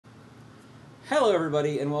Hello,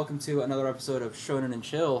 everybody, and welcome to another episode of Shonen and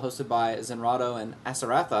Chill, hosted by Zenrotto and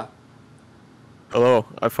ASARATHA. Hello,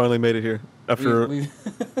 I finally made it here after We've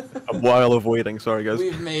a while of waiting. Sorry, guys.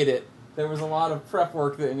 we've made it. There was a lot of prep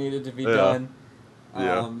work that needed to be Yeah, done.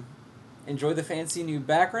 yeah. Enjoy the fancy new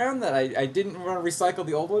background that I didn't want to recycle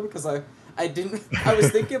the old one because I didn't. I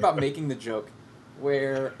was thinking about making the joke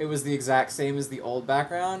where it was the exact same as the old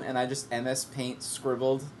background, and I just MS Paint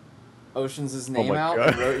scribbled Ocean's Oh name my out god.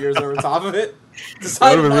 and wrote yours over top of it. That would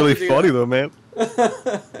have been not really to do funny though, man.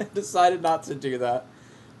 that. Decided not to do that.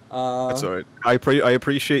 That's alright. I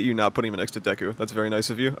appreciate you not putting me next to Deku. That's very nice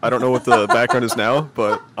of you. I don't know what the background is now,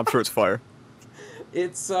 but I'm sure it's fire.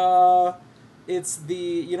 It's the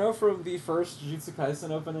from the first Jujutsu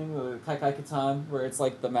Kaisen opening, the Kaikai Katan, where it's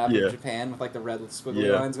like the map Yeah, of Japan with like the red squiggly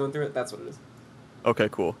yeah. lines going through it. That's what it is. Okay,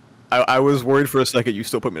 cool. I was worried for a second you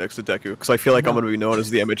still put me next to Deku, because I feel like I'm No. going to be known as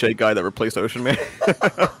the MHA guy that replaced Ocean Man.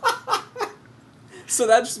 So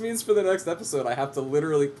that just means for the next episode, I have to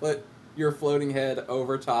literally put your floating head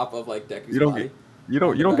over top of like Deku's You don't body. get, you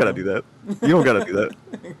don't gotta do that. You don't gotta do that.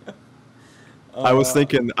 I was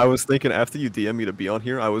thinking after you DM me to be on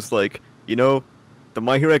here, I was like, the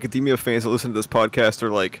My Hero Academia fans that listen to this podcast are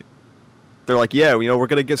like, they're like, yeah, we're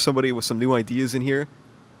gonna get somebody with some new ideas in here,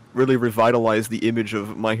 really revitalize the image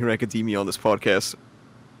of My Hero Academia on this podcast,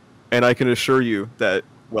 and I can assure you that,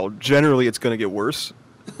 well, generally it's gonna get worse.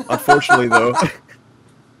 Unfortunately, though,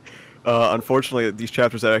 unfortunately these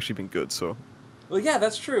chapters have actually been good. So Well, yeah,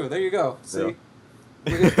 that's true. There you go. See,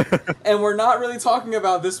 yeah, and we're not really talking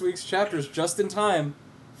about this week's chapters just in time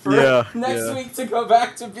for yeah, next yeah. week to go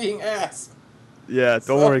back to being ass. Yeah, don't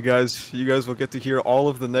So. worry, guys. You guys will get to hear all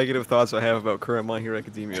of the negative thoughts I have about current My Hero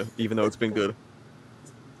Academia, even though it's been good.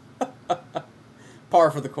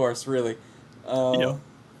 Par for the course, really. Yeah.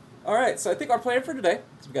 All right, so I think our plan for today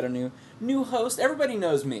is we got a new host. Everybody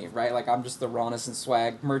knows me, right? Like I'm just the rawness and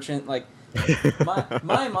swag merchant. Like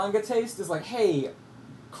my manga taste is like, hey,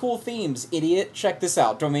 cool themes, idiot. Check this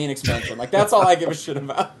out, domain expansion. Like that's all I give a shit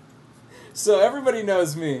about. So everybody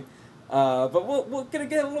knows me. But we're gonna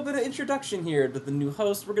get a little bit of introduction here to the new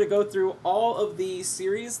host. We're gonna go through all of the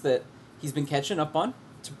series that he's been catching up on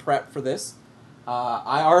to prep for this.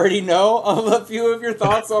 I already know a few of your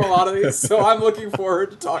thoughts on a lot of these, so I'm looking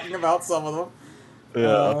forward to talking about some of them.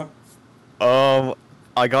 Yeah.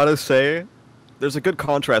 I gotta say, there's a good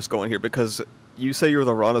contrast going here because you say you're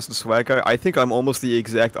the rawness and swag guy. I think I'm almost the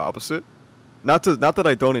exact opposite. Not that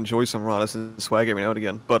I don't enjoy some rawness and swag every now and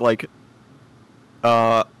again, but like,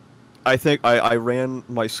 I think I ran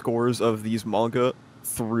my scores of these manga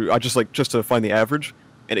through. I just to find the average,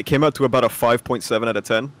 and it came out to about a 5.7 out of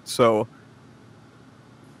 10. So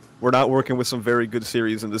we're not working with some very good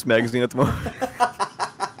series in this magazine at the moment.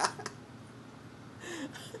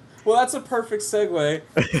 Well, that's a perfect segue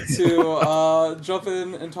to jump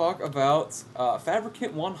in and talk about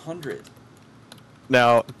Fabricant 100.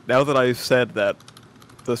 Now that I've said that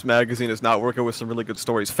this magazine is not working with some really good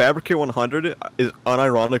stories, Fabricant 100 is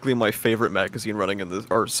unironically my favorite magazine running in this,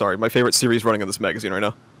 or sorry, my favorite series running in this magazine right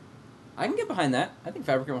now. I can get behind that. I think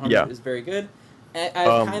Fabricant 100 Yeah. is very good.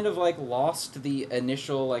 I've kind of like lost the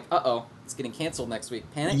initial like, it's getting canceled next week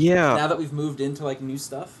panic. Yeah. Now that we've moved into like new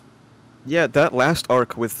stuff. Yeah, that last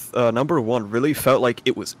arc with #1 really felt like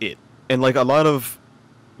it was it. And like a lot of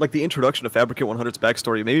like the introduction to Fabricant 100's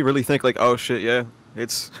backstory made me really think like, oh shit, yeah,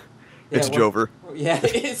 it's Jover. Yeah,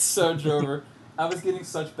 it's so Jover. I was getting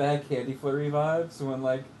such bad Candy Flurry vibes when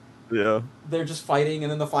like Yeah. they're just fighting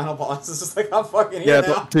and then the final boss is just like, I'm fucking Yeah,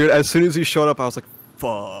 here now. dude, as soon as he showed up, I was like,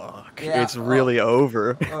 fuck, Yeah, it's really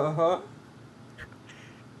over. Uh-huh.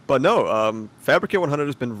 But no, Fabricant 100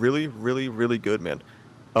 has been really, really, really good, man.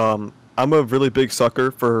 I'm a really big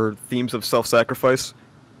sucker for themes of self-sacrifice.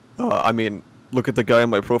 I mean, look at the guy in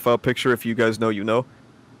my profile picture. If you guys know, you know.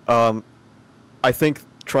 I think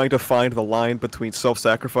trying to find the line between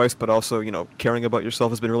self-sacrifice but also, caring about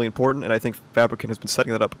yourself has been really important, and I think Fabricant has been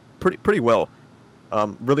setting that up pretty well.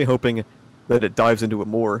 Really hoping that it dives into it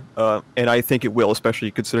more, and I think it will,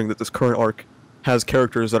 especially considering that this current arc has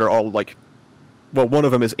characters that are all like, well, one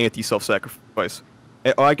of them is anti-self-sacrifice.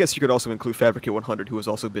 I guess you could also include Fabricant 100, who has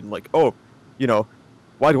also been like, oh,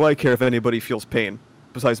 why do I care if anybody feels pain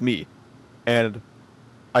besides me? And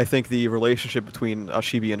I think the relationship between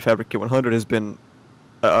Ashibi and Fabricant 100 has been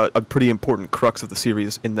a pretty important crux of the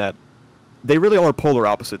series in that they really are polar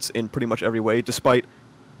opposites in pretty much every way, despite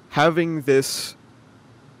having this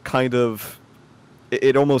kind of...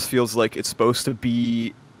 It almost feels like it's supposed to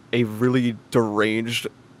be a really deranged,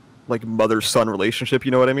 like, mother-son relationship, you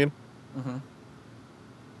know what I mean? Mm-hmm.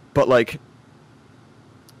 But, like,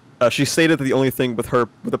 She stated that the only thing with her,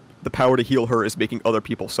 with the power to heal her, is making other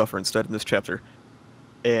people suffer instead in this chapter,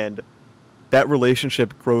 and that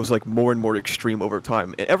relationship grows like more and more extreme over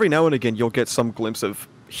time. And every now and again, you'll get some glimpse of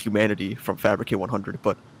humanity from Fabricant 100,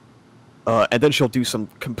 but and then she'll do some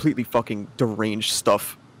completely fucking deranged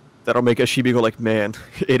stuff that'll make Ashibi go like, man,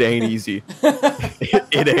 it ain't easy.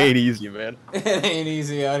 It ain't easy, man. It ain't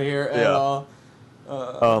easy out here at all.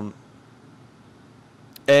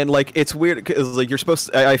 And like it's weird because like you're supposed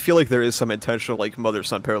to, I feel like there is some intentional like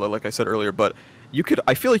mother-son parallel, like I said earlier, but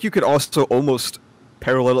I feel like you could also almost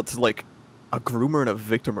parallel it to like a groomer and a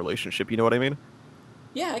victim relationship. You know what I mean?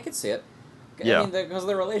 Yeah, I could see it. Yeah. I mean, because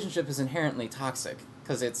the relationship is inherently toxic.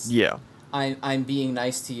 Because it's yeah. I'm being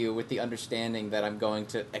nice to you with the understanding that I'm going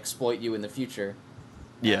to exploit you in the future.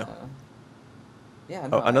 Yeah. Yeah.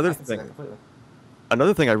 No, another I can see thing. that completely.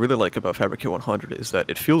 Another thing I really like about Fabricant 100 is that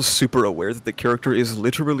it feels super aware that the character is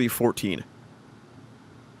literally 14.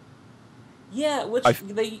 Yeah, which I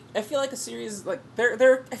feel like a series like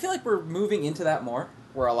they're I feel like we're moving into that more,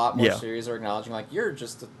 where a lot more series are acknowledging like you're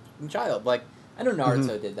just a child. Like I know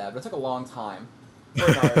Naruto did that, but it took a long time for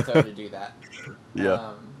Naruto to do that.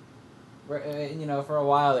 Yeah. You know, for a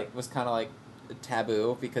while it was kind of like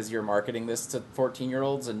taboo because you're marketing this to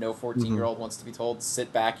 14-year-olds and no 14-year-old wants to be told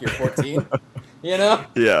sit back, you're 14. You know?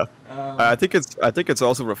 Yeah. I think it's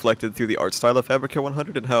also reflected through the art style of Fabricant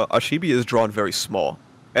 100 and how Ashibi is drawn very small.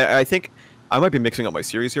 I think I might be mixing up my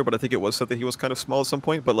series here, but I think it was said that he was kind of small at some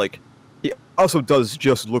point, but like he also does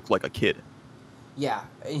just look like a kid. Yeah,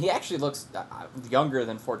 he actually looks younger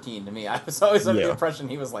than 14 to me. I was always under the impression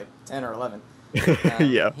he was like 10 or 11.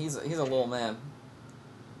 Yeah. He's a little man.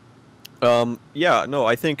 Yeah, no,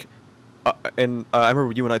 I think, and I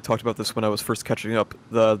remember you and I talked about this when I was first catching up,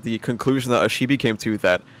 the conclusion that Ashibi came to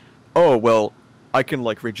that, oh, well, I can,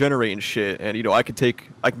 like, regenerate and shit, and, you know, I can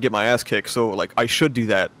get my ass kicked, so, like, I should do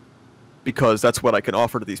that, because that's what I can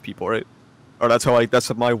offer to these people, right? Or that's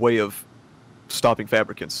my way of stopping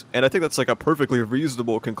Fabricants. And I think that's, like, a perfectly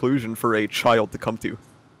reasonable conclusion for a child to come to.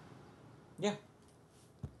 Yeah.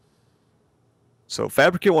 So,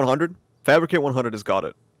 Fabricant 100 has got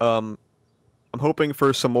it. I'm hoping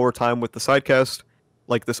for some more time with the sidecast,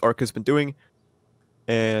 like this arc has been doing,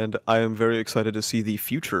 and I am very excited to see the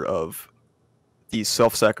future of the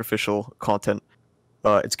self-sacrificial content.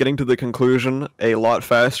 It's getting to the conclusion a lot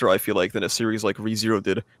faster, I feel like, than a series like ReZero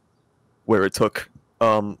did, where it took,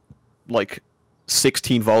 like,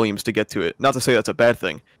 16 volumes to get to it. Not to say that's a bad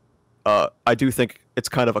thing. I do think it's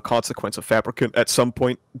kind of a consequence of Fabricant at some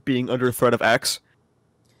point being under threat of axe.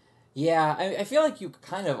 Yeah, I feel like you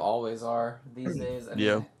kind of always are these days. I mean,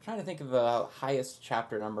 I'm trying to think of the highest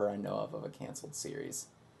chapter number I know of a canceled series.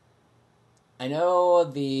 I know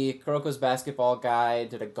the Kuroko's Basketball guy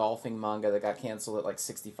did a golfing manga that got canceled at like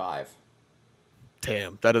 65.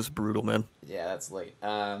 Damn, that is brutal, man. Yeah, that's late.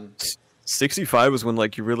 65 was when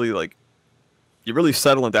like you're really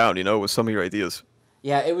settling down, you know, with some of your ideas.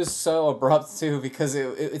 Yeah, it was so abrupt too because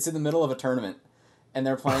it's in the middle of a tournament. And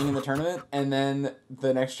they're playing in the tournament, and then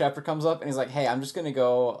the next chapter comes up, and he's like, "Hey, I'm just gonna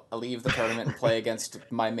go leave the tournament and play against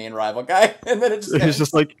my main rival guy." And then it just he's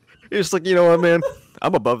just like, you know what, man?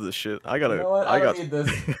 I'm above this shit. I gotta. You know what? I don't need this.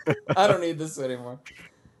 I don't need this anymore.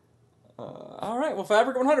 All right. Well,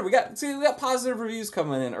 Fabric 100, we got positive reviews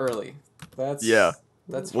coming in early. That's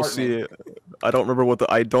We'll see. I don't remember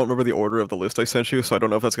the order of the list I sent you, so I don't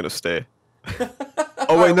know if that's gonna stay.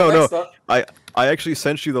 Oh wait, no. I actually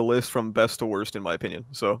sent you the list from best to worst in my opinion.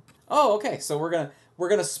 So. Oh, okay. So we're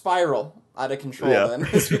gonna spiral out of control then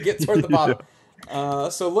as we get toward the bottom.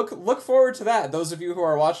 So look forward to that. Those of you who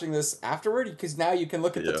are watching this afterward, because now you can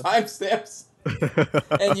look at the timestamps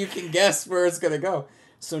and you can guess where it's gonna go.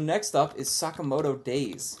 So next up is Sakamoto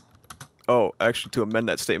Days. Oh, actually, to amend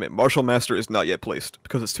that statement, Martial Master is not yet placed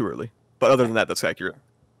because it's too early. But other than that, that's accurate.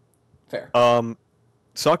 Fair.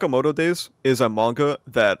 Sakamoto Days is a manga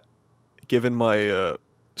that, given my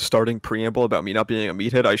starting preamble about me not being a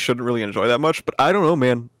meathead, I shouldn't really enjoy that much. But I don't know,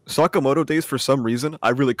 man. Sakamoto Days, for some reason, I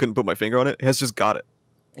really couldn't put my finger on it. It has just got it.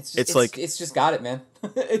 It's just got it, man.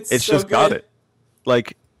 It's so just good. Got it.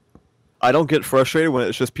 Like, I don't get frustrated when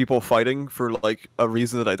it's just people fighting for like a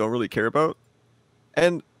reason that I don't really care about,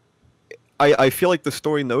 and I feel like the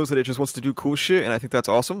story knows that it just wants to do cool shit, and I think that's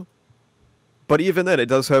awesome. But even then, it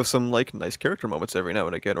does have some like nice character moments every now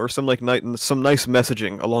and again, or some like some nice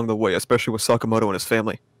messaging along the way, especially with Sakamoto and his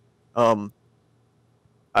family. I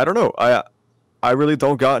don't know. I really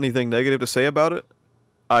don't got anything negative to say about it.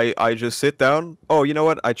 I just sit down. Oh, you know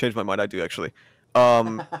what? I changed my mind. I do actually.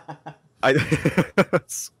 I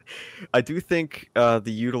I do think the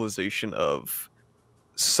utilization of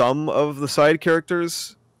some of the side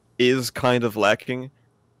characters is kind of lacking.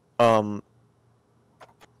 Um,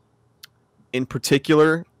 in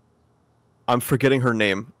particular, I'm forgetting her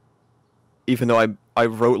name, even though I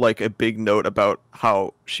wrote like a big note about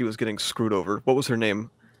how she was getting screwed over. What was her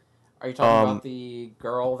name? Are you talking about the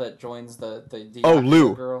girl that joins the Oh, Yakuza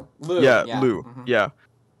Lou. girl? Lou, Yeah, yeah. Lou. Mm-hmm. Yeah.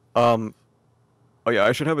 Um, oh yeah,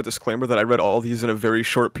 I should have a disclaimer that I read all these in a very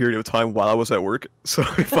short period of time while I was at work. So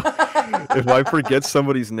if I forget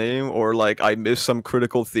somebody's name or like I miss some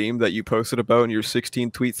critical theme that you posted about in your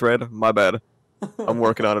 16 tweet thread, my bad. I'm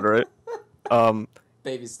working on it, right? Um,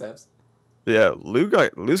 Baby steps. yeah,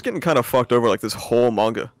 Lou's getting kind of fucked over like this whole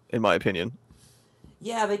manga, in my opinion.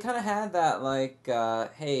 Yeah, they kind of had that, like,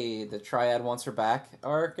 hey, the Triad wants her back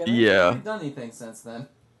arc, and they haven't Yeah, really done anything since then.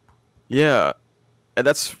 yeah, and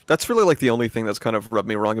that's really like the only thing that's kind of rubbed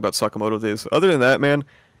me wrong about Sakamoto Days. Other than that, man,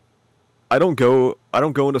 I don't go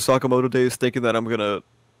into Sakamoto Days thinking that I'm gonna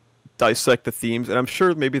dissect the themes, and I'm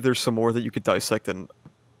sure maybe there's some more that you could dissect than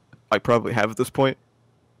I probably have at this point.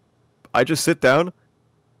 I just sit down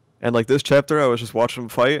and like this chapter, I was just watching them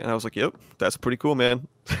fight, and I was like, "Yep, that's pretty cool, man."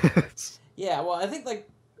 Yeah, well, I think, like,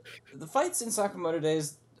 the fights in Sakamoto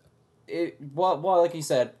Days, well, like you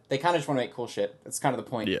said, they kind of just want to make cool shit. That's kind of the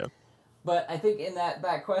point. Yeah, But I think in that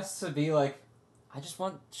quest to be like, I just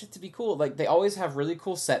want shit to be cool. Like, they always have really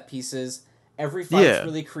cool set pieces. Every fight's yeah,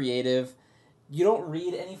 really creative. You don't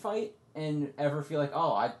read any fight and ever feel like,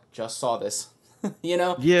 oh, I just saw this. You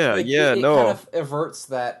know? yeah, Like, yeah. it No, kind of averts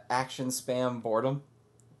that action spam boredom.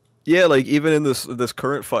 yeah. Like even in this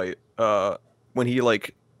current fight, when he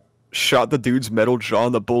like shot the dude's metal jaw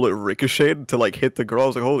and the bullet ricocheted to like hit the girl, I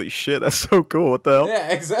was like, "Holy shit, that's so cool! What the hell?" Yeah,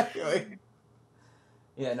 exactly.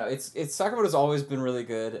 Yeah, no, it's Sakamoto's always been really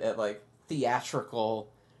good at, like, theatrical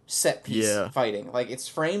set piece Yeah, fighting. Like, it's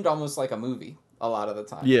framed almost like a movie a lot of the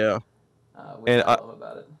time. yeah. Which And I love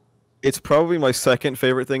about it. it's probably my second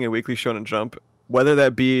favorite thing in Weekly Shonen Jump. Whether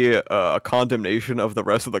that be a condemnation of the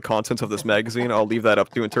rest of the contents of this magazine, I'll leave that up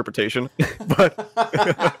to interpretation. But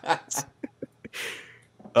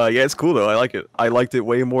yeah, it's cool though. I like it. I liked it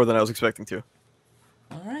way more than I was expecting to.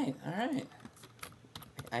 All right, all right.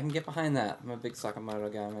 I can get behind that. I'm a big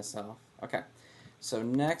Sakamoto guy myself. Okay, so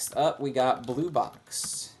next up we got Blue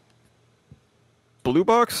Box. Blue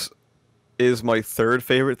Box is my third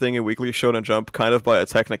favorite thing in Weekly Shonen Jump, kind of by a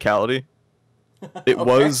technicality. It Okay.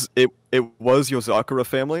 was Yozakura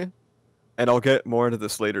Family, and I'll get more into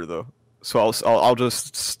this later though. So I'll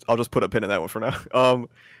just put a pin in that one for now.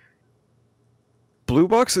 Blue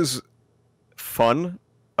Box is fun.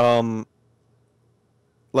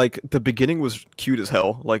 Like the beginning was cute as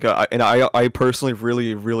hell. Like I personally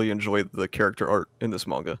really enjoyed the character art in this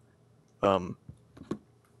manga.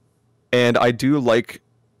 And I do like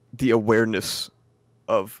the awareness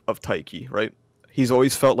of Taiki, right? He's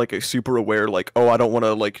always felt like a super aware, like, oh, I don't want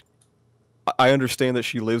to, like, I understand that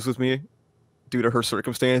she lives with me due to her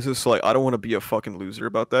circumstances, so, like, I don't want to be a fucking loser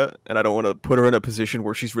about that, and I don't want to put her in a position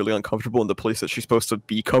where she's really uncomfortable in the place that she's supposed to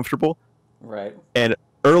be comfortable. Right. And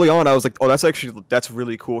early on, I was like, oh, that's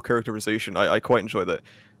really cool characterization. I quite enjoy that.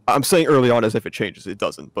 I'm saying early on as if it changes. It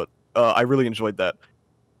doesn't, but I really enjoyed that.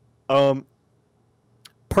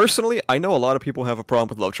 Personally, I know a lot of people have a problem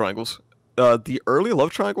with love triangles. The early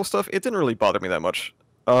love triangle stuff, it didn't really bother me that much.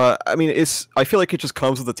 I mean, I feel like it just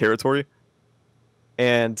comes with the territory,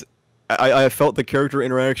 and I felt the character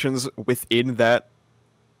interactions within that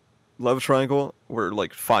love triangle were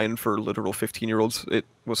like fine for literal 15-year-olds. It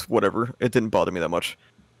was whatever. It didn't bother me that much.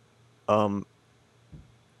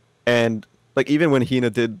 And like even when Hina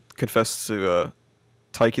did confess to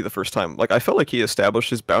Taiki the first time, like I felt like he established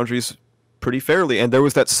his boundaries pretty fairly, and there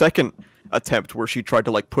was that second attempt where she tried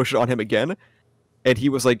to like push it on him again, and he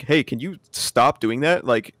was like, "Hey, can you stop doing that?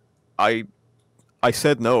 Like, I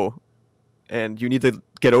said no, and you need to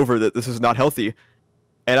get over that. This is not healthy."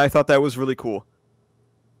 And I thought that was really cool.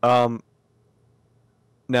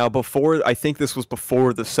 Now I think this was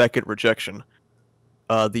before the second rejection,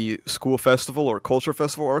 the school festival or culture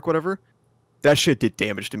festival arc, whatever. That shit did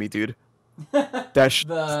damage to me, dude.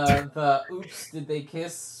 The oops, did they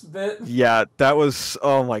kiss bit? Yeah, that was,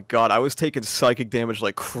 oh my god, I was taking psychic damage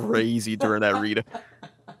like crazy during that read.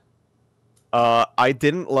 I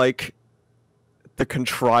didn't like the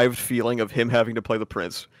contrived feeling of him having to play the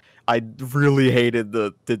prince. I really hated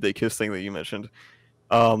the did they kiss thing that you mentioned.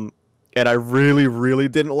 And I really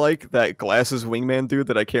didn't like that glasses wingman dude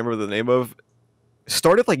that I can't remember the name of.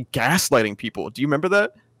 Started like gaslighting people. Do you remember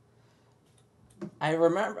that? I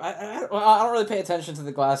remember. I don't really pay attention to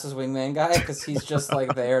the glasses wingman guy because he's just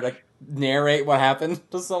like there to narrate what happened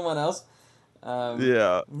to someone else.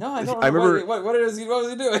 Yeah. No, I don't I remember. remember What was he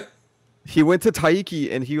doing? he went to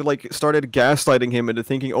Taiki and he like started gaslighting him into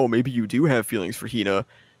thinking, oh, maybe you do have feelings for Hina.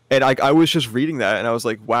 And I was just reading that, and I was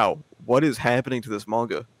like, wow, what is happening to this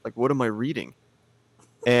manga? Like, what am I reading?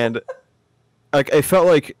 And like, it felt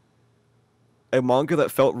like a manga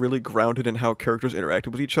that felt really grounded in how characters interacted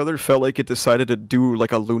with each other felt like it decided to do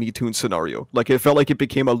like a Looney Tunes scenario. Like, it felt like it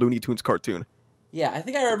became a Looney Tunes cartoon. Yeah, I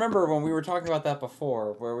think I remember when we were talking about that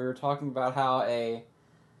before, where we were talking about how a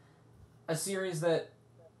series that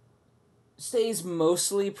stays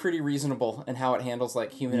mostly pretty reasonable in how it handles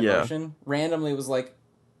like human Yeah. emotion randomly was like,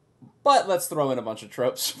 but let's throw in a bunch of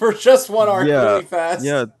tropes for just one arc Yeah. really fast.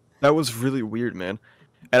 Yeah. That was really weird, man.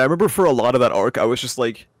 And I remember for a lot of that arc, I was just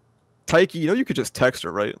like, Taiki, you know you could just text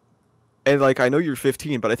her, right? And like, I know you're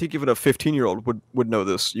 15, but I think even a 15-year-old would know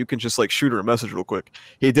this. You can just like shoot her a message real quick.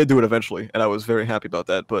 He did do it eventually, and I was very happy about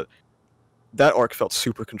that. But that arc felt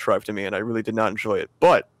super contrived to me, and I really did not enjoy it.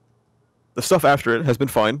 But the stuff after it has been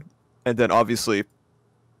fine, and then obviously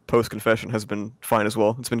post confession has been fine as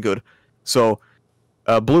well. It's been good. So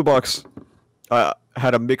Blue Box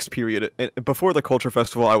had a mixed period. And before the Culture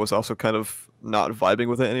Festival, I was also kind of not vibing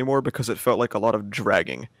with it anymore because it felt like a lot of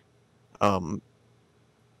dragging.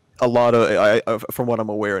 A lot of, from what I'm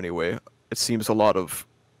aware anyway, it seems a lot of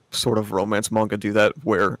sort of romance manga do that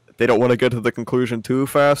where they don't want to get to the conclusion too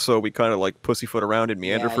fast, so we kind of like pussyfoot around and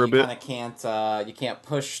meander for a bit. You can't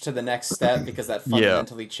push to the next step because that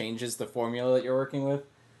fundamentally changes the formula that you're working with.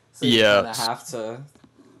 So you kind of have to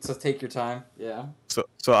take your time. Yeah.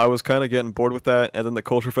 So I was kind of getting bored with that, and then the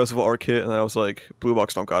Culture Festival arc hit, and I was like, Blue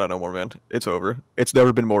Box don't got it no more, man. It's over. It's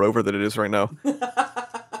never been more over than it is right now.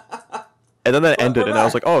 And then that ended, and I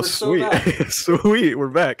was like, oh, we're sweet. So sweet, we're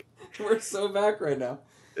back. We're so back right now.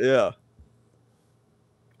 Yeah.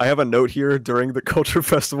 I have a note here during the Culture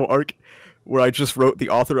Festival arc where I just wrote the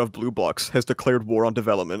author of Blue Box has declared war on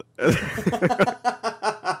development.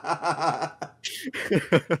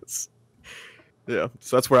 Yeah,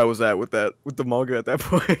 so that's where I was at with the manga at that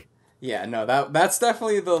point. Yeah, no, that's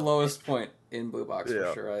definitely the lowest point in Blue Box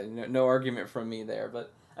for sure. No argument from me there,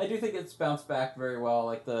 but I do think it's bounced back very well.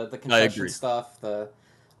 Like the confession stuff,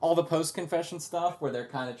 all the post confession stuff, where they're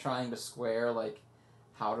kind of trying to square like,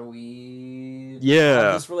 how do we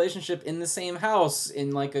have this relationship in the same house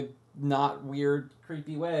in like a not weird,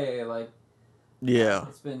 creepy way? Like,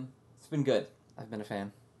 it's been good. I've been a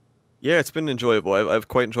fan. Yeah, it's been enjoyable. I've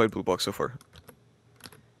quite enjoyed Blue Box so far.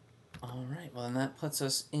 All right, well, and that puts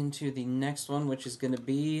us into the next one, which is going to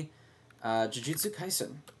be Jujutsu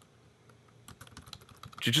Kaisen.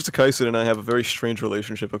 Jujutsu Kaisen and I have a very strange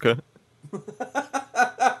relationship, okay?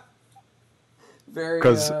 Very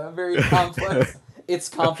complex. It's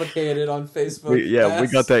complicated on Facebook. We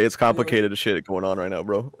got that it's complicated shit going on right now,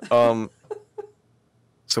 bro.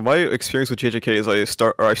 So my experience with JJK is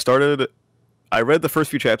I read the first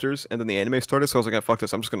few chapters, and then the anime started, so I was like, fuck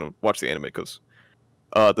this, I'm just gonna watch the anime, because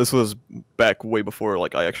this was back way before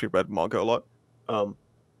like I actually read manga a lot.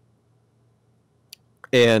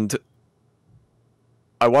 And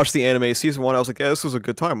I watched the anime season 1, I was like, yeah, this was a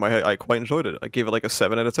good time. I quite enjoyed it. I gave it like a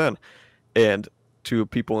 7 out of 10. And to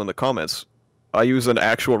people in the comments, I use an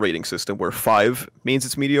actual rating system where 5 means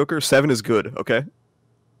it's mediocre, 7 is good, okay?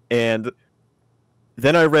 And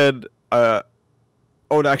then I read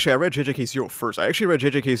actually I read JJK 0 first. I actually read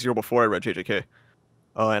JJK 0 before I read JJK.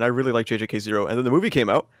 And I really liked JJK 0. And then the movie came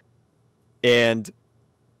out, and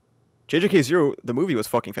JJK 0, the movie was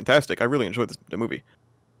fucking fantastic. I really enjoyed the movie.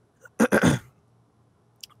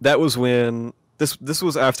 That was when this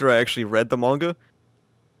was after I actually read the manga.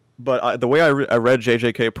 But the way I read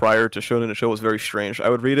JJK prior to Shonen and Show was very strange. I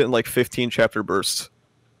would read it in like 15 chapter bursts.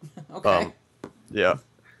 Okay. Yeah.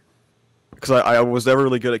 Because I was never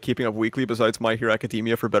really good at keeping up weekly besides My Hero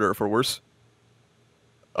Academia, for better or for worse.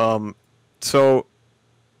 So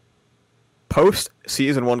post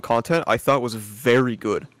season 1 content I thought was very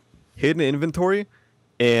good. Hidden Inventory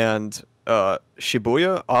and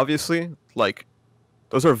Shibuya, obviously, like,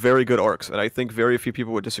 those are very good arcs, and I think very few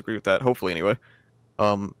people would disagree with that, hopefully anyway.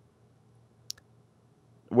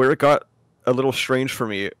 Where it got a little strange for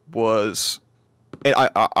me was, and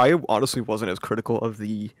I honestly wasn't as critical of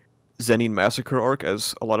the Zenin Massacre arc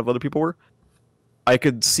as a lot of other people were. I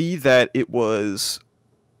could see that it was,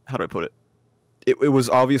 how do I put it? It was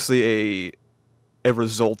obviously a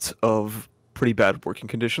result of pretty bad working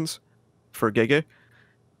conditions for Gege.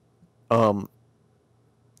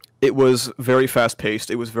 It was very fast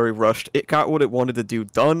paced. It was very rushed. It got what it wanted to do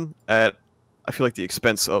done at, I feel like, the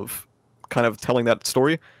expense of kind of telling that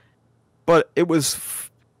story, but it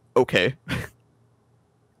was okay.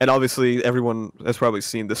 And obviously, everyone has probably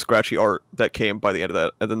seen the scratchy art that came by the end of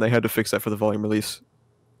that, and then they had to fix that for the volume release.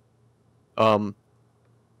 After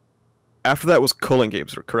that was Culling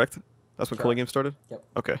Games, correct? That's when Culling Games started? Yep.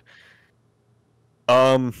 Okay.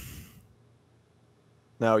 Um.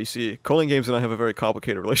 Now you see, Culling Games and I have a very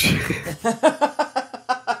complicated relationship.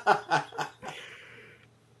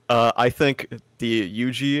 I think the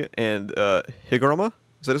Yuji and Higuruma,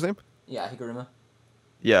 is that his name? Yeah, Higuruma.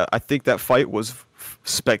 Yeah, I think that fight was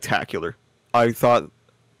spectacular. I thought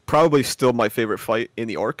probably still my favorite fight in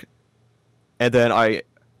the arc. And then I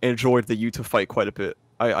enjoyed the Yuta fight quite a bit.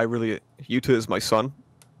 I really Yuta is my son.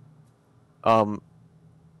 And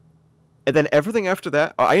then everything after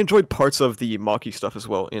that, I enjoyed parts of the Maki stuff as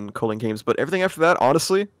well in Culling Games, but everything after that,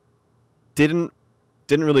 honestly, didn't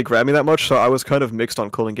really grab me that much, so I was kind of mixed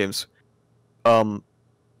on Culling Games. But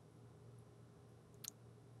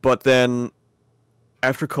then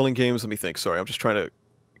after Culling Games, let me think. Sorry, I'm just trying to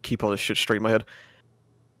keep all this shit straight in my head.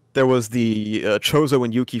 There was the Chozo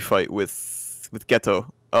and Yuki fight with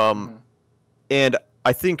Geto. And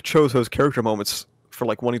I think Chozo's character moments for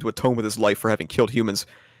like wanting to atone with his life for having killed humans,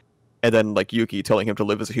 and then like Yuki telling him to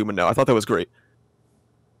live as a human now, I thought that was great.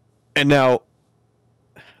 And now,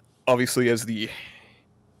 obviously, as the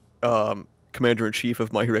commander-in-chief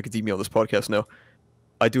of My Hero Academia on this podcast now,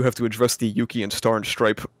 I do have to address the Yuki and Star and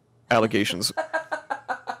Stripe allegations.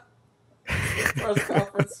 Press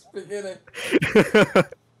conference beginning.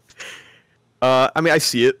 I mean, I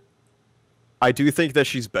see it. I do think that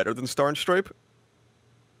she's better than Star and Stripe,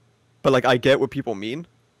 but like, I get what people mean.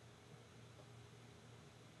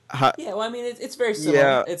 Yeah, well, I mean, it's very similar.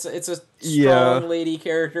 Yeah. It's a strong lady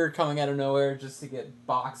character coming out of nowhere just to get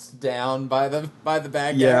boxed down by the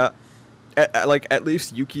bad guy. Like, at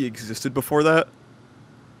least Yuki existed before that,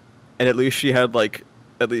 and at least she had like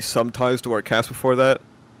at least some ties to our cast before that.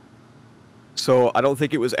 So I don't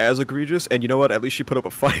think it was as egregious. And you know what? At least she put up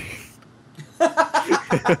a fight.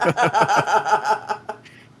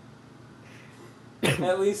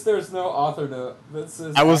 At least there's no author note that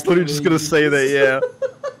says. I was literally just gonna say that, yeah.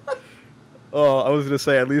 Oh, I was gonna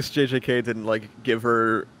say at least JJK didn't like give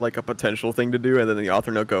her like a potential thing to do, and then the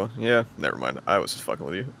author note go, yeah, never mind. I was just fucking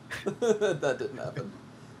with you. That didn't happen.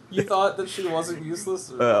 You thought that she wasn't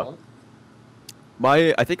useless? Or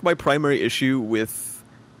I think my primary issue with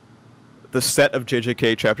the set of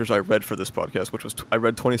JJK chapters I read for this podcast, which was I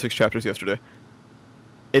read 26 chapters yesterday.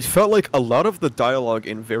 It felt like a lot of the dialogue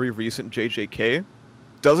in very recent JJK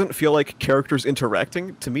doesn't feel like characters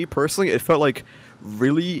interacting. To me personally, it felt like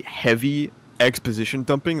really heavy exposition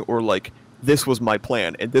dumping, or like, this was my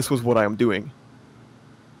plan and this was what I am doing.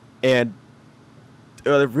 And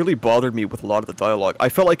it really bothered me with a lot of the dialogue. I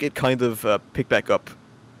felt like it kind of picked back up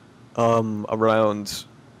around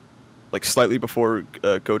like slightly before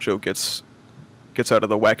Gojo gets out of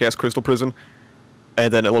the whack-ass crystal prison,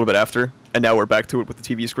 and then a little bit after, and now we're back to it with the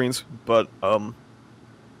TV screens. But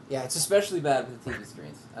yeah, it's especially bad with the TV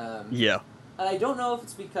screens. Yeah. And I don't know if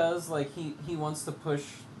it's because like he wants to push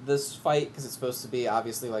this fight because it's supposed to be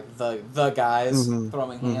obviously like the guys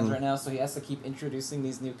throwing hands right now, so he has to keep introducing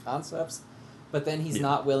these new concepts, but then he's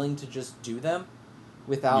not willing to just do them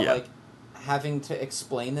without like having to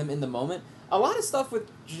explain them in the moment. A lot of stuff with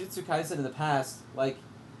Jujutsu Kaisen in the past, like,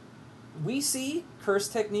 we see curse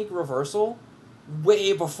technique reversal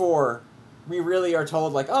way before we really are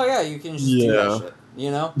told, like, oh yeah, you can just do that shit,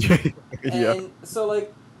 you know? And so,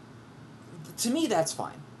 like, to me, that's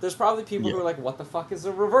fine. There's probably people who are like, what the fuck is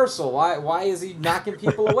a reversal? Why is he knocking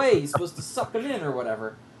people away? He's supposed to suck them in or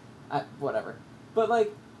whatever. Whatever. But,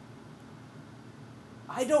 like,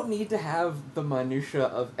 I don't need to have the minutia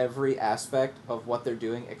of every aspect of what they're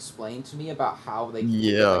doing explained to me about how they can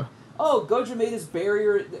do it. Like, oh, Gojo made his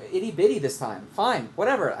barrier itty-bitty this time. Fine,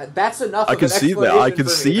 whatever. That's enough of an explanation. I can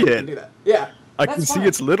see that. I can see it. Yeah. I can see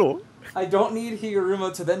it's little. I don't need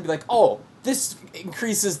Higuruma to then be like, oh, this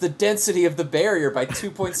increases the density of the barrier by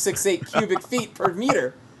 2.68 cubic feet per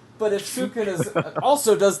meter. But if Sukuna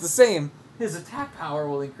also does the same, his attack power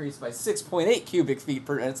will increase by 6.8 cubic feet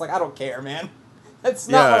per... And it's like, I don't care, man. That's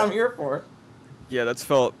not what I'm here for. Yeah, it's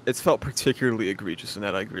felt particularly egregious in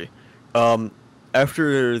that, I agree.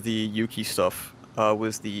 After the Yuki stuff,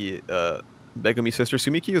 was the Megumi sister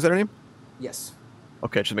Sumiki, is that her name? Yes.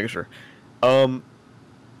 Okay, just making sure.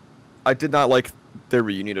 I did not like their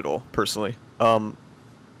reunion at all, personally.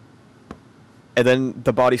 And then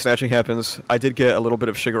the body snatching happens. I did get a little bit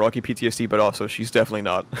of Shigaraki PTSD, but also she's definitely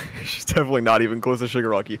not. She's definitely not even close to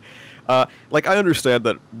Shigaraki. Like, I understand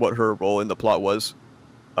that what her role in the plot was.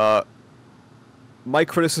 My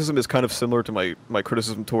criticism is kind of similar to my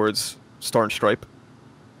criticism towards Star and Stripe,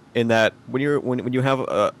 in that when you have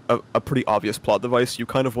a pretty obvious plot device, you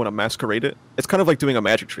kind of want to masquerade it. It's kind of like doing a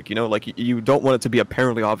magic trick, you know? Like, you don't want it to be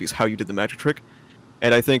apparently obvious how you did the magic trick.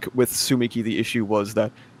 And I think with Sumiki, the issue was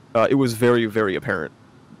that it was very, very apparent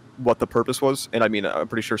what the purpose was. And I mean, I'm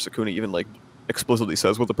pretty sure Sukuna even, like, explicitly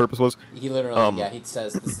says what the purpose was. He literally, yeah, he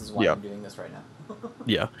says, "This is why yeah. I'm doing this right now."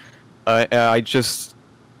 Yeah.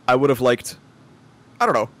 I would have liked, I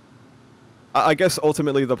don't know. I guess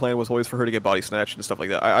ultimately the plan was always for her to get body snatched and stuff like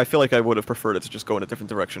that. I feel like I would have preferred it to just go in a different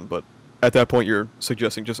direction, but at that point you're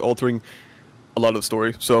suggesting just altering a lot of the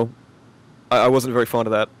story, so I wasn't very fond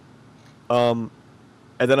of that. And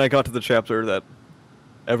then I got to the chapter that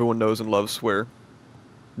everyone knows and loves, where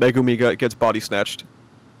Megumi gets body snatched,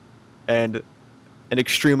 and an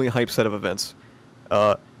extremely hype set of events.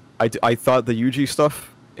 I thought the Yuji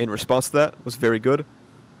stuff in response to that was very good,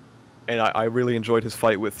 and I really enjoyed his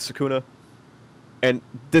fight with Sukuna. And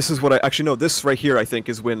this is what I actually know. This right here, I think,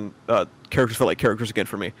 is when characters felt like characters again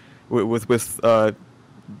for me. With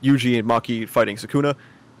Yuji and Maki fighting Sukuna,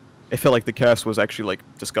 it felt like the cast was actually like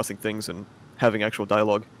discussing things and having actual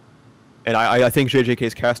dialogue. And I think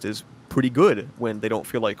JJK's cast is pretty good when they don't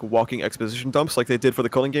feel like walking exposition dumps like they did for the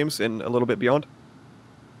Culling games and a little bit beyond.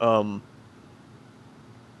 I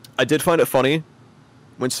did find it funny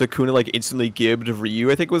when Sukuna like instantly gibbed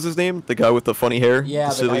Ryu, I think was his name, the guy with the funny hair, Yeah,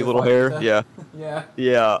 the silly little hair. Yeah, yeah,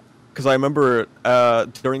 yeah. Because I remember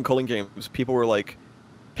during Culling games, people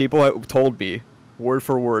told me word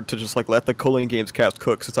for word to just like let the Culling games cast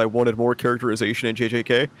cook, since I wanted more characterization in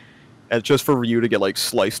JJK, and just for Ryu to get like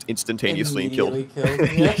sliced instantaneously and killed.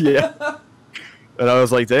 Yeah. Yeah. And I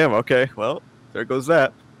was like, damn, okay, well, there goes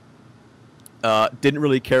that. Didn't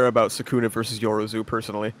really care about Sukuna versus Yorozu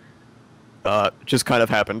personally. Just kind of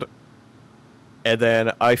happened. And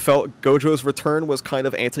then I felt Gojo's return was kind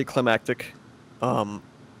of anticlimactic.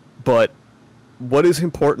 But what is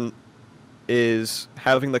important is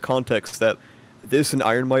having the context that this and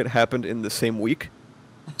Iron Might happened in the same week.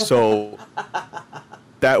 So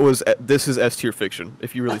this is S tier fiction,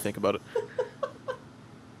 if you really think about it.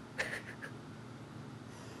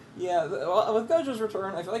 Yeah, well, with Gojo's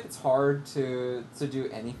return, I feel like it's hard to do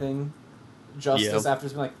anything justice after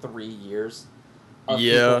it's been like 3 years of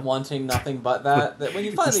people wanting nothing but that. That when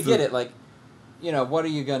you finally get it, like, you know, what are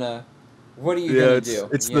you gonna do?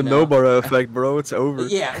 It's the Nobara effect, bro. It's over.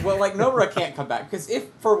 Yeah, well, like, Nobara can't come back, because if,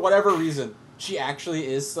 for whatever reason, she actually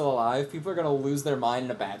is still alive, people are gonna lose their mind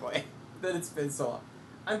in a bad way. That it's been so long.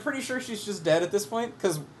 I'm pretty sure she's just dead at this point,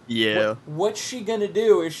 because what's she gonna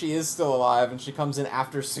do if she is still alive and she comes in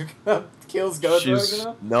after Sukuna kills Gojo, you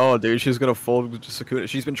know? No, dude, she's gonna fold Sukuna.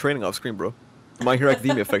 She's been training off screen, bro. My Hero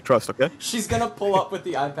Academia effect, trust, okay? She's gonna pull up with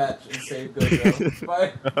the eye patch and save Gojo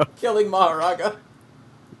by killing Maharaga.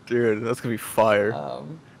 Dude, that's gonna be fire.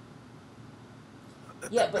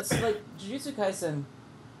 Yeah, but so, like, Jujutsu Kaisen,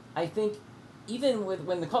 I think, even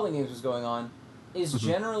when the Culling games was going on, is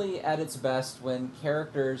generally at its best when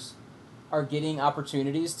characters are getting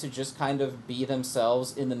opportunities to just kind of be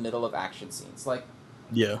themselves in the middle of action scenes. Like,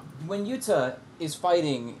 when Yuta is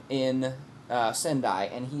fighting in Sendai,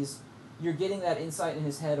 and you're getting that insight in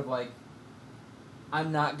his head of, like,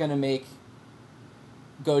 I'm not gonna make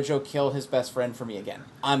Gojo kill his best friend for me again.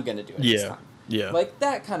 I'm gonna do it this time. Yeah. Like,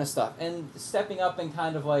 that kind of stuff. And stepping up and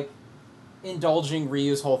kind of, like, indulging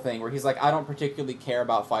Ryu's whole thing, where he's like, I don't particularly care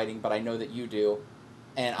about fighting, but I know that you do,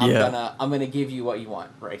 and I'm gonna give you what you want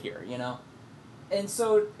right here, you know? And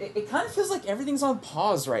so it kind of feels like everything's on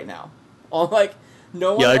pause right now. Like,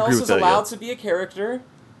 no one else is allowed to be a character.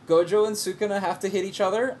 Gojo and Sukuna have to hit each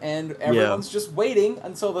other, and everyone's just waiting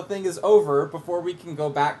until the thing is over before we can go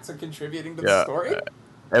back to contributing to the story.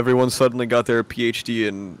 Everyone suddenly got their PhD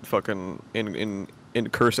in fucking in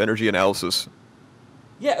curse energy analysis.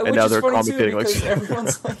 Yeah, and which now is they're funny too, like because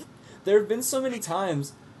everyone's like, there have been so many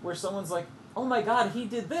times where someone's like, oh my god, he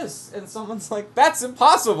did this, and someone's like, that's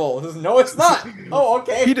impossible. Says, no, it's not. Oh,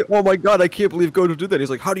 okay. Oh my god, I can't believe Gojo did that.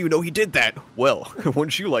 He's like, how do you know he did that? Well,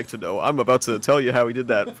 wouldn't you like to know? I'm about to tell you how he did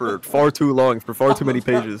that for far too long, for far too many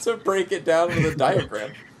pages. To break it down with a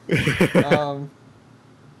diagram.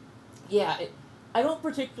 I don't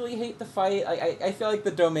particularly hate the fight. I feel like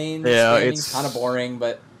the domain is kind of boring,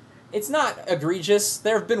 but it's not egregious.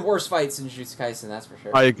 There have been worse fights in Jujutsu Kaisen, that's for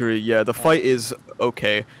sure. I agree. Yeah, the fight is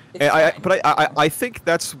okay. I think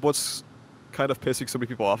that's what's kind of pissing so many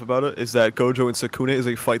people off about it, is that Gojo and Sukuna is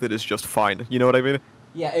a fight that is just fine. You know what I mean?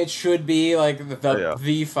 Yeah, it should be like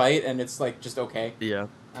the fight, and it's like just okay. Yeah.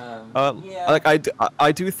 Like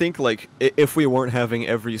I do think, like, if we weren't having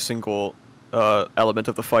every single element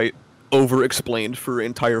of the fight over-explained for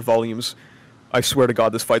entire volumes, I swear to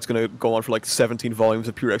God, this fight's gonna go on for like 17 volumes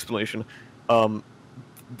of pure explanation. Gojo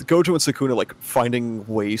and Sukuna, like, finding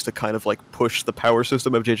ways to kind of like push the power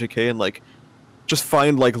system of JJK and like just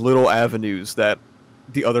find like little avenues that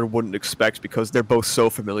the other wouldn't expect because they're both so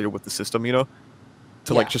familiar with the system, you know?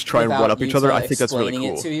 to like just try and run up each other. I think that's really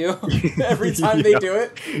cool. Explaining it to you every time they do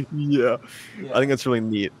it. Yeah. I think that's really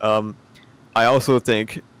neat. I also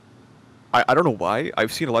think, I don't know why,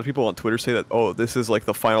 I've seen a lot of people on Twitter say that, oh, this is like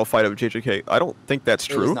the final fight of JJK. I don't think that's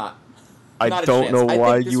true. It is not. I don't know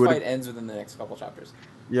why you would. This fight ends within the next couple chapters.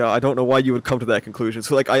 Yeah, I don't know why you would come to that conclusion.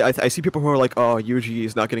 So like, I see people who are like, oh, Yuji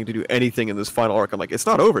is not getting to do anything in this final arc. I'm like, it's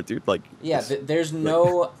not over, dude. Like, yeah, there's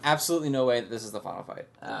absolutely no way that this is the final fight.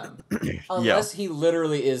 Unless he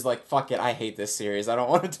literally is like, fuck it, I hate this series. I don't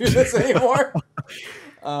want to do this anymore.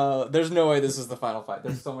 There's no way this is the final fight.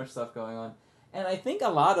 There's so much stuff going on. And I think a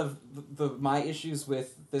lot of my issues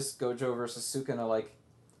with this Gojo versus Sukuna like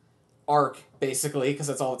arc, basically, because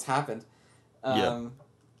that's all that's happened,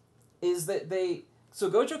 is that so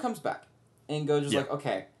Gojo comes back, and Gojo's like,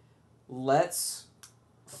 okay, let's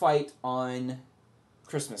fight on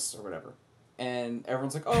Christmas or whatever. And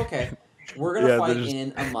everyone's like, oh, okay, we're going to fight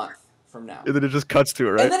in a month from now. And then it just cuts to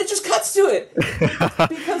it, right? And then it just cuts to it!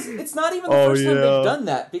 Because it's not even the first time they've done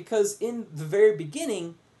that, because in the very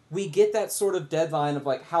beginning, we get that sort of deadline of,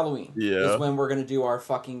 like, Halloween is when we're going to do our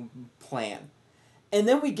fucking plan. And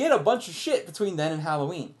then we get a bunch of shit between then and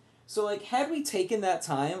Halloween. So, like, had we taken that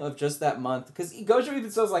time of just that month... Because Gojo even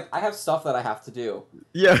says, like, I have stuff that I have to do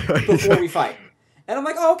before we fight. And I'm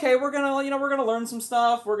like, oh, okay, we're gonna learn some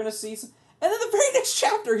stuff. We're gonna see some... And then the very next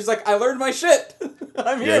chapter, he's like, I learned my shit.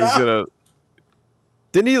 I'm here now.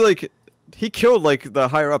 Didn't he, like... He killed, like, the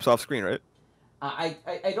higher-ups off-screen, right?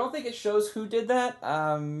 I don't think it shows who did that.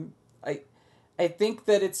 I think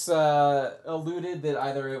that it's alluded that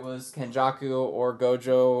either it was Kenjaku or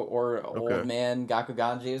Gojo or old man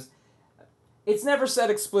Gakuganji. It's never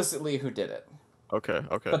said explicitly who did it. Okay.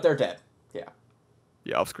 But they're dead. Yeah.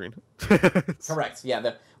 Yeah, off screen. Correct.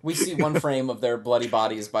 Yeah, we see one frame of their bloody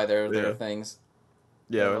bodies by their things.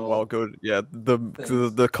 Yeah, while Gojo,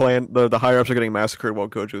 the clan, the higher ups are getting massacred while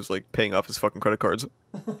Gojo's like paying off his fucking credit cards.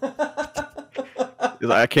 He's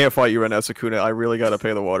like, I can't fight you right now, Sukuna. I really gotta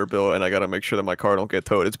pay the water bill, and I gotta make sure that my car don't get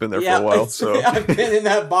towed. It's been there for a while. So I've been in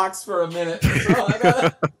that box for a minute.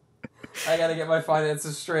 So I gotta get my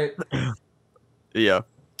finances straight. Yeah.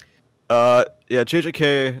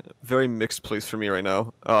 JJK, very mixed place for me right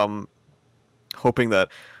now. Hoping that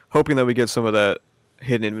we get some of that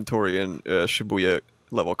hidden inventory and Shibuya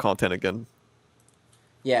level content again.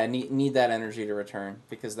 Yeah, need that energy to return,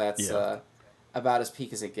 because that's about as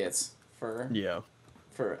peak as it gets for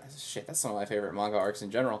shit. That's some of my favorite manga arcs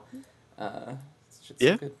in general. Shit's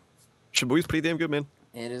so good. Shibuya's pretty damn good, man.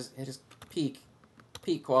 It is peak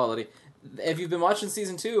quality. If you've been watching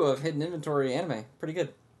season 2 of Hidden Inventory anime, pretty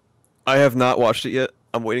good. I have not watched it yet.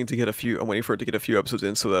 I'm waiting for it to get a few episodes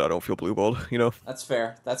in so that I don't feel blue-balled, you know? That's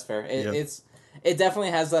fair. It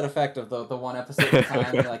definitely has that effect of the one episode at a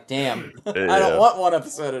time. You're like, damn, I don't want one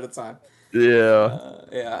episode at a time. Yeah.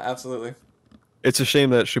 Yeah, absolutely. It's a shame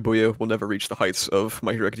that Shibuya will never reach the heights of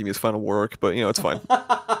My Hero Academia's final war arc, but, you know, it's fine.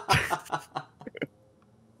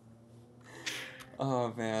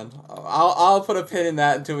 Oh, man. I'll put a pin in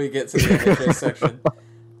that until we get to the MHA section.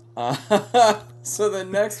 So then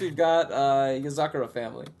next we've got Yozakura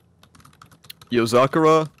Family.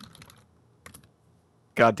 Yozakura.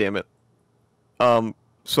 God damn it.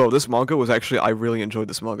 So this manga was actually, I really enjoyed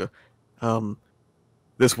this manga.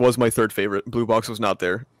 This was my third favorite. Blue Box was not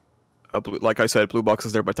there. Like I said, Blue Box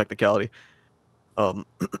is there by technicality.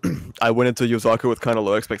 I went into Yozakura with kind of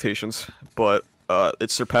low expectations, but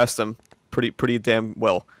it surpassed them pretty damn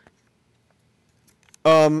well.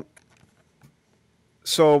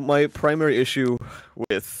 So my primary issue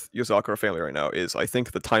with Yozakura Family right now is I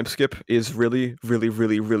think the time skip is really, really,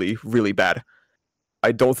 really, really, really bad.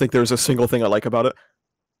 I don't think there's a single thing I like about it.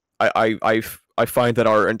 I find that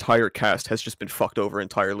our entire cast has just been fucked over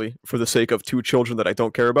entirely for the sake of 2 children that I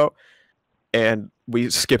don't care about, and we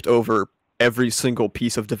skipped over every single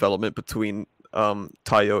piece of development between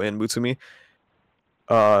Taiyo and Mutsumi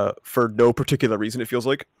for no particular reason, it feels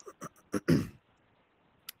like.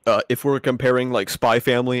 If we're comparing like Spy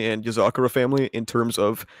Family and Yozakura Family in terms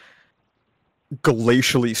of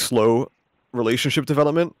glacially slow relationship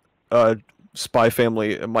development, Spy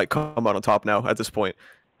Family might come out on top now at this point.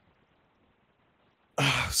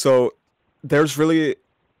 So there's really,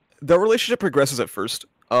 the relationship progresses at first,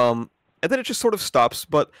 and then it just sort of stops.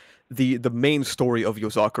 But the main story of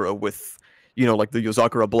Yozakura with, you know, like the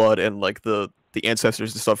Yozakura blood and like the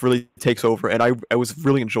ancestors and stuff really takes over, and I was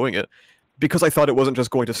really enjoying it because I thought it wasn't just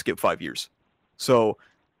going to skip 5 years. So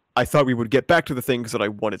I thought we would get back to the things that I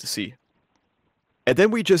wanted to see, and then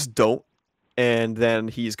we just don't. And then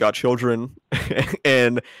he's got children,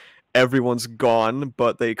 and everyone's gone,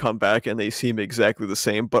 but they come back and they seem exactly the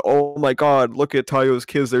same. But oh my god, look at Taiyo's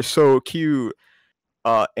kids, they're so cute.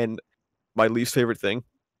 And my least favorite thing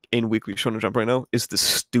in Weekly Shonen Jump right now is the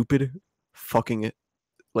stupid fucking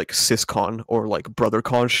like siscon or like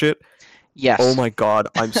brothercon shit. Yes. Oh my god,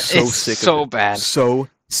 I'm so It's sick so of it. bad. So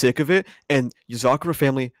sick of it. And Yozakura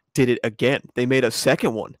Family did it again. They made a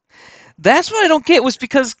second one. That's what I don't get, was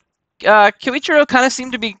because Koichiro kind of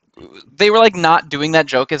seemed to be, they were like not doing that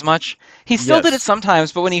joke as much. He still did it Yes.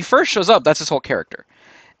 sometimes, but when he first shows up, that's his whole character.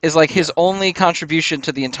 Is like his Yeah. only contribution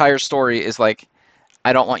to the entire story is like,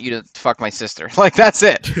 I don't want you to fuck my sister. Like, that's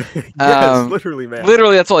it. Yes, literally, man.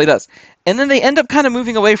 Literally, that's all he does. And then they end up kind of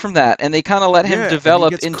moving away from that, and they kind of let him Yeah, and he develop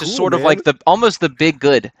gets into cool, sort of man. like almost the big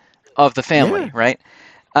good of the family, Yeah. right?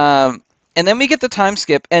 And then we get the time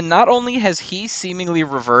skip, and not only has he seemingly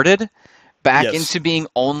reverted back Yes. into being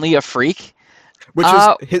only a freak, Which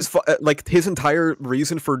is his entire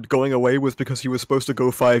reason for going away was because he was supposed to go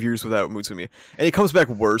 5 years without Mutsumi, and he comes back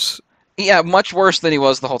worse. yeah, much worse than he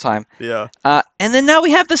was the whole time. Yeah. And then now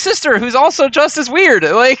we have the sister, who's also just as weird.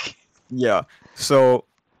 Like, Yeah. So,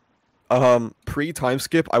 pre-time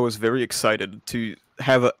skip, I was very excited to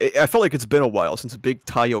have I felt like it's been a while since a big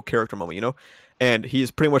Taiyo character moment, you know, and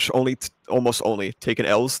he's pretty much almost only taken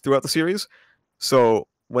L's throughout the series. So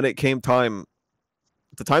when it came time,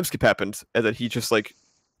 the time skip happened, and then he just like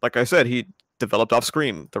I said, he developed off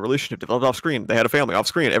screen. The relationship developed off screen. They had a family off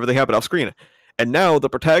screen. Everything happened off screen. And now the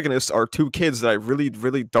protagonists are two kids that I really,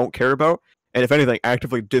 really don't care about, and if anything,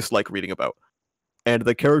 actively dislike reading about. And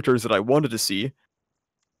the characters that I wanted to see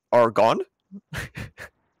are gone.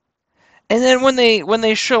 and then when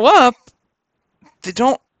they show up, they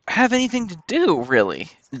don't have anything to do, really.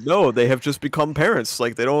 No, they have just become parents.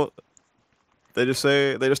 Like they don't. They just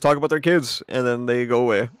talk about their kids, and then they go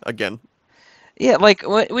away again. Yeah, like,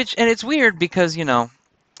 which, and it's weird because, you know,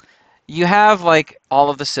 you have like all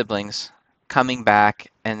of the siblings coming back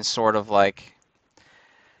and sort of like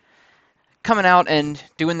coming out and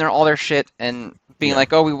doing all their shit and being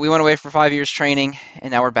like, oh, we went away for 5 years training,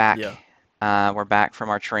 and now we're back. Yeah. We're back from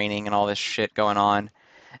our training and all this shit going on.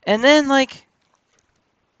 And then, like,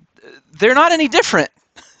 they're not any different.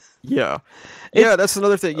 Yeah. Yeah, that's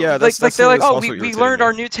another thing. Yeah, that's they're like, oh, we irritating learned me.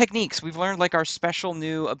 our new techniques. We've learned like our special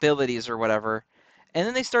new abilities or whatever. And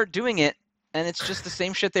then they start doing it, and it's just the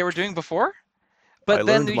same shit they were doing before. But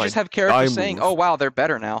then you just have characters saying, oh, wow, they're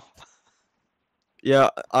better now. Yeah,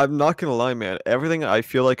 I'm not gonna lie, man. Everything I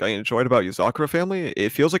feel like I enjoyed about Yozakura Family,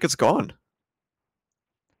 it feels like it's gone.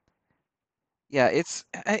 Yeah, it's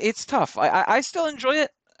tough. I still enjoy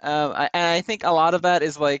it. I think a lot of that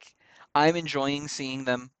is like I'm enjoying seeing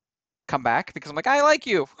them come back because I'm like, I like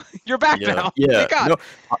you. You're back now. Yeah. Thank God.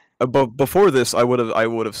 No, but before this, I would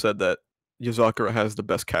have said that Yozakura has the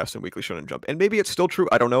best cast in Weekly Shonen Jump, and maybe it's still true.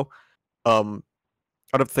 I don't know.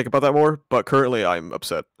 I'd have to think about that more. But currently, I'm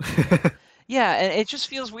upset. Yeah, and it just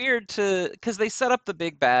feels weird because they set up the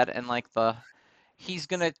big bad and like he's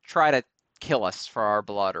gonna try to kill us for our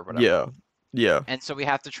blood or whatever. Yeah. Yeah. And so we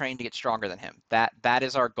have to train to get stronger than him. That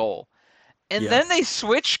is our goal. And Yeah. then they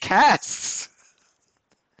switch casts.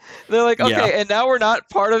 They're like, okay, and now we're not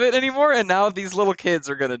part of it anymore, and now these little kids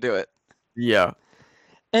are gonna do it. Yeah.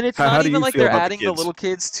 And it's How not do even you like feel they're about the adding the kids? little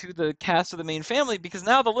kids to the cast of the main family, because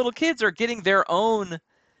now the little kids are getting their own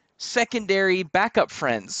secondary backup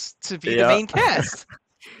friends to be the main cast.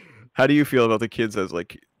 How do you feel about the kids as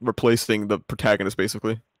like replacing the protagonist,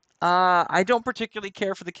 basically? I don't particularly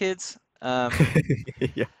care for the kids.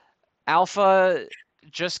 Yeah. Alpha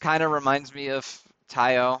just kind of reminds me of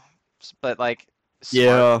Taiyo, but like smart.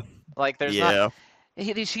 Yeah. Like there's not.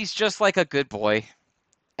 He's just like a good boy,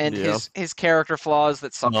 and Yeah. his character flaws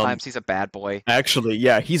that sometimes he's a bad boy. Actually,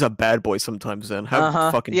 yeah, he's a bad boy sometimes. Then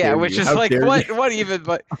how fucking dare which you? is How like dare you? what even?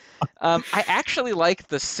 But I actually like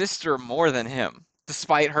the sister more than him,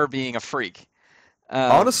 despite her being a freak.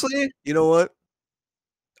 Honestly, you know what?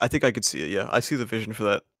 I think I could see it. Yeah, I see the vision for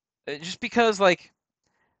that. Just because like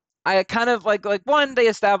I kind of like one, they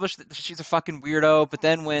established that she's a fucking weirdo, but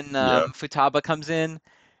then when Futaba comes in,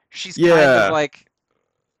 she's kind of like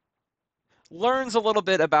learns a little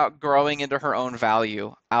bit about growing into her own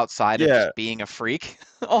value outside of just being a freak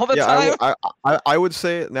all the time. I would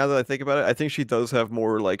say, now that I think about it, I think she does have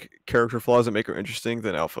more like character flaws that make her interesting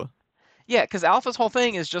than Alpha. Yeah, because Alpha's whole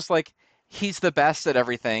thing is just like he's the best at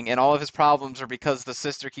everything, and all of his problems are because the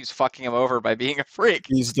sister keeps fucking him over by being a freak.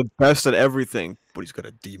 He's the best at everything, but he's got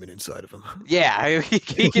a demon inside of him. Yeah, he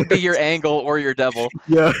can be your angel or your devil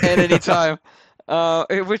at any time.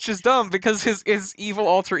 Which is dumb because his evil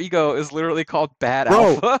alter ego is literally called Bad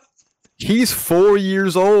Alpha. He's 4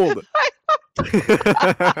 years old.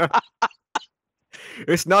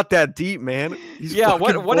 It's not that deep, man. He's Yeah,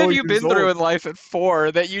 fucking what have 4 you years been through old. in life at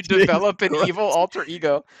 4 that you Jesus develop an evil Christ. alter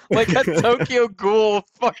ego? Like a Tokyo Ghoul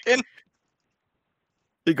fucking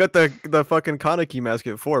He got the fucking Kaneki mask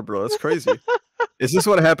at 4, bro. That's crazy. Is this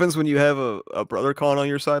what happens when you have a brother calling on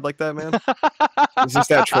your side like that, man? Is this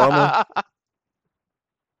that trauma?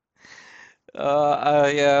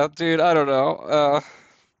 Yeah, dude, I don't know.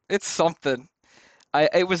 It's something.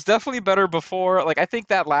 It was definitely better before. Like I think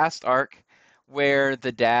that last arc where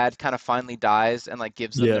the dad kind of finally dies and like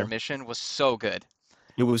gives them their Yeah, mission was so good.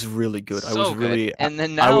 it was really good. So good. And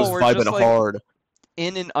then I now was we're just vibing like hard.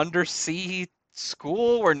 in an undersea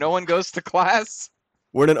school where no one goes to class.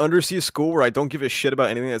 We're in an undersea school where I don't give a shit about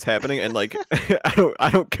anything that's happening, and like I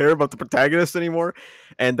don't care about the protagonist anymore,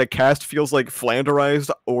 and the cast feels like flanderized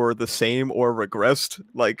or the same or regressed.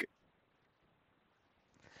 Like,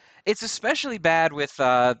 It's especially bad with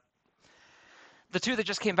the two that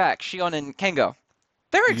just came back, Shion and Kengo.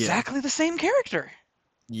 They're yeah, exactly the same character.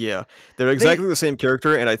 yeah, they're They exactly the same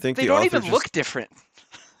character, and I think they don't even look different.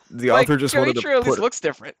 the Like author just wanted to Kyoichiro at least put looks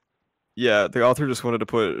different. yeah, the author just wanted to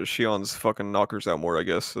put Shion's fucking knockers out more. I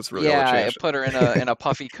guess that's really all it Yeah, it changed. put her in a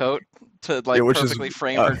puffy coat to Yeah, like which is perfectly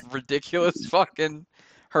frame her ridiculous fucking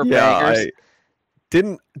her yeah, bangers. I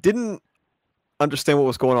didn't understand what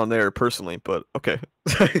was going on there personally, but okay.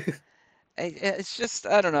 It's just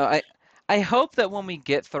I don't know. I hope that when we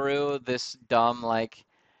get through this dumb like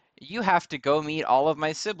you have to go meet all of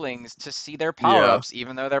my siblings to see their Yeah. power-ups,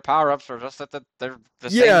 even though their power-ups are just that they're the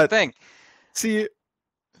same Yeah, thing. see,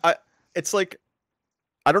 I it's like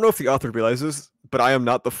I don't know if the author realizes, but I am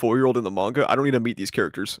not the 4-year-old in the manga. I don't need to meet these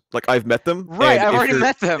characters. Like I've met them, Right, and I've if already they're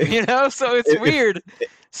met them, you know? So it's if weird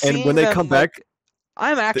and when seeing they come them like back,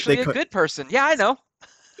 I'm they actually a good person. Yeah, I know.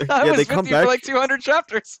 I yeah, was with you for like 200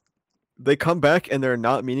 chapters. they come back and they're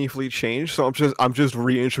not meaningfully changed. So I'm just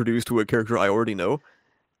reintroduced to a character I already know,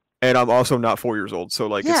 and I'm also not 4 years old. So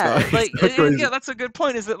like it's not Yeah, it's like not yeah, crazy. that's a good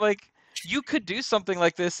point. Is that like you could do something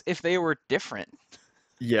like this if they were different,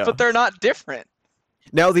 Yeah. but they're not different.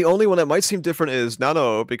 Now the only one that might seem different is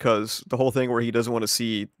Nano because the whole thing where he doesn't want to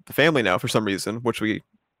see the family now for some reason, which we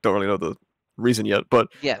don't really know the reason yet. But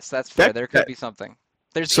Yes, that's fair. that There could that be something.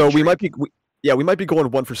 There's so we might intrigue, be yeah, we might be going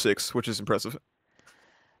 1 for 6, which is impressive.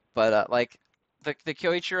 but like the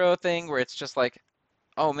Kyoichiro thing where it's just like,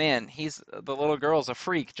 oh man, he's the little girl's a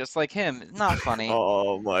freak just like him. Not funny.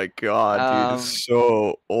 Oh my god, dude, Um, it's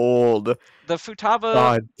so old. the Futaba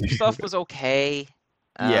God, stuff dude. was okay.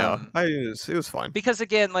 Yeah, Um, it was fine. because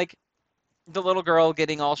again, like the little girl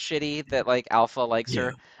getting all shitty that like Alpha likes Yeah.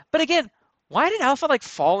 her. But again, why did Alpha like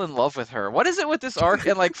fall in love with her? What is it with this arc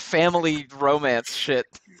and like family romance shit?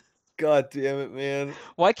 God damn it, man.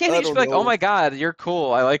 Why can't he I just don't be like, "Oh know. my God, you're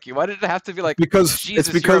cool. I like you." Why did it have to be It's like, because it's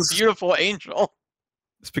 "Jesus, you're a because beautiful angel"?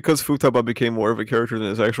 it's because Futaba became more of a character than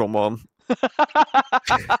his actual mom.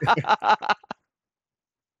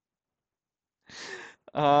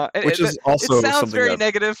 Which It is it also sounds something very that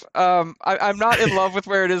negative. I'm not in love with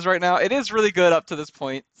where it is right now. It is really good up to this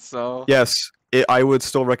point, so yes, I would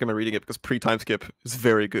still recommend reading it because pre-time skip is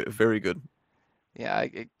very good, very good. yeah.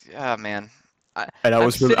 Ah, man, And I'm I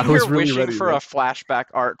sitting here was really wishing ready, for a man. flashback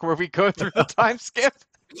arc where we go through the time skip.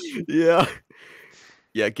 Yeah,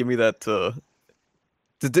 yeah. Give me that.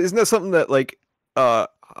 Isn't that something that like I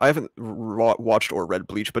haven't watched or read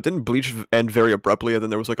Bleach, but didn't Bleach end very abruptly, and then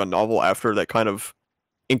there was like a novel after that kind of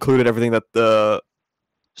included everything that the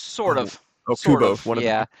Sort oh of, oh sort Kubo of, wanted to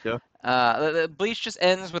yeah. do. Yeah, The Bleach just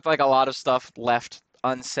ends with like a lot of stuff left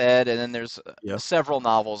unsaid, and then there's yeah. several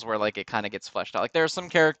novels where like it kind of gets fleshed out. Like there are some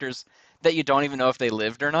characters that you don't even know if they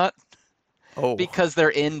lived or not Oh, because they're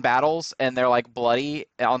in battles and they're like bloody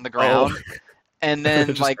on the oh, ground, and and then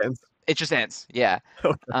it then just like ends. it just ends. Yeah.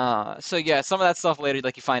 So yeah, some of that stuff later,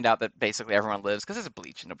 like you find out that basically everyone lives because it's a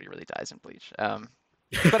Bleach and nobody really dies in Bleach.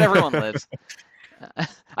 But everyone lives.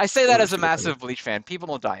 I say that as Spoilers, a man. massive Bleach fan. People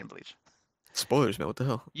don't die in Bleach. Spoilers, man. What the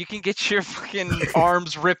hell? You can get your fucking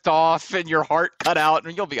arms ripped off and your heart cut out,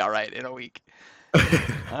 and you'll be all right in a week.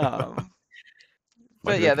 Um,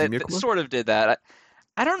 My but Hero yeah, that Academia. sort of did that.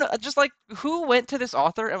 I don't know, just like who went to this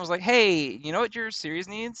author and was like, "Hey, you know what your series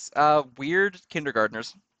needs? Weird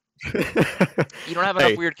kindergartners. You don't have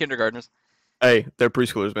enough Hey, weird kindergartners." hey, they're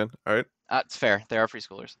preschoolers, man. All right. It's fair. They are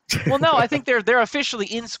preschoolers. Well, no, I think they're officially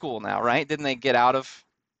in school now, right? Didn't they get out of?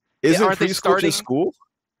 Isn't Aren't they preschool just starting? school?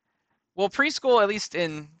 Well, preschool, at least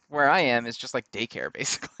in where I am, is just like daycare,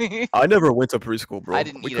 basically. I never went to preschool, I bro.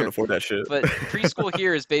 didn't We couldn't either. afford that shit. But preschool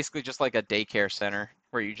here is basically just like a daycare center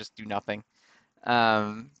where you just do nothing.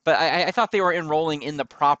 But I thought they were enrolling in the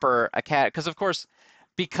proper academy because, of course,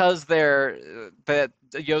 because they're the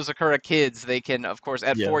Yozakura kids, they can, of course,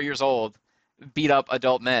 at Yeah. 4 years old, beat up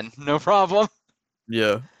adult men, no problem.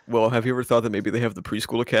 Yeah. Well, have you ever thought that maybe they have the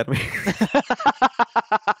preschool academy?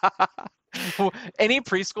 Any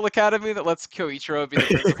preschool academy that lets Kyoichiro be the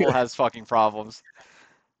principal has fucking problems.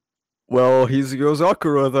 Well, he's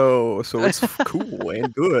Yozakura though, so it's cool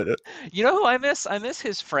and good. You know who I miss? I miss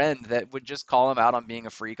his friend that would just call him out on being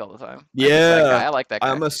a freak all the time. I miss that Yeah, guy. I like that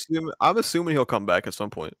guy. I'm assuming he'll come back at some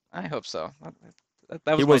point. I hope so.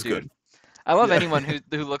 That He was my was dude. good. I love Yeah. anyone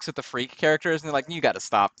who looks at the freak characters and they're like, you got to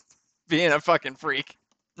stop being a fucking freak.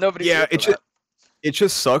 Nobody's Yeah, here for that. it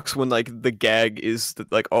just sucks when like the gag is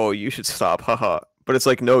like, oh, you should stop, haha. But it's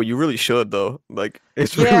like, no, you really should though. Like,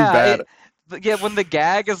 it's really Yeah, bad. yeah. When the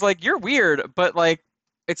gag is like, you're weird, but like,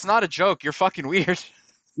 it's not a joke. You're fucking weird.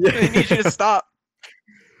 They need you to stop.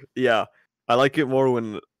 Yeah, I like it more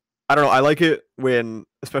when I don't know. I like it when,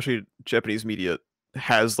 especially Japanese media,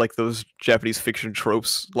 has like those Japanese fiction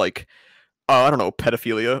tropes, like I don't know,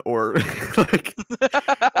 pedophilia or like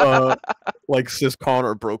uh like siscon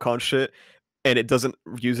or brocon shit, and it doesn't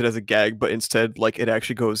use it as a gag, but instead like it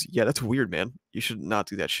actually goes, yeah, that's weird, man. You should not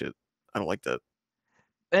do that shit. I don't like that.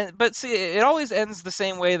 But see, it always ends the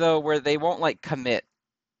same way though, where they won't like commit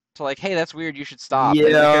to like, hey, that's weird, you should stop.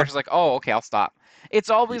 And the Yeah, character's like, oh, okay, I'll stop.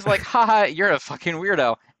 It's always like, haha, you're a fucking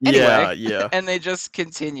weirdo. yeah, Anyway, yeah, and they just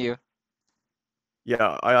continue.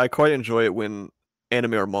 yeah. I quite enjoy it when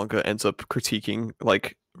anime or manga ends up critiquing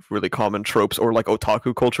like really common tropes or like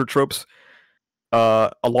otaku culture tropes.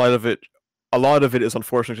 A lot of it is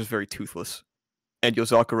unfortunately just very toothless, and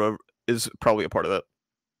Yozakura is probably a part of that.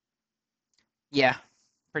 Yeah,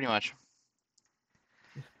 pretty much.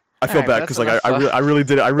 I All feel right, but bad that's because like enough. I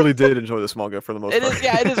really did enjoy this manga for the most It part. is,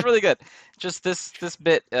 yeah, it is really good. Just this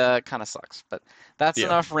bit kind of sucks, but that's Yeah.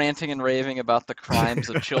 enough ranting and raving about the crimes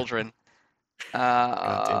of children.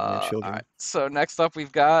 Goddamn man, All children. right. So next up,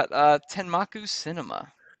 we've got Tenmaku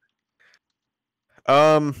Cinema.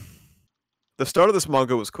 Um, the start of this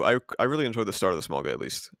manga was cool. I really enjoyed the start of this manga at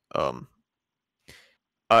least.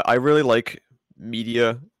 I really like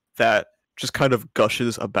media that just kind of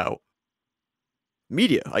gushes about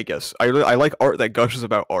media. I guess I like art that gushes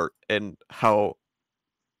about art and how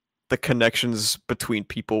the connections between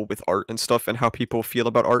people with art and stuff and how people feel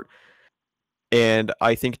about art. And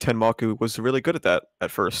I think Tenmaku was really good at that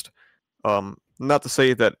at first. Not to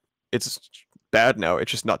say that it's bad now,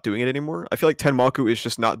 it's just not doing it anymore. I feel like Tenmaku is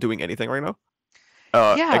just not doing anything right now.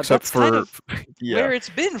 Yeah, Except that's kind for of yeah. where it's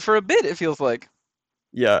been for a bit, it feels like.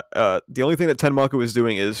 Yeah, the only thing that Tenmaku is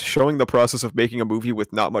doing is showing the process of making a movie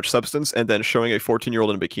with not much substance and then showing a 14-year-old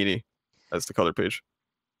in a bikini as the color page.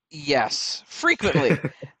 Yes, frequently.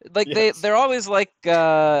 Like Yes. they're always like,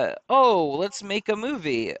 oh, let's make a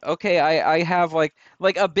movie. Okay, I have like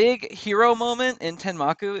a big hero moment in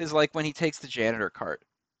Tenmaku is like when he takes the janitor cart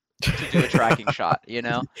to do a tracking shot, you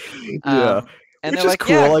know? Yeah. And they're Which is like, yeah,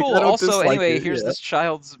 cool. Like cool. I don't Also, dislike anyway, here's it. this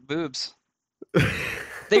child's boobs.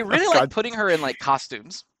 Yeah. They really like God, putting her in like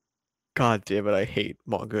costumes. God damn it, I hate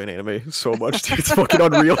manga and anime so much, dude. It's fucking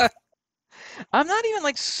unreal. I'm not even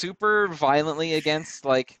like super violently against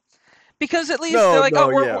like because at least they're No, like, oh,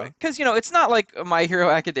 no, we're yeah. because you know it's not like My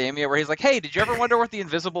Hero Academia where he's like, hey, did you ever wonder what the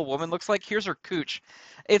Invisible Woman looks like? Here's her cooch.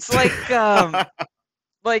 It's like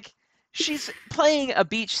she's playing a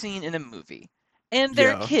beach scene in a movie, and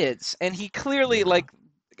they're Yeah, kids, and he clearly yeah, like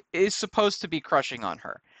is supposed to be crushing on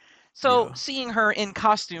her. So yeah. seeing her in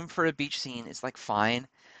costume for a beach scene is like fine,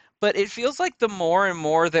 but it feels like the more and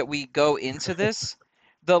more that we go into this,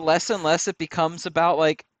 the less and less it becomes about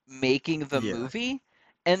like making the Yeah. movie,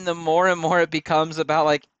 and the more and more it becomes about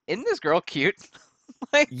like, isn't this girl cute?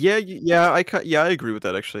 Like, Yeah, yeah, I agree with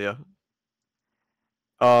that actually, yeah.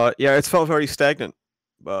 Yeah, it's felt very stagnant.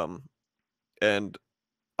 Um, and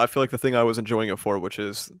I feel like the thing I was enjoying it for, which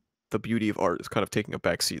is the beauty of art, is kind of taking a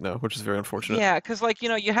back seat now, which is very unfortunate. yeah, because like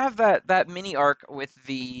you have that mini arc with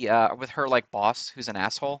the with her like boss who's an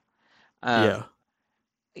asshole. Yeah, Um,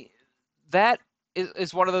 that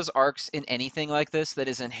is one of those arcs in anything like this that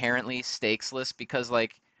is inherently stakesless because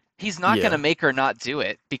like he's not gonna yeah, make her not do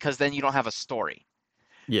it because then you don't have a story.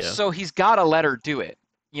 yeah. So he's gotta let her do it,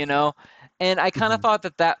 you know? And I kind of Hmm.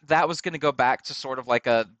 thought that was gonna go back to sort of like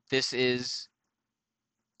a this is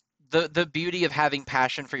the beauty of having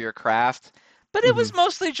passion for your craft. But it Hmm. was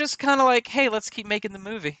mostly just kind of like, hey, let's keep making the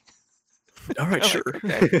movie. All right, Like, sure.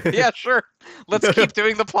 okay, yeah, sure. Let's keep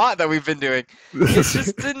doing the plot that we've been doing. It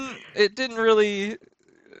just didn't really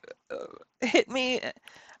hit me.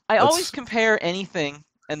 I always That's compare anything,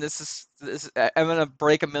 and I'm gonna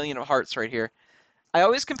break a million of hearts right here. I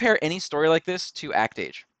always compare any story like this to Act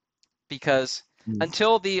Age because mm,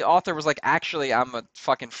 until the author was like, actually, I'm a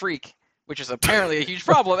fucking freak, which is apparently a huge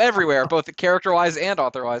problem everywhere, both character-wise and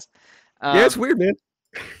author-wise. Yeah, it's Um, weird, man.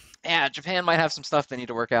 yeah, Japan might have some stuff they need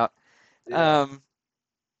to work out. Yeah. Um,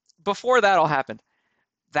 before that all happened,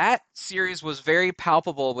 that series was very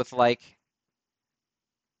palpable with like,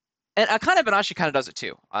 and Akane Banashi kind of does it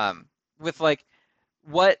too. With like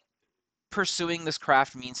what pursuing this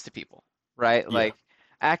craft means to people, right? Yeah. Like,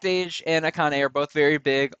 Act Age and Akane are both very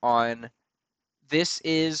big on this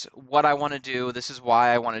is what I want to do, this is why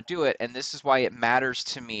I want to do it, and this is why it matters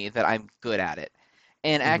to me that I'm good at it.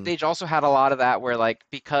 And Act Hmm. Age also had a lot of that where like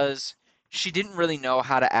because she didn't really know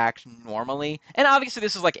how to act normally, and obviously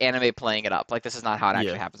this is like anime playing it up, like this is not how it Yeah.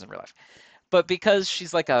 actually happens in real life. But because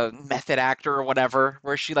she's like a method actor or whatever,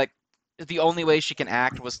 where she like the only way she can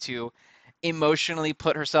act was to emotionally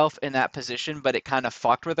put herself in that position, but it kind of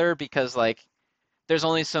fucked with her because like there's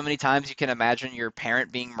only so many times you can imagine your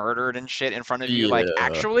parent being murdered and shit in front of you, like Yeah.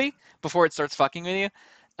 actually, before it starts fucking with you.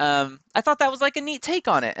 I thought that was like a neat take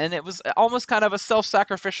on it, and it was almost kind of a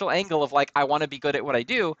self-sacrificial angle of like I want to be good at what I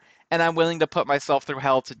do, and I'm willing to put myself through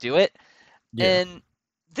hell to do it. Yeah. And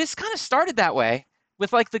this kind of started that way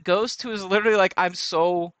with like the ghost who is literally like I'm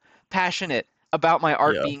so passionate about my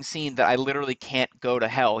art Yeah. being seen that I literally can't go to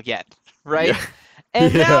hell yet, right? Yeah.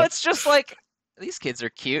 And now Yeah. it's just like these kids are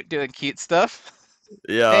cute doing cute stuff,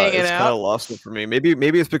 Yeah, hanging it's kind out. of lost it for me. Maybe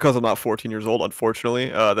it's because I'm not 14 years old, unfortunately,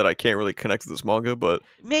 that I can't really connect to this manga, but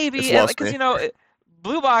it's Maybe, and lost because me. you know,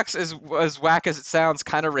 Blue Box is as whack as it sounds,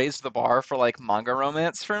 kind of raised the bar for like manga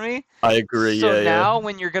romance for me. I agree. So Yeah, yeah. now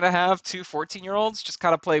when you're gonna have two 14-year-olds just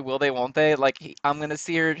kind of play will they won't they, like I'm gonna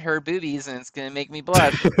see her boobies and it's gonna make me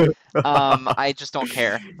blush. I just don't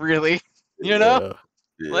care, really. You know?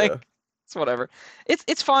 Yeah. Like Yeah. it's whatever.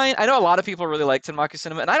 It's fine. I know a lot of people really like Tenmaku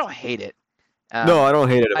Cinema, and I don't hate it. No, I Um, don't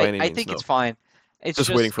hate it by any I means. think it's No, fine. It's just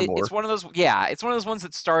waiting just for it's more. one of those, yeah, it's one of those ones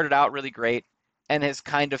that started out really great and has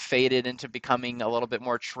kind of faded into becoming a little bit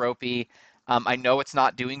more tropey. I know it's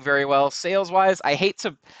not doing very well sales wise. I hate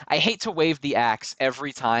to wave the axe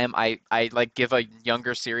every time I like give a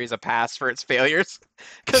younger series a pass for its failures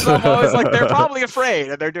because I'm always like they're probably afraid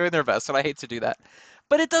and they're doing their best, and I hate to do that.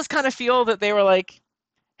 But it does kind of feel that they were like,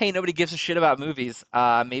 hey, nobody gives a shit about movies.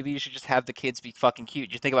 Maybe you should just have the kids be fucking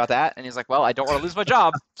cute. You think about that? And he's like, well, I don't want to lose my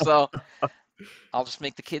job, so I'll just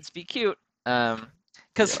make the kids be cute.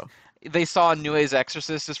 Because Yeah. they saw Nue's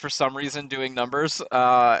Exorcist is for some reason doing numbers.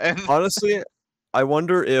 And Honestly, I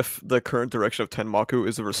wonder if the current direction of Tenmaku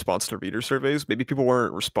is a response to reader surveys. Maybe people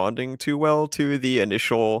weren't responding too well to the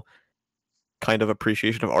initial kind of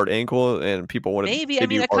appreciation of art angle, and people wanted maybe, I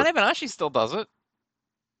maybe mean, art. Akane Banashi still does it.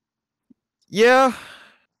 Yeah,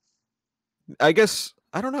 I guess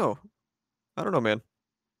I don't know. I don't know, man.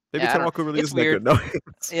 Maybe Yeah, I don't. Tenmaku really It's isn't that weird. good.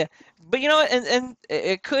 No. Yeah, but you know what? And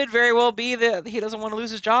it could very well be that he doesn't want to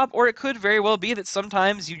lose his job, or it could very well be that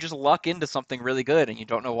sometimes you just luck into something really good and you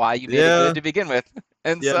don't know why you made it good Yeah. to begin with.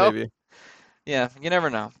 And Yeah, so, maybe. yeah, you never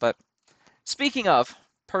know. But speaking of,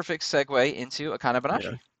 perfect segue into Akane Yeah.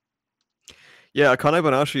 Banashi. Yeah, Akane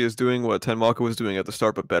Banashi is doing what Tenmaku was doing at the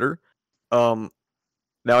start, but better. Um,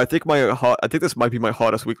 Now I think this might be my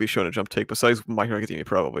hottest weekly Shonen Jump take, besides My Hero Academia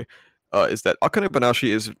probably, is that Akane Banashi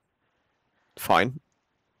is fine.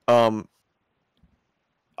 Um,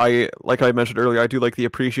 like I mentioned earlier, I do like the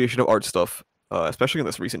appreciation of art stuff, especially in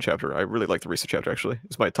this recent chapter. I really like the recent chapter actually.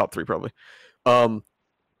 It's my top three probably. Um,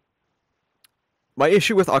 my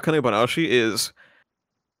issue with Akane Banashi is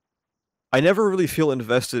I never really feel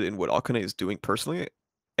invested in what Akane is doing personally,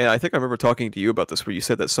 and I think I remember talking to you about this where you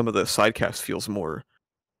said that some of the sidecast feels more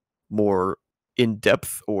in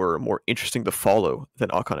depth or more interesting to follow than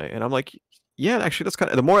Akane. And I'm like, yeah, actually that's kind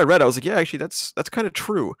of the more I read, I was like, yeah, actually that's kind of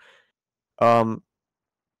true. Um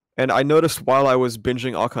and I noticed while I was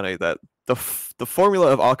binging Akane that the formula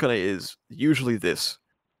of Akane is usually this.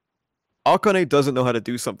 Akane doesn't know how to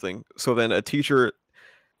do something, so then a teacher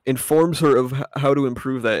informs her of how to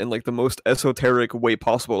improve that in like the most esoteric way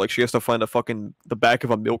possible. Like she has to find the back of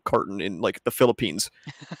a milk carton in like the Philippines,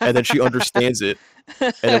 and then she understands it.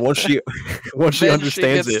 And then once she once she Then she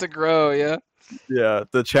understands gets it, to grow, yeah. yeah,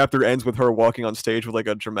 the chapter ends with her walking on stage with like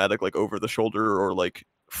a dramatic like over the shoulder or like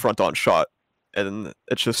front on shot, and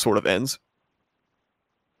it just sort of ends.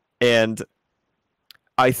 And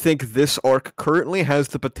I think this arc currently has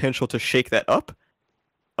the potential to shake that up.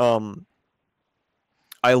 Um,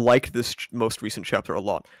 I liked this most recent chapter a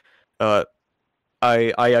lot. Uh,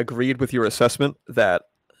 I agreed with your assessment that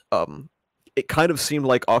it kind of seemed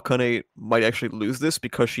like Akane might actually lose this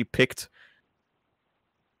because she picked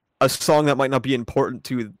a song that might not be important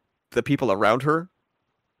to the people around her,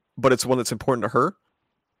 but it's one that's important to her.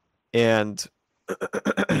 And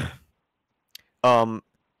um,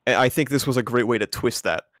 and I think this was a great way to twist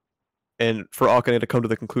that. and for Akane to come to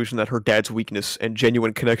the conclusion that her dad's weakness and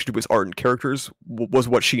genuine connection to his art and characters was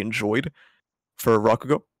what she enjoyed for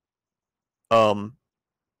Rakugo.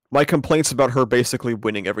 My complaints about her basically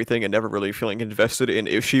winning everything and never really feeling invested in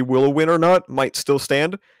if she will win or not might still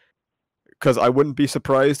stand, because I wouldn't be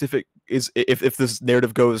surprised if if this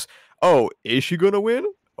narrative goes, oh, is she gonna win?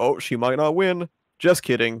 Oh, she might not win. Just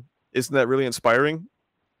kidding. Isn't that really inspiring?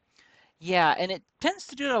 Yeah, and it tends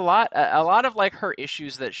to do it a lot. A lot of like her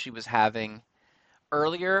issues that she was having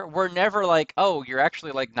earlier were never like, oh, you're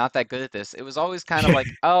actually like not that good at this. It was always kind of like,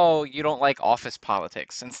 oh, you don't like office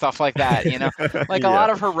politics and stuff like that, you know? Like a Yeah. lot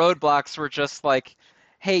of her roadblocks were just like,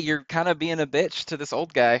 hey, you're kind of being a bitch to this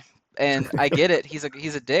old guy. And I get it. He's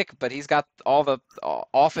a dick, but he's got all the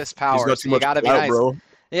office He's power, got so too you much gotta be clout, nice. bro.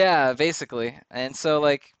 Yeah, basically. And so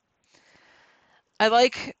like I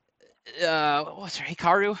like what's her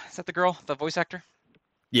Hikaru? Is that the girl, the voice actor?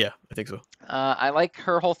 Yeah, I think so. I like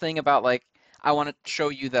her whole thing about like I want to show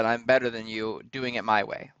you that I'm better than you doing it my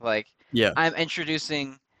way. Like Yeah. I'm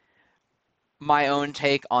introducing my own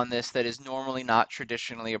take on this that is normally not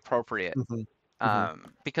traditionally appropriate. Hmm. Hmm.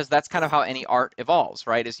 Because that's kind of how any art evolves,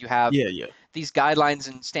 right? Is you have Yeah, yeah. these guidelines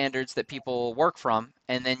and standards that people work from,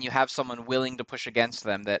 and then you have someone willing to push against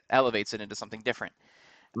them that elevates it into something different.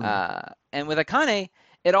 Hmm. And with Akane,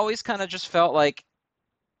 it always kind of just felt like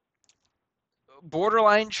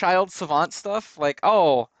borderline child savant stuff. Like,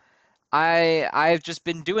 oh, I've just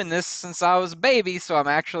been doing this since I was a baby, so I'm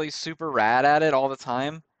actually super rad at it all the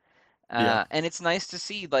time. Yeah. And it's nice to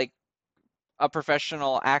see like a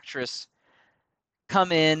professional actress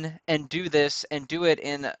come in and do this and do it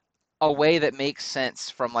in a way that makes sense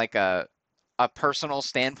from like a personal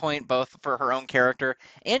standpoint, both for her own character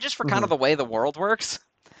and just for kind Hmm. of the way the world works.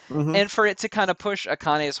 Hmm. And for it to kind of push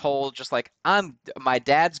Akane's whole just like I'm my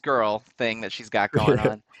dad's girl thing that she's got going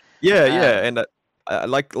on. Yeah, Uh, yeah, and I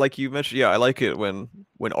like you mentioned. Yeah, I like it when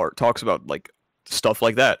art talks about like stuff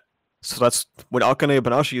like that. So that's when Akane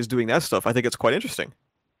Banashi is doing that stuff. I think it's quite interesting.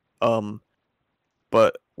 Um,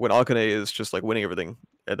 but when Akane is just like winning everything,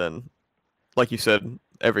 and then, like you said,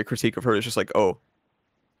 every critique of her is just like, oh,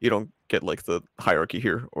 you don't get like the hierarchy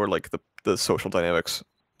here or like the social dynamics.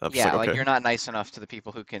 I'm just yeah, like, like okay, you're not nice enough to the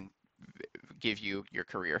people who can give you your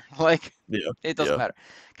career. Like yeah, it doesn't yeah, matter.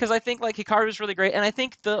 Because I think like Hikaru is really great, and I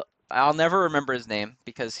think the I'll never remember his name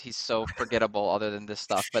because he's so forgettable other than this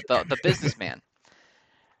stuff. But the businessman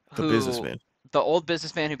the who businessman. the old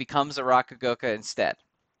businessman who becomes a Rakugoka instead,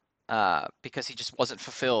 because he just wasn't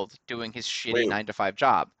fulfilled doing his shitty Wait, 9 to 5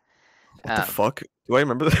 job. what the Um, fuck? Do I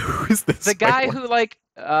remember that? Who is the this? Wait, guy what? who like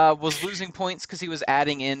was losing points because he was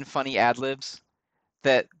adding in funny ad libs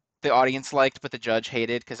that the audience liked, but the judge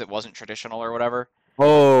hated because it wasn't traditional or whatever.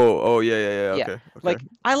 Oh, yeah, yeah, yeah. Yeah, Okay, okay. like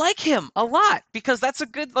I like him a lot because that's a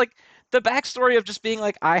good like the backstory of just being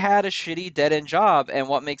like I had a shitty dead end job and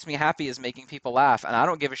what makes me happy is making people laugh and I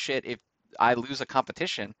don't give a shit if I lose a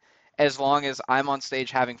competition as long as I'm on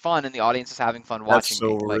stage having fun and the audience is having fun That's watching so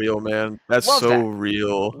me. Like real, man. That's love so that.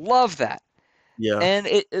 real. Love that. Yeah. And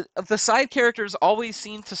the side characters always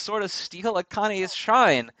seem to sort of steal Akane's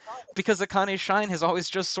shine because Akane's shine has always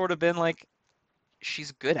just sort of been like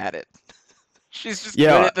she's good at it. She's just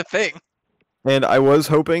good Yeah, at the thing. and I was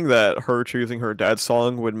hoping that her choosing her dad's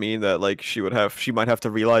song would mean that like she might have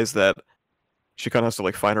to realize that she kind of has to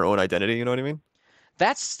like find her own identity, you know what I mean?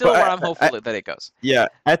 That's still where But I'm hopeful that it goes. yeah,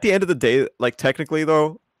 at the end of the day, like technically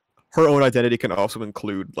though, her own identity can also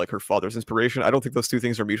include like her father's inspiration. I don't think those two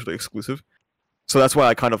things are mutually exclusive. So that's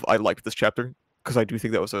why I liked this chapter because I do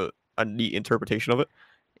think that was a neat interpretation of it.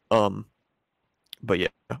 Um, but yeah,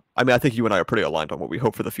 I mean, I think you and I are pretty aligned on what we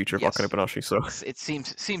hope for the future of Akane Yes, Banashi. So it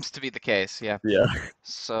seems to be the case. Yeah. yeah,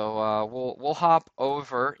 So we'll hop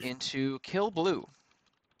over into Kill Blue.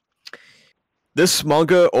 this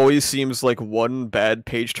manga always seems like one bad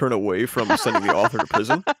page turn away from sending the author to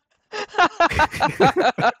prison.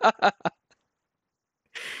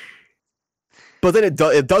 But then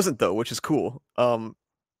it doesn't though, which is cool.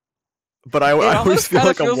 But I It always almost feel kind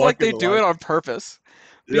of like I'm feels like walking they the do line. it on purpose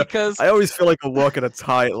Yeah, because I always feel like I'm walking a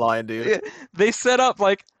tight line, dude. they set up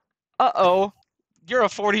like, uh-oh, you're a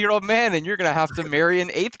 40-year-old man and you're gonna have to marry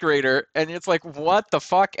an eighth grader, and it's like, what the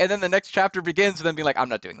fuck? And then the next chapter begins with them being like, I'm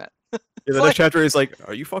not doing that. Yeah, It's the next like, chapter is like,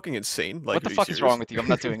 are you fucking insane? what Like, the are you fuck is wrong serious? with you? I'm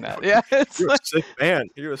not doing that. Yeah, it's You're a like, sick man.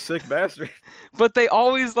 You're a sick bastard. but they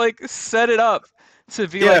always like set it up to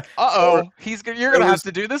be Yeah, like, or uh-oh, you're there gonna have was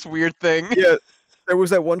to do this weird thing. yeah, there was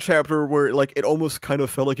that one chapter where like it almost kind of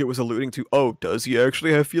felt like it was alluding to, oh, does he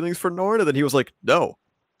actually have feelings for Norn? And then he was like, no.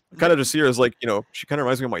 Kind of just see her as like, she kind of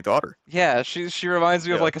reminds me of my daughter. Yeah, she reminds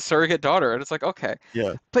me of Yeah, like a surrogate daughter, and it's like, okay.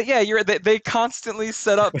 yeah, But yeah, they constantly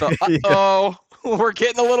set up the yeah. uh-oh. we're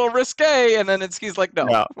getting a little risque, and then he's like, no,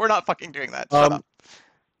 Yeah. we're not fucking doing that. Shut up.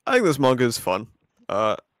 I think this manga is fun.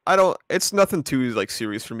 I don't. It's nothing too like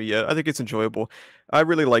serious for me yet. I think it's enjoyable. I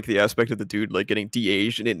really like the aspect of the dude like getting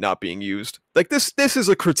de-aged and it not being used. Like this is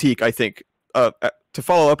a critique. I think. To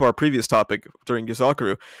follow up our previous topic during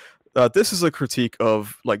Yozakura, this is a critique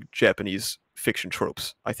of like Japanese fiction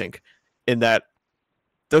tropes. I think, in that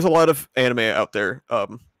there's a lot of anime out there.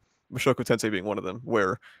 Mushoku Tensei being one of them,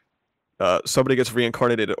 where somebody gets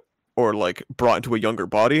reincarnated or like brought into a younger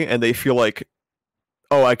body, and they feel like,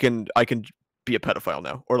 oh, I can be a pedophile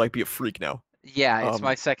now, or like be a freak now. Yeah, it's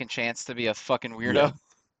my second chance to be a fucking weirdo.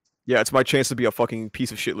 Yeah, it's my chance to be a fucking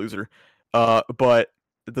piece of shit loser. But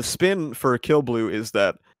the spin for Kill Blue is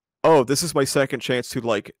that, oh, this is my second chance to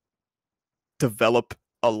like develop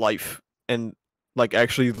a life and like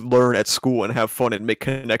actually learn at school and have fun and make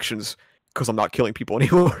connections because I'm not killing people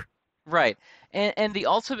anymore. Right. And the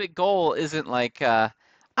ultimate goal isn't like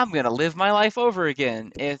I'm gonna live my life over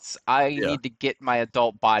again. It's I Yeah. need to get my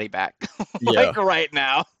adult body back. Yeah. Like right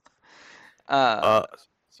now.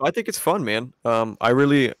 So I think it's fun, man.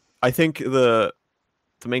 I think the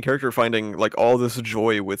main character finding like all this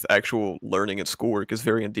joy with actual learning and schoolwork is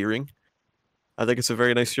very endearing. I think it's a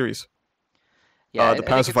very nice series. Yeah, The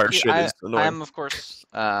pacifier shit is annoying. I'm of course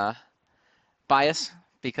biased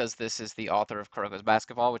because this is the author of Kuroko's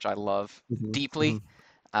Basketball, which I love deeply.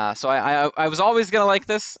 So I was always gonna like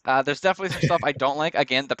this. There's definitely some stuff I don't like.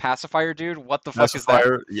 Again, the pacifier dude. What the fuck is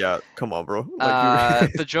that? Yeah, come on, bro.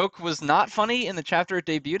 The joke was not funny in the chapter it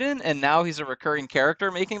debuted in, and now he's a recurring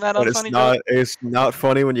character making that but unfunny joke. It's not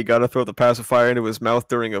funny when you gotta throw the pacifier into his mouth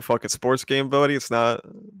during a fucking sports game, buddy. It's not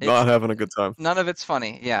having a good time. None of it's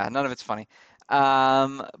funny. Yeah, none of it's funny.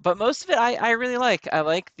 But most of it I really like. I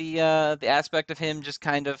like the aspect of him just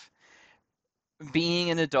kind of being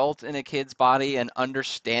an adult in a kid's body and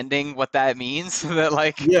understanding what that means. That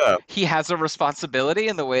like he has a responsibility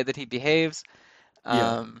in the way that he behaves.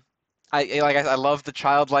 I love the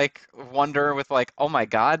childlike wonder with like, oh my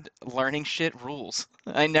god, learning shit rules.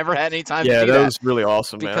 I never had any time to do that. Yeah, that was really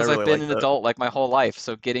awesome, man. Because I've been an adult like my whole life,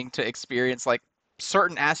 so getting to experience like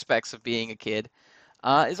certain aspects of being a kid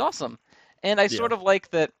is awesome. And I sort of like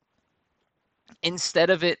that instead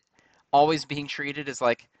of it always being treated as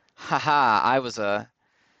like, haha, I was I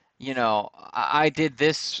did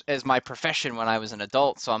this as my profession when I was an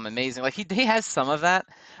adult, so I'm amazing. Like he has some of that,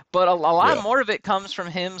 but a lot more of it comes from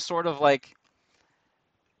him sort of like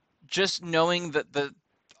just knowing that the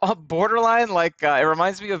borderline, like it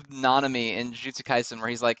reminds me of Nanami in Jujutsu Kaisen, where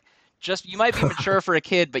he's like, just you might be mature for a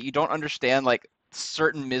kid, but you don't understand like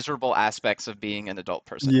certain miserable aspects of being an adult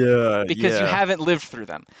person. Because you haven't lived through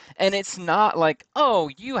them. And it's not like, oh,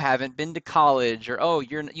 you haven't been to college, or oh,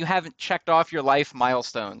 you haven't checked off your life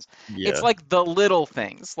milestones. It's like the little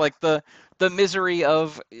things, like the misery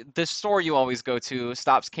of the store you always go to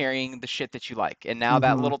stops carrying the shit that you like, and now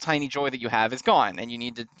that little tiny joy that you have is gone,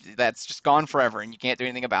 and that's just gone forever, and you can't do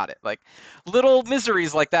anything about it. Like little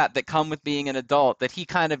miseries like that come with being an adult that he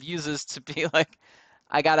kind of uses to be like,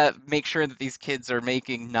 I gotta make sure that these kids are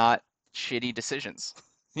making not shitty decisions,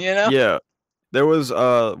 you know? Yeah. There was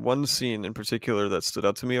one scene in particular that stood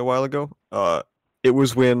out to me a while ago. It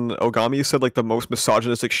was when Ogami said like the most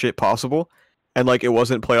misogynistic shit possible, and like it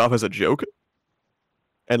wasn't played off as a joke.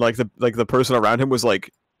 And like the person around him was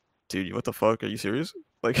like, "Dude, what the fuck? Are you serious?"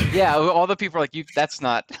 Like yeah, all the people are like, that's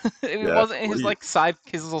not. It wasn't his like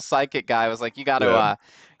his little sidekick guy was like, you gotta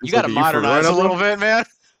modernize a little bit, man.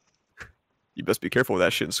 You best be careful with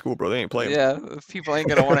that shit in school, bro. They ain't playing. Yeah, people ain't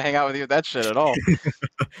gonna want to hang out with you with that shit at all.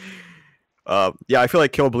 I feel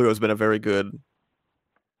like Kill Blue has been a very good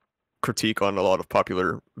critique on a lot of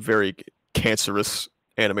popular, very cancerous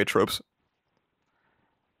anime tropes.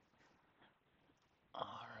 All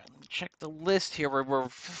right, let me check the list here. We're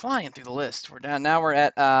flying through the list. We're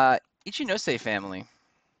at Ichinose Family.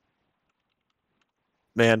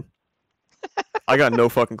 Man, I got no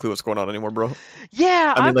fucking clue what's going on anymore, bro.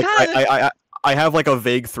 Yeah, I mean, like, I have like a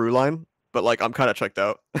vague through line, but like I'm kind of checked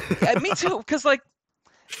out. Yeah, me too, because like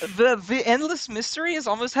the endless mystery is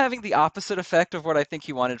almost having the opposite effect of what I think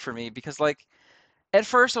he wanted for me. Because like at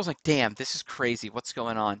first I was like, damn, this is crazy. What's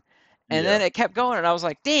going on? And then it kept going, and I was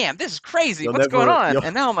like, damn, this is crazy. What's going on?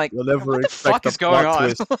 And now I'm like, what the fuck is going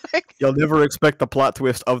on? Like, you'll never expect the plot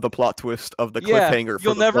twist of the plot twist of the cliffhanger.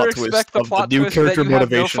 You'll never expect the plot twist that you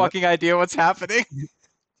have no fucking idea what's happening.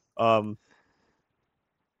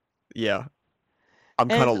 Yeah. I'm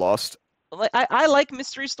kind of lost. Like I like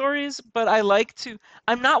mystery stories, but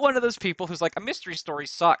I'm not one of those people who's like, a mystery story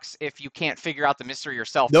sucks if you can't figure out the mystery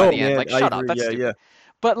yourself by the end. Like, shut up, that's stupid.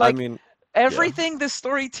 But like, Everything this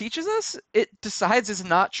story teaches us, it decides is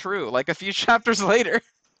not true, like a few chapters later.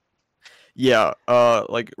 Yeah,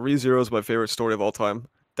 like ReZero is my favorite story of all time.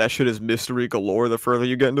 That shit is mystery galore the further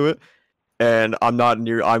you get into it, and I'm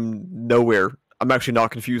nowhere. I'm actually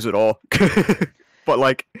not confused at all. But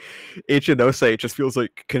like Ichinose, it just feels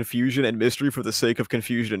like confusion and mystery for the sake of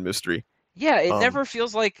confusion and mystery. Yeah, it Um, never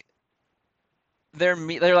feels like they're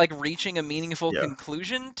like reaching a meaningful yeah,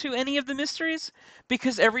 conclusion to any of the mysteries,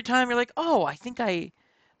 because every time you're like, oh, I think I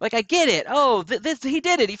get it. Oh, this he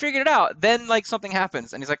did it. He figured it out. Then like something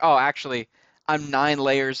happens, and he's like, oh, actually, I'm 9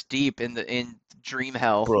 layers deep in dream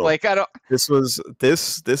hell. bro. Like I don't.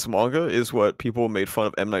 This manga is what people made fun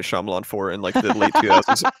of M. Night Shyamalan for in like the late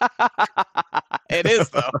 2000s. It is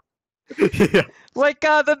though. Yeah, Like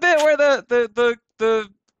the bit where the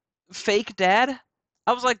fake dad.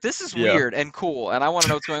 I was like, this is yeah, weird and cool, and I want to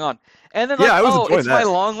know what's going on. And then yeah. like, I was oh, enjoying it's my that.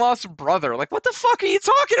 long lost brother. Like, what the fuck are you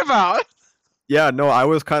talking about? Yeah, no, I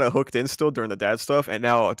was kind of hooked in still during the dad stuff, and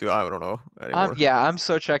now, dude, I don't know anymore. Yeah, I'm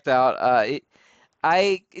so checked out.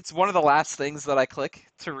 It's one of the last things that I click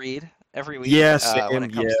to read every week Yeah, when same.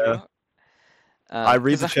 it comes Yeah, through. I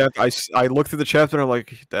read 'Cause the chapter. I looked through the chapter, and I'm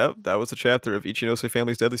like, that was the chapter of Ichinose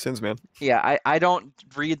Family's Deadly Sins, man. yeah, I don't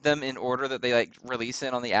read them in order that they like release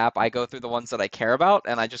it on the app. I go through the ones that I care about,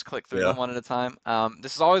 and I just click through Yeah, them one at a time.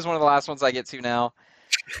 This is always one of the last ones I get to now.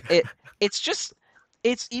 It it's just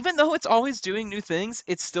it's even though it's always doing new things,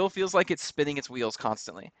 it still feels like it's spinning its wheels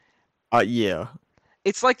constantly. yeah,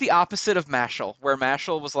 It's like the opposite of Mashle, where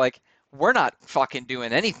Mashle was like, we're not fucking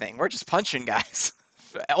doing anything. We're just punching guys.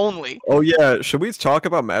 Only. oh yeah. Should we talk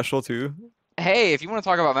about Mashle too? Hey, if you want to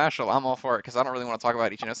talk about Mashle, I'm all for it because I don't really want to talk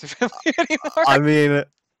about Ichinose Family anymore.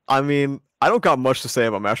 I mean, I don't got much to say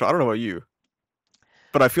about Mashle. I don't know about you,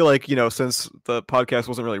 but I feel like since the podcast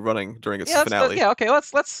wasn't really running during its finale. Yeah, okay,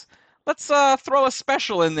 let's throw a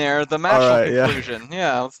special in there, the All Mashle right, yeah. conclusion.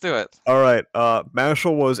 Yeah, let's do it. All right.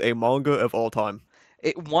 Mashle was a manga of all time.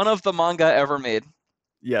 One of the manga ever made.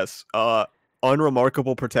 Yes.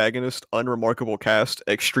 Unremarkable protagonist, unremarkable cast,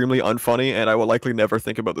 extremely unfunny, and I will likely never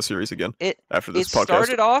think about the series again It after it this podcast.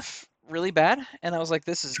 started off really bad, and I was like,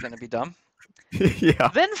 this is gonna be dumb. Yeah.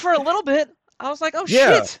 Then for a little bit, I was like, oh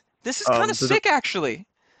Yeah. shit, this is kind of sick actually.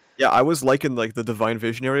 Yeah, I was liking like the Divine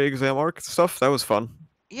Visionary exam arc stuff. That was fun.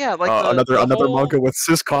 Yeah, like Another the whole, manga with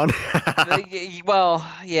Syscon. well,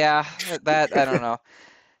 yeah, that I don't know.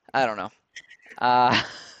 I don't know.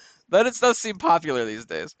 But it does seem popular these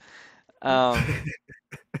days. Um,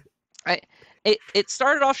 it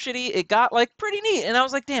started off shitty. It got like pretty neat, and I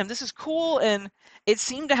was like, damn, this is cool. And it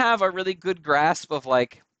seemed to have a really good grasp of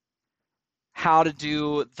like how to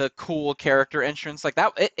do the cool character entrance. Like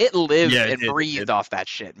that, it lived Yeah, and it breathed did. off that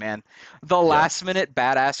shit, man. The Yeah. last minute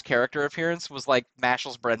badass character appearance was like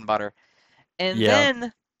Mashle's bread and butter. And Yeah.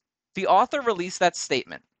 then the author released that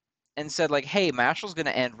statement and said like, hey, Mashle's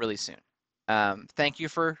gonna end really soon. Thank you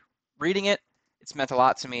for reading it. It's meant a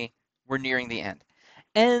lot to me. We're nearing the end.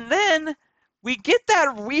 And then we get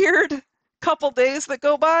that weird couple days that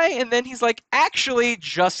go by, and then he's like, actually,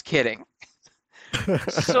 just kidding.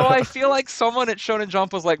 So I feel like someone at Shonen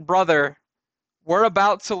Jump was like, brother, we're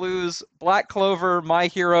about to lose Black Clover, My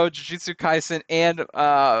Hero, Jujutsu Kaisen, and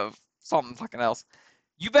something fucking else.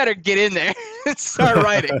 You better get in there and start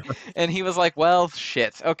writing. And he was like, well,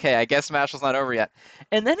 shit. Okay, I guess Mashle's not over yet.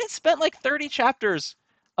 And then it spent like 30 chapters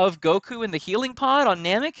of Goku in the healing pod on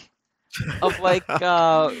Namek. Of like,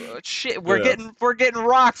 shit, we're getting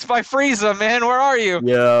rocked by Frieza, man. Where are you?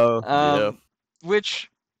 Yeah. Which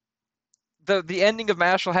the ending of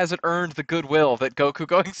Mashle hasn't earned the goodwill that Goku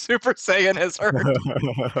going Super Saiyan has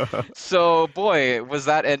earned. So, boy, was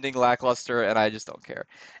that ending lackluster, and I just don't care.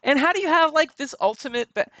 And how do you have like this ultimate?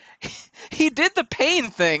 He did the pain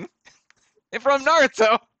thing from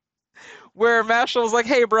Naruto, where Mashle was like,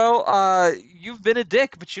 "Hey, bro, you've been a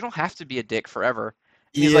dick, but you don't have to be a dick forever."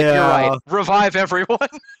 And he's like, "You're right. Revive everyone."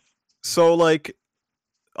 So like,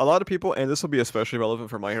 a lot of people, and this will be especially relevant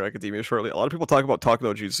for My Hero Academia shortly, a lot of people talk about Talk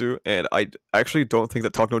no Jutsu, and I actually don't think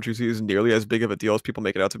that Talk no Jutsu is nearly as big of a deal as people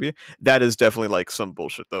make it out to be. That is definitely like some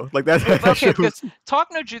bullshit though. Like that. Okay, because Talk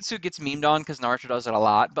no Jutsu gets memed on because Naruto does it a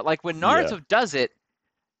lot, but like when Naruto does it,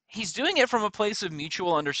 he's doing it from a place of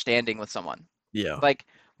mutual understanding with someone. Yeah. Like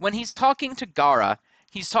when he's talking to Gaara,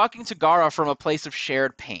 he's talking to Gaara from a place of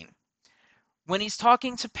shared pain. When he's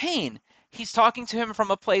talking to Pain, he's talking to him from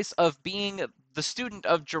a place of being the student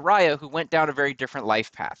of Jiraiya who went down a very different life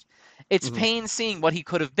path. It's Pain seeing what he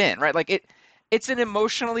could have been, right? Like it's an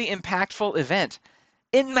emotionally impactful event.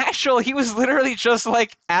 In Mashle, he was literally just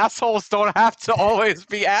like, assholes don't have to always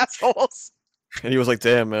be assholes. And he was like,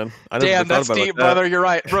 damn, man. I never Damn, thought that's about it deep, like that. brother. You're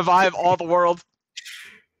right. Revive all the world.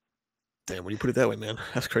 Damn, when you put it that way, man,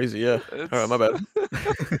 that's crazy. Yeah. All right, It's my bad.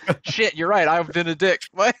 shit, you're right. I've been a dick.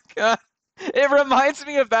 Like, it reminds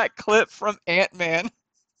me of that clip from Ant-Man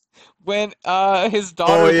when his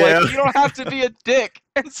Oh daughter's like, yeah. "You don't have to be a dick,"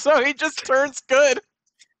 and so he just turns good,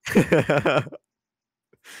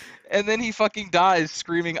 and then he fucking dies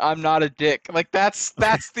screaming, "I'm not a dick." Like that's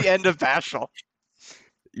the end of Bashal.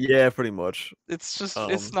 Yeah, pretty much. It's just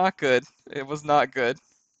it's Um, not good. It was not good.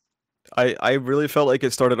 I really felt like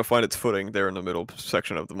it started to find its footing there in the middle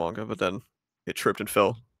section of the manga, but then it tripped and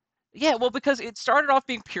fell. Yeah, well, because it started off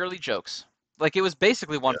being purely jokes. Like it was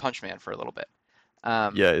basically One Yeah. Punch Man for a little bit.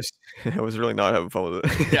 Yeah, I was really not having fun with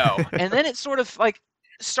No. it. And then it sort of like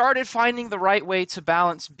started finding the right way to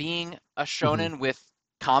balance being a Mhm, shonen with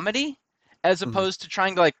comedy as mhm. opposed to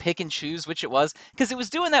trying to like pick and choose which it was because it was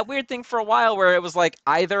doing that weird thing for a while where it was like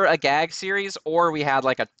either a gag series or we had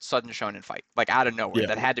like a sudden shonen fight like out of nowhere Yeah.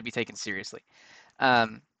 that had to be taken seriously.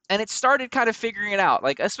 And it started kind of figuring it out,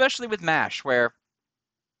 like especially with Mash where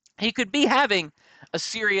he could be having a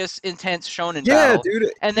serious, intense shonen Yeah, battle,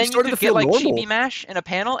 dude, and he then you started to could get feel like normal. Chibi Mash in a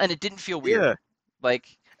panel, and it didn't feel weird. Yeah.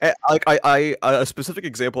 Like, Like a specific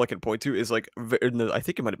example I can point to is like in the, I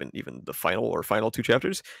think it might have been even the final two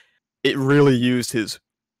chapters. It really used his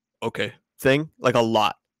okay thing like a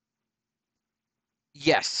lot.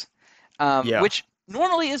 yes, Yeah. which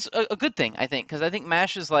normally is a good thing, I think, because I think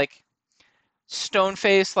Mash is like stone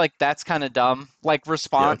face, like that's kind of dumb, like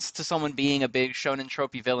Yeah. response to someone being a big shonen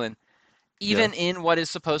tropey villain, Yeah. even in what is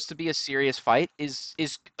supposed to be a serious fight, is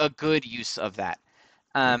a good use of that.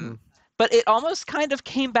 Um, Hmm. but it almost kind of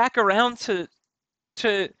came back around to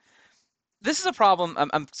this is a problem.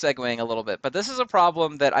 I'm segueing a little bit, but this is a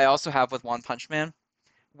problem that I also have with One Punch Man,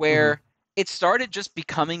 Hmm. where it started just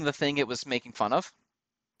becoming the thing it was making fun of.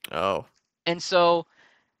 Oh. And so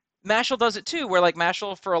Mashle does it too, where like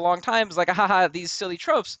Mashle for a long time is like, haha, these silly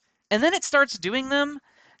tropes. And then it starts doing them.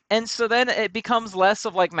 And so then it becomes less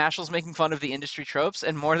of like Mashle's making fun of the industry tropes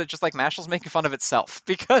and more that just like Mashle's making fun of itself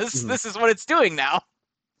because Mhm. this is what it's doing now.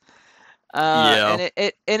 Yeah.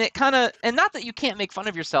 And it kind of and not that you can't make fun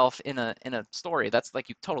of yourself in a story. That's like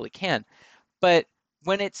you totally can. But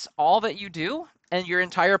when it's all that you do and your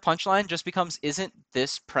entire punchline just becomes, isn't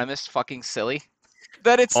this premise fucking silly?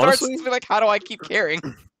 Then it starts Honestly, to be like, how do I keep caring?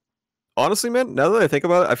 honestly, man, now that I think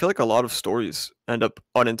about it, I feel like a lot of stories end up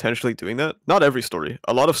unintentionally doing that. Not every story.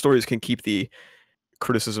 A lot of stories can keep the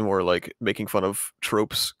criticism or like making fun of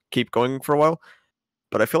tropes keep going for a while.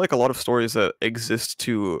 But I feel like a lot of stories that exist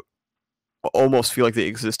to almost feel like they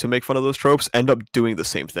exist to make fun of those tropes end up doing the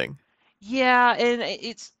same thing. Yeah, and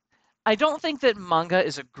it's I don't think that manga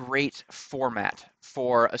is a great format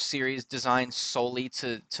for a series designed solely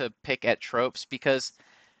to pick at tropes because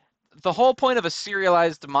the whole point of a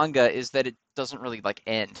serialized manga is that it doesn't really like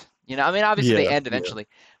end. You know, I mean, obviously they Yeah, end yeah, eventually,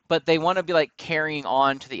 but they want to be like carrying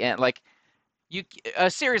on to the end. Like you, a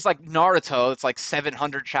series like Naruto, that's like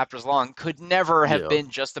 700 chapters long, could never have yeah, been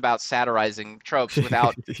just about satirizing tropes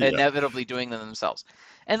without yeah, inevitably doing them themselves.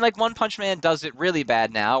 And like One Punch Man does it really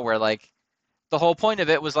bad now, where like the whole point of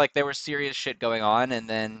it was like there was serious shit going on, and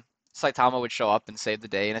then Saitama would show up and save the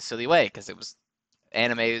day in a silly way because it was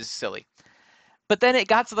anime is silly. But then it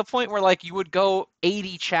got to the point where like you would go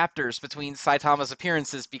 80 chapters between Saitama's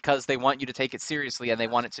appearances because they want you to take it seriously and they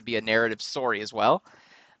want it to be a narrative story as well.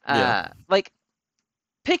 yeah, Like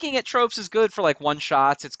picking at tropes is good for like one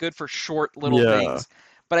shots. It's good for short little yeah, things.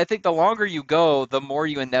 But I think the longer you go, the more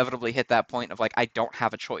you inevitably hit that point of like I don't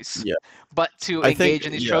have a choice yeah. but to I think, engage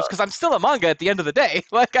in these yeah, tropes because I'm still a manga at the end of the day.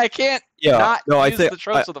 Like I can't yeah. not No, use the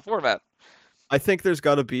tropes of the format. I think there's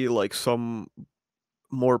got to be like some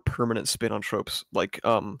more permanent spin on tropes. Like,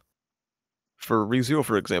 for ReZero,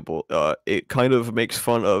 for example, it kind of makes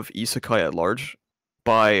fun of isekai at large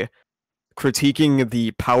by critiquing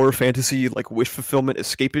the power fantasy, like wish fulfillment,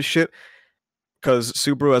 escapist shit. Because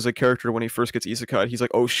Subaru, as a character, when he first gets isekai, he's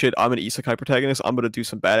like, "Oh shit, I'm an isekai protagonist. I'm gonna do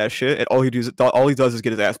some badass shit," and all he does is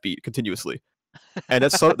get his ass beat continuously. And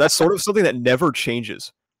that's sort of something that never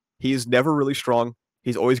changes. He's never really strong.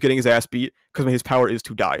 He's always getting his ass beat because his power is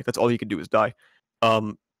to die. That's all he can do is die.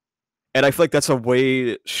 Um, and I feel like that's a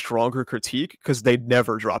way stronger critique because they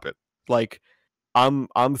never drop it. Like I'm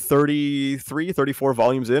 33, 34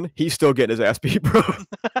 volumes in. He's still getting his ass beat, bro.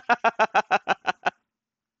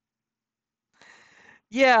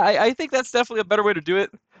 Yeah, I think that's definitely a better way to do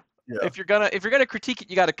it. Yeah. If you're gonna critique it,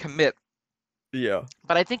 you got to commit. Yeah.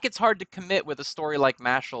 But I think it's hard to commit with a story like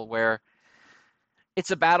Mashle where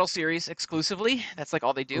it's a battle series exclusively. That's like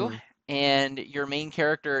all they do. Mhm. And your main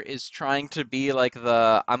character is trying to be like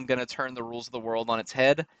the I'm gonna turn the rules of the world on its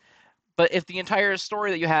head. But if the entire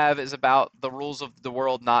story that you have is about the rules of the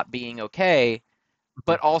world not being okay,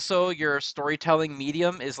 but also your storytelling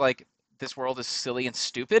medium is like this world is silly and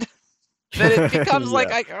stupid, then it becomes like,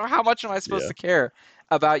 Yeah, how much am I supposed yeah. to care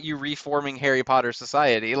about you reforming Harry Potter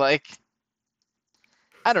society? Like,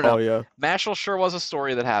 I don't Oh know. yeah, Mashle sure was a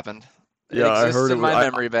story that happened. It yeah. I exists heard it in was. my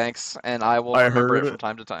memory banks, and I will I remember it heard from it.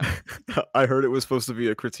 time to time. I heard it was supposed to be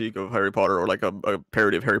a critique of Harry Potter, or like a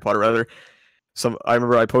parody of Harry Potter, rather. I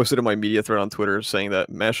remember I posted in my media thread on Twitter saying that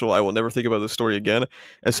Mashal, I will never think about this story again.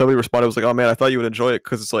 And somebody responded, was like, "Oh man, I thought you would enjoy it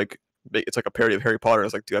because it's like a parody of Harry Potter." I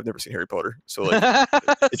was like, "Dude, I've never seen Harry Potter, so like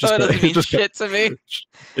it So just it kind of doesn't mean shit to me.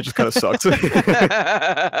 it just kind of sucked."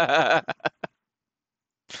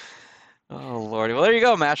 Oh lordy. Well, there you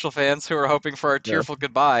go, Mashle fans who are hoping for a Yeah. tearful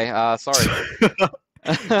goodbye. Sorry.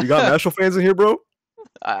 You got Mashal fans in here, bro?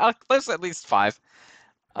 There's at least 5.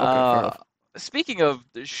 Okay, fair Uh, enough. Speaking of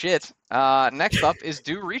shit, next up is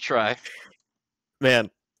Do Retry. Man,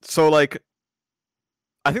 so like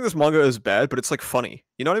I think this manga is bad, but it's like funny.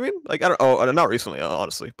 You know what I mean? Like I don't. Oh, not recently,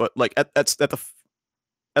 honestly, but like at the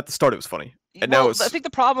start it was funny, and now Well, I it's think the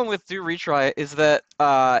problem with Do Retry is that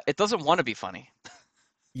it doesn't want to be funny.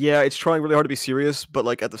 yeah, it's trying really hard to be serious, but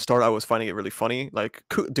like at the start I was finding it really funny. Like,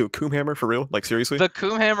 dude, Coomhammer for real? Like seriously? The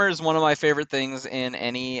Coomhammer is one of my favorite things in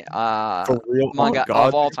any For real? Oh manga of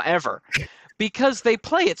God. all time ever, because they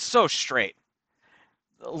play it so straight.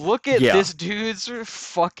 Look at Yeah. this dude's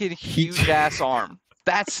fucking He huge ass arm.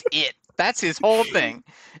 That's it. That's his whole thing.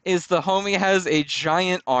 Is the homie has a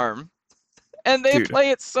giant arm, and they dude, play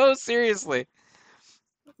it so seriously.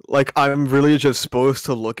 like I'm really just supposed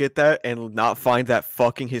to look at that and not find that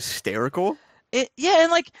fucking hysterical? Yeah,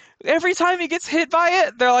 and like every time he gets hit by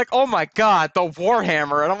it, they're like, "Oh my god, the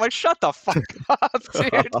Warhammer," and I'm like, "Shut the fuck up,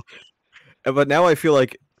 dude." But now I feel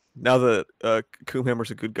like now that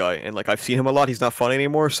Coomhammer's a good guy and like I've seen him a lot, he's not funny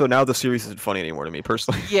anymore. So now the series isn't funny anymore to me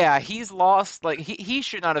personally. Yeah, he's lost. Like he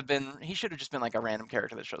should not have been. He should have just been like a random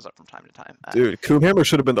character that shows up from time to time. Dude, Coomhammer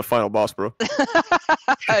should have been the final boss, bro.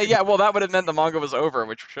 Yeah, well, that would have meant the manga was over,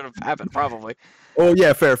 which should have happened probably. Oh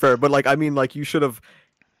yeah, fair, fair. But like I mean like you should have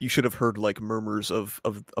heard like murmurs of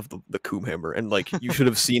the Coomhammer and like you should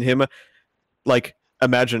have seen him like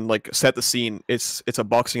imagine like set the scene. It's a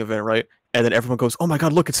boxing event, right? And then everyone goes, "Oh my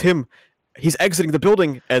god, look, it's him. He's exiting the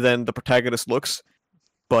building." And then the protagonist looks,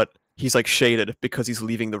 but he's like shaded because he's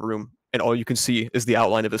leaving the room, and all you can see is the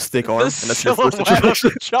outline of his thick arm, The and that's your first silhouette of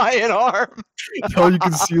introduction. the giant arm. All you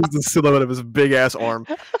can see is the silhouette of his big ass arm.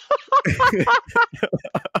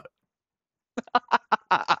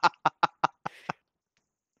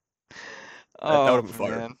 That would Oh have been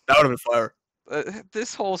fire. man, That would have been fire.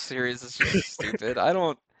 this whole series is just stupid. I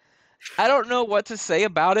don't know what to say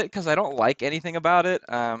about it because I don't like anything about it.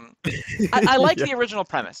 I like Yeah, the original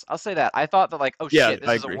premise. I'll say that. I thought that like, oh yeah, shit, this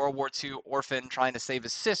I is a agree. World War II orphan trying to save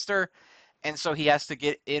his sister, and so he has to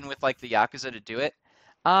get in with like the Yakuza to do it.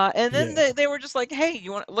 And then Yeah, they were just like, hey,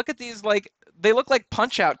 you want to look at these like they look like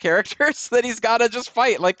Punch-Out characters that he's got to just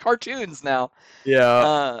fight like cartoons now.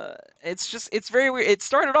 yeah. It's very weird. It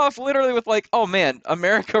started off literally with like, oh man,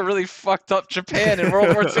 America really fucked up Japan in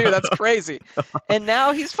World War II. That's crazy. And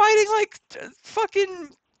now he's fighting like fucking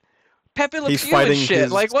Pepe Le He's Pew and fighting shit.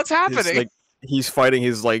 Like, what's his happening? like he's fighting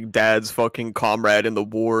his like dad's fucking comrade in the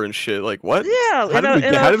war and shit. Like what? Yeah, in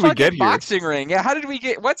How a did we get fucking here? boxing ring. Yeah, how did we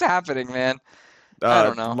get? What's happening, man? I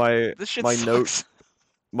don't know. My This shit my note sucks.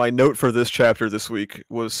 my note for this chapter this week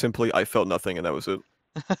was simply I felt nothing and that was it.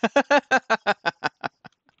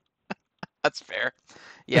 That's fair.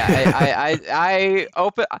 Yeah, I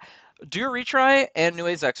open Do Retry and New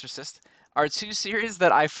Age Exorcist are 2 series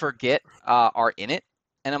that I forget are in it,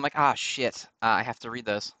 and I'm like, ah, shit, I have to read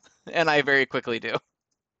those, and I very quickly do.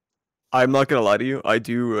 I'm not gonna lie to you. I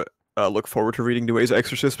do look forward to reading New Age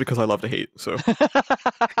Exorcist because I love to hate. So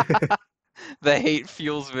The hate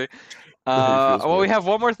fuels me. the hate feels Well, me. we have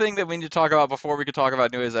one more thing that we need to talk about before we could talk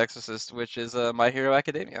about New Age Exorcist, which is My Hero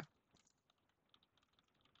Academia.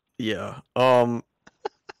 Yeah.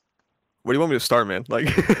 Where do you want me to start, man? Like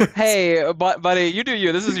Hey, buddy, you do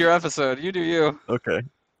you. This is your episode. You do you. Okay.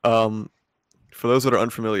 For those that are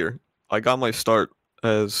unfamiliar, I got my start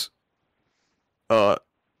as an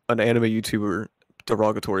anime YouTuber,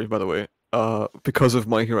 derogatory by the way, because of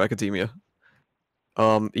My Hero Academia.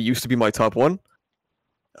 It used to be my top 1.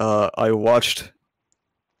 I watched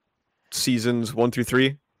seasons 1 through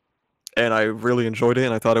 3 and I really enjoyed it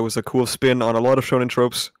and I thought it was a cool spin on a lot of shonen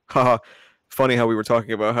tropes. Haha. Funny how we were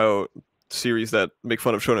talking about how series that make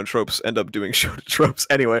fun of shonen tropes end up doing shonen tropes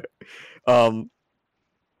anyway. And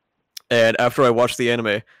after I watched the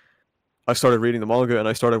anime, I started reading the manga and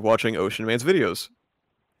I started watching Ocean Man's videos.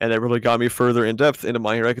 And that really got me further in depth into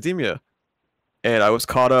My Hero Academia. And I was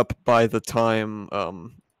caught up by the time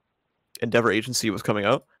Endeavor Agency was coming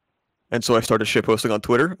out. And so I started shitposting on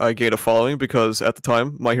Twitter. I gained a following because at the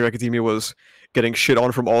time, My Hero Academia was getting shit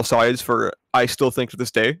on from all sides for, I still think to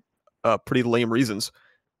this day, pretty lame reasons.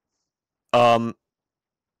 Um,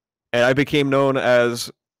 and I became known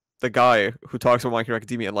as the guy who talks about My Hero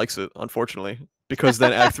Academia and likes it, unfortunately, because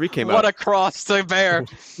then Act 3 came What out. a cross to bear.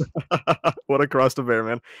 What a cross to bear,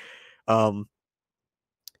 man.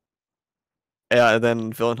 Yeah, and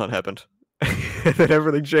then Villain Hunt happened. And then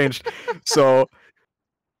everything changed. So,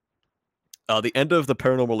 the end of the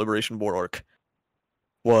Paranormal Liberation War arc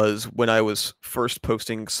was when I was first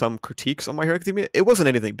posting some critiques on My Hero Academia. It wasn't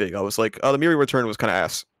anything big. I was like, the Miri return was kind of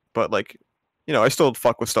ass, but like, I still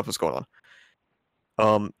fuck with stuff that's going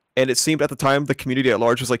on. And it seemed at the time the community at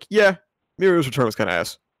large was like, yeah, Miri's return was kind of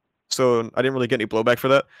ass. So I didn't really get any blowback for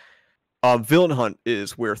that. Villain Hunt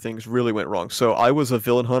is where things really went wrong. So I was a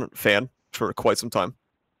Villain Hunt fan for quite some time.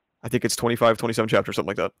 I think it's 25, 27 chapters,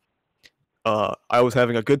 something like that. I was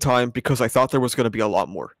having a good time because I thought there was going to be a lot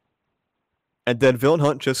more. And then Villain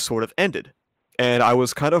Hunt just sort of ended. And I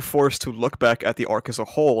was kind of forced to look back at the arc as a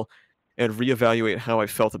whole and reevaluate how I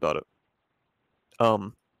felt about it.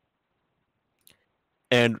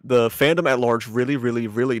 And the fandom at large really, really,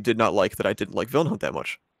 really did not like that I didn't like Villain Hunt that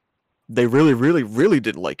much. They really, really, really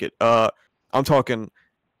didn't like it. I'm talking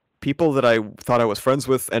people that I thought I was friends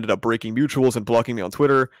with ended up breaking mutuals and blocking me on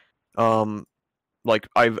Twitter. Like,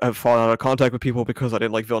 I have fallen out of contact with people because I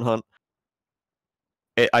didn't like Villain Hunt.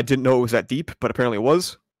 I didn't know it was that deep, but apparently it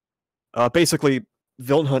was. Basically,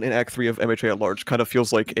 Villain Hunt in Act 3 of MHA at large kind of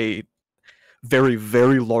feels like a very,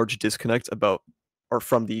 very large disconnect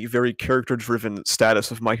from the very character-driven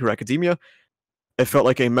status of My Hero Academia. It felt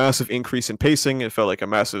like a massive increase in pacing. It felt like a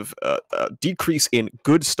massive decrease in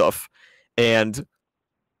good stuff, and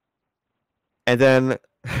then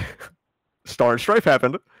Star and Stripe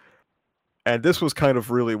happened, and this was kind of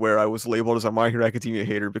really where I was labeled as a My Hero Academia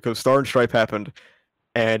hater because Star and Stripe happened,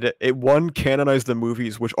 and it canonized the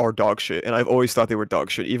movies, which are dog shit, and I've always thought they were dog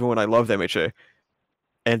shit, even when I loved MHA.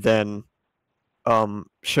 And then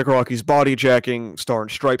Shigaraki's body jacking, Star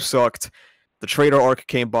and Stripe sucked. The Trader arc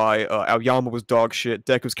came by. Aoyama was dog shit.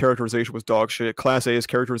 Deku's characterization was dog shit. Class A's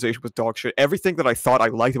characterization was dog shit. Everything that I thought I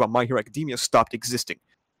liked about My Hero Academia stopped existing.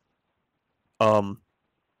 The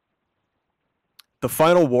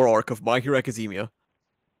final war arc of My Hero Academia,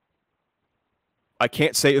 I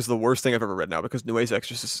can't say is the worst thing I've ever read now because Nue's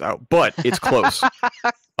Exorcist is out, but it's close.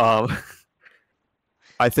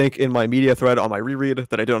 I think in my media thread on my reread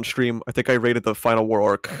that I did on stream, I think I rated the final war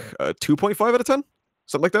arc 2.5 out of 10,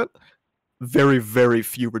 something like that. Very, very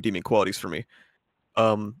few redeeming qualities for me.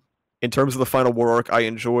 In terms of the final war arc, I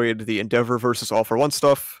enjoyed the Endeavor versus All for One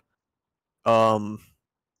stuff. Let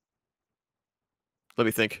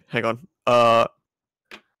me think. Hang on.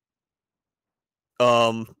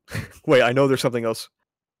 Wait, I know there's something else.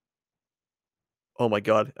 Oh my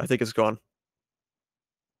god, I think it's gone.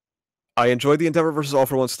 I enjoyed the Endeavor versus All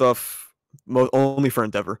for One stuff, only for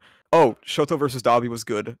Endeavor. Oh, Shoto versus Dabi was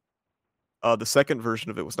good. The second version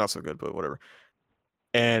of it was not so good, but whatever.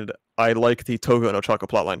 And I like the Toga and Ochako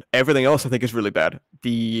plotline. Everything else I think is really bad.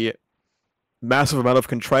 The massive amount of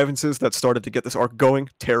contrivances that started to get this arc going,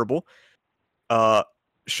 terrible.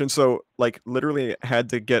 Shinso, like, literally had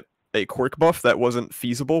to get a quirk buff that wasn't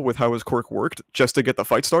feasible with how his quirk worked just to get the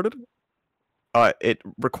fight started. It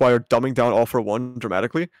required dumbing down All for One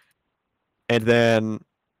dramatically. And then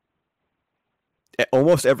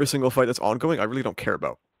almost every single fight that's ongoing, I really don't care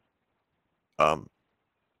about.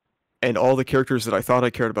 And all the characters that I thought I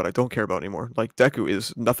cared about, I don't care about anymore. Like, Deku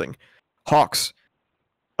is nothing. Hawks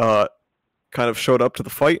kind of showed up to the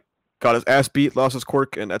fight, got his ass beat, lost his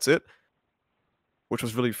quirk, and that's it. Which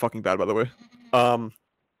was really fucking bad, by the way. I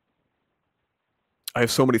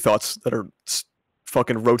have so many thoughts that are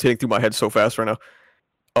fucking rotating through my head so fast right now.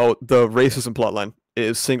 Oh, the racism plotline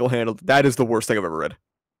is single-handed. That is the worst thing I've ever read.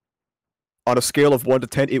 On a scale of 1 to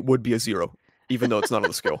 10, it would be a 0, even though it's not on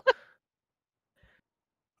the scale.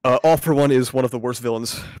 All for One is one of the worst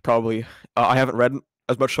villains, probably. I haven't read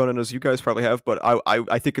as much Shonen as you guys probably have, but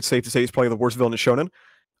I think it's safe to say he's probably the worst villain in Shonen.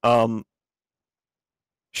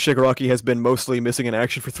 Shigaraki has been mostly missing in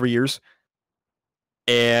action for 3 years.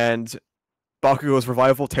 And Bakugo's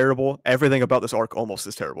revival, terrible. Everything about this arc almost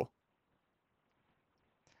is terrible.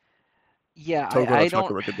 Yeah, Toga I and don't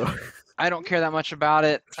Ochako are good, though. I don't care that much about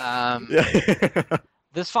it. Yeah.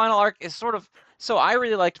 This final arc is sort of so I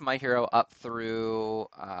really liked My Hero up through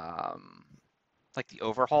like the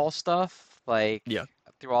overhaul stuff, like Yeah.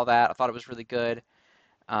 through all that. I thought it was really good.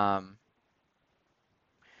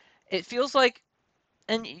 It feels like,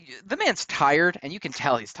 and the man's tired, and you can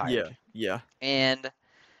tell he's tired. Yeah. And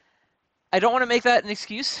I don't want to make that an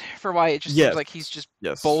excuse for why it just seems Yes. like he's just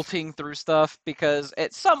Yes. bolting through stuff because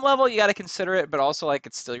at some level you got to consider it, but also like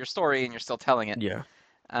it's still your story and you're still telling it. Yeah.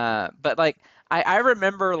 But like I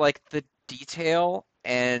remember like the detail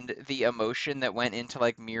and the emotion that went into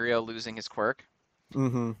like Mirio losing his quirk.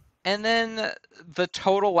 Mm-hmm. And then the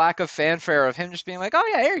total lack of fanfare of him just being like, "Oh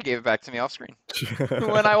yeah, Eri gave it back to me off screen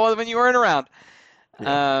when you weren't around."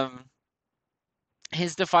 Yeah. Um,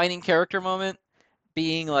 his defining character moment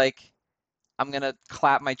being like, "I'm gonna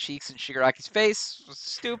clap my cheeks in Shigaraki's face" was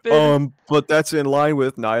stupid. But that's in line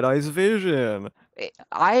with Night Eye's vision.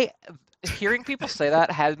 I hearing people say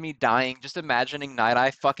that had me dying just imagining Night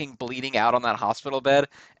Eye fucking bleeding out on that hospital bed,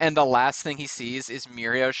 and the last thing he sees is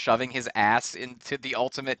Mirio shoving his ass into the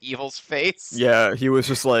ultimate evil's face. Yeah, he was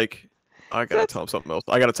just like, I gotta That's tell him something else.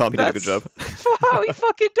 I gotta tell him he did a good that's job. how he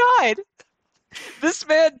fucking died. This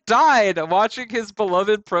man died watching his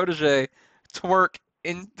beloved protege twerk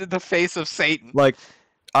into the face of Satan. Like,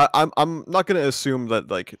 I'm not gonna assume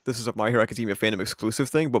that like this is a My Hero Academia fandom exclusive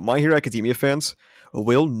thing, but My Hero Academia fans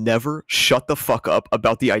will never shut the fuck up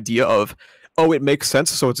about the idea of, oh, it makes sense,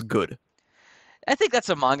 so it's good. I think that's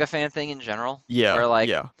a manga fan thing in general, Yeah, where like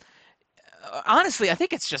yeah, honestly, I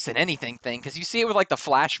think it's just an anything thing because you see it with like the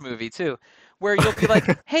Flash movie too, where you'll be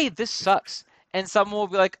like, "Hey, this sucks," and someone will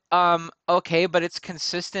be like, okay, but it's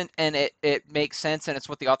consistent and it makes sense and it's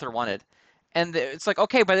what the author wanted," and it's like,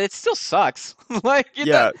 okay, but it still sucks. Like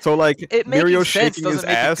yeah. So like it making Mirio sense shaking his doesn't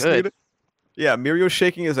make it ass, good. dude. Yeah, Mirio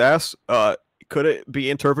shaking his ass. Could it be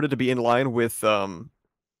interpreted to be in line with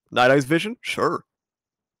Night Eye's vision? Sure.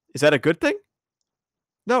 Is that a good thing?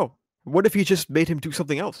 No. What if he just made him do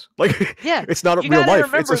something else? Like, Yeah, it's not a you real gotta life. It's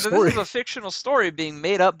remember a that this story. is a fictional story being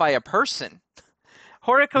made up by a person. Yeah.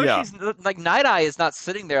 Horikoshi's like Night Eye is not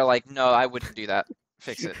sitting there like, no, I wouldn't do that.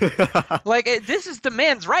 Fix it. Like this is the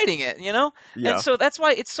man's writing it, you know? And Yeah. so that's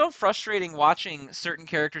why it's so frustrating watching certain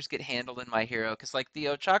characters get handled in My Hero because like the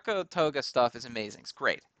Ochako Toga stuff is amazing. It's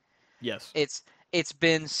great. Yes. It's it's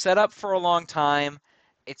been set up for a long time.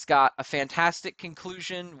 It's got a fantastic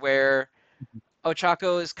conclusion where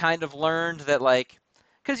Ochako has kind of learned that like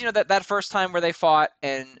because you know that first time where they fought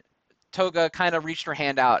and Toga kind of reached her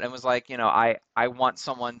hand out and was like, you know, I want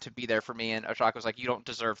someone to be there for me, and Ochako was like, you don't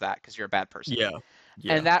deserve that because you're a bad person, Yeah.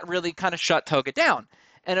 Yeah. and that really kind of shut Toga down.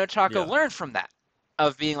 And Ochako Yeah. learned from that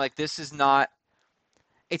of being like, this is not,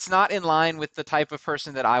 it's not in line with the type of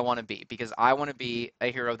person that I want to be because I want to be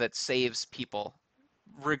a hero that saves people,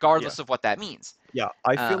 Yeah. regardless of what that means. Yeah.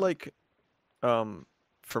 I feel Um, like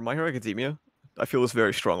for My Hero Academia, I feel this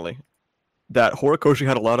very strongly. That Horikoshi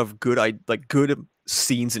had a lot of good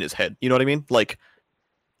scenes in his head. You know what I mean? Like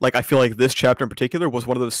I feel like this chapter in particular was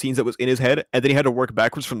one of those scenes that was in his head, and then he had to work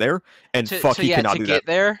backwards from there. And fuck, he yeah, cannot to do that. get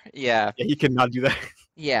there, yeah. Yeah, he cannot do that.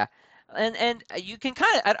 Yeah, and you can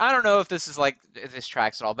kind of I don't know if this is like if this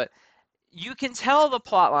tracks at all, but you can tell the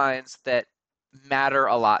plot lines that matter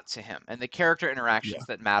a lot to him and the character Yeah. interactions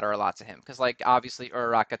that matter a lot to him. Because like obviously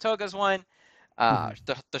Uraraka Toga's one, Hmm.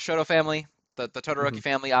 the Shoto family, the Hmm. Todoroki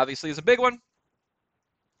family obviously is a big one,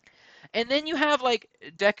 and then you have like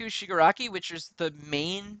Deku Shigaraki, which is the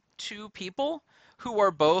main two people who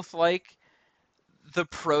are both like the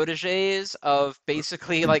proteges of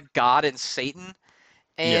basically like God and Satan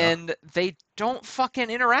Yeah. and they don't fucking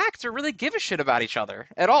interact or really give a shit about each other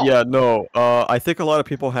at all. Yeah, no. I think a lot of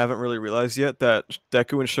people haven't really realized yet that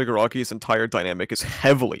Deku and Shigaraki's entire dynamic is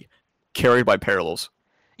heavily carried by parallels.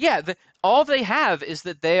 Yeah, all they have is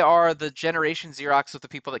that they are the Generation Xerox of the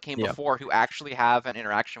people that came Yeah. before who actually have an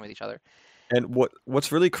interaction with each other. And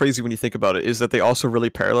what's really crazy when you think about it is that they also really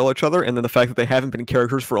parallel each other, and then the fact that they haven't been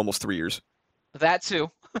characters for almost 3 years. That too,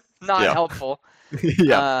 not Yeah. helpful.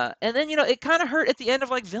 Yeah. And then, you know, it kind of hurt at the end of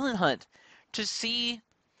like Villain Hunt to see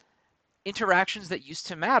interactions that used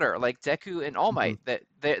to matter, like Deku and All Mhm. Might,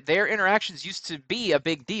 that their interactions used to be a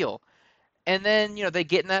big deal. And then, you know, they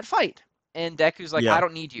get in that fight, and Deku's like, I Yeah.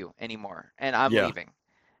 don't need you anymore, and I'm Yeah. leaving.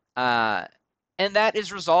 Uh, and that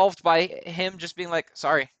is resolved by him just being like,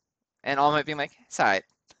 sorry, and All Might being like, it's alright.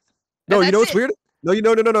 No, And you know that's what's it. weird?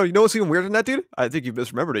 No, no. You know what's even weirder than that, dude? I think you've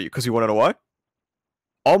misremembered it because you want to know why?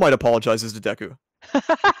 All Might apologizes to Deku.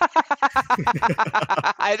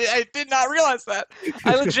 I did not realize that.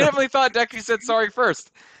 I legitimately thought Deku said sorry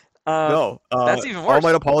first. No, That's even All Might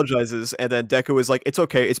worse. apologizes, and then Deku is like, "It's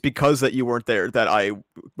okay. It's because that you weren't there that I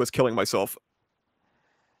was killing myself."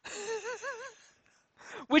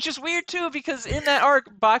 Which is weird too, because in that arc,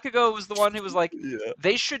 Bakugo was the one who was like, Yeah.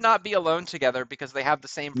 they should not be alone together because they have the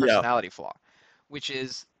same Yeah. personality flaw, which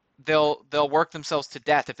is they'll work themselves to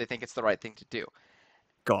death if they think it's the right thing to do.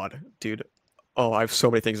 God, dude. Oh, I have so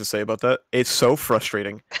many things to say about that. It's so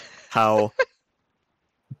frustrating how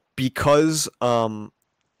because a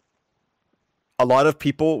lot of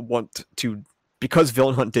people want to, because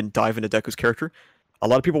Villain Hunt didn't dive into Deku's character, a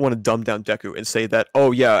lot of people want to dumb down Deku and say that,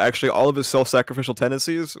 oh yeah, actually all of his self-sacrificial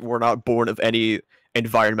tendencies were not born of any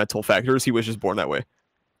environmental factors. He was just born that way,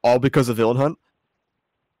 all because of Villain Hunt.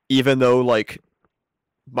 Even though like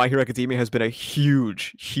My Hero Academia has been a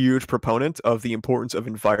huge, huge proponent of the importance of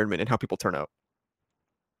environment and how people turn out.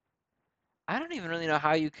 I don't even really know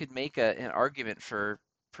how you could make an argument for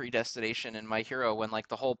predestination in My Hero when like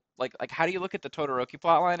the whole like how do you look at the Todoroki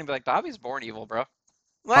plotline and be like, Dabi's born evil, bro? How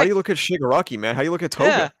do Like, you look at Shigaraki, man? How do you look at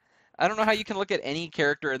yeah. Toga? I don't know how you can look at any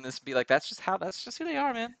character in this and be like, that's just who they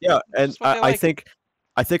are, man. Yeah, That's and just what they I like.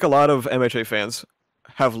 think a lot of MHA fans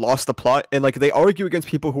have lost the plot, and like they argue against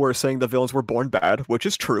people who are saying the villains were born bad, which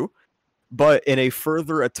is true. But in a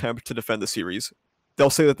further attempt to defend the series, they'll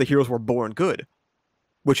say that the heroes were born good,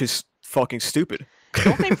 which is fucking stupid.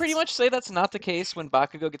 Don't they pretty much say that's not the case when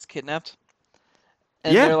Bakugo gets kidnapped?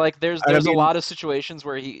 And Yeah, they're like, there's I there's a mean, lot of situations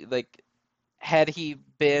where he like had he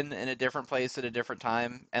been in a different place at a different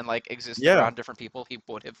time and like existed yeah, around different people, he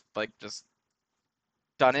would have like just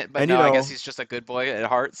done it. But and you no, I guess know, he's just a good boy at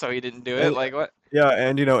heart, so he didn't do it. and, Like what? yeah,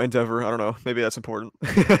 and you know, Endeavor. I don't know. Maybe that's important.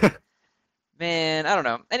 Man, I don't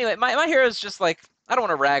know. Anyway, my hero is just like I don't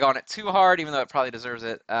want to rag on it too hard, even though it probably deserves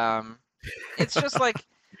it. It's just like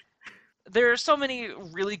there are so many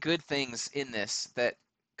really good things in this that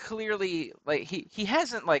clearly like he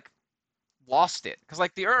hasn't like lost it because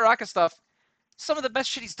like the Uraraka stuff, some of the best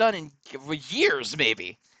shit he's done in years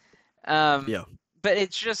maybe. Um, Yeah. but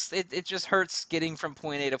it just hurts getting from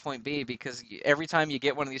point A to point B because every time you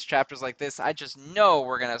get one of these chapters like this, I just know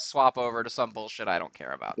we're gonna swap over to some bullshit I don't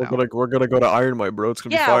care about now. We're gonna go to Iron Might, bro. It's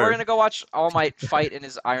gonna be Yeah, we're fire. gonna go watch All Might fight in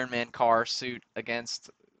his Iron Man car suit against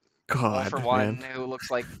All for God, man. One, who looks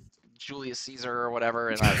like Julius Caesar or whatever,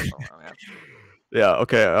 and I don't know, man. Yeah,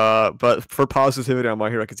 okay. But for positivity on My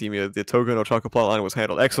Hero Academia, the Toga no Chaka plotline was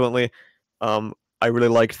handled excellently. I really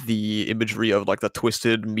liked the imagery of like the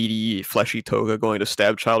twisted, meaty, fleshy Toga going to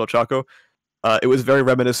stab Child Ochako. It was very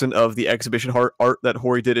reminiscent of the exhibition art that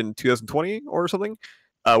Hori did in 2020 or something,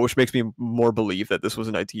 which makes me more believe that this was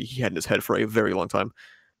an idea he had in his head for a very long time.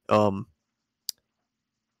 Um,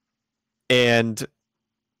 and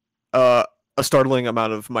a startling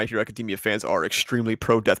amount of My Hero Academia fans are extremely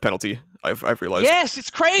pro death penalty. I've realized. Yes, it's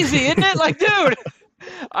crazy, isn't it? Like, dude,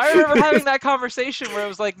 I remember having that conversation where it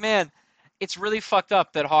was like, man, it's really fucked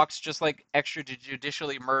up that Hawks just like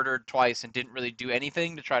extrajudicially murdered twice and didn't really do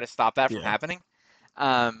anything to try to stop that from Yeah. happening.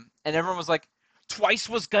 And everyone was like, twice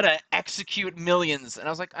was gonna execute millions, and I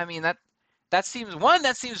was like, I mean that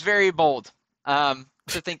seems very bold.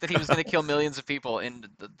 To think that he was gonna kill millions of people in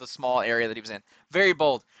the small area that he was in, very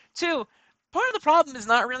bold. Two, part of the problem is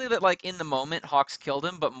not really that like in the moment Hawks killed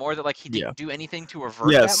him, but more that like he Yeah. didn't do anything to avert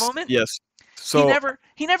that Yes. moment. Yes. He So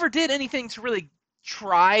never did anything to really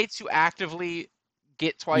try to actively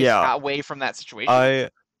get twice yeah, away from that situation.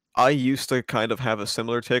 I used to kind of have a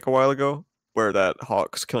similar take a while ago, where that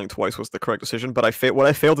Hawks killing twice was the correct decision. But what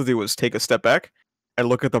I failed to do was take a step back and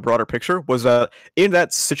look at the broader picture. Was that in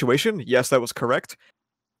that situation? Yes, that was correct.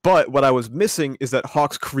 But what I was missing is that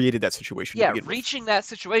Hawks created that situation to Yeah, begin with. reaching that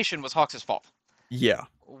situation was Hawks' fault. Yeah.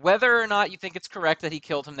 Whether or not you think it's correct that he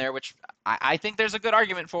killed him there, which I think there's a good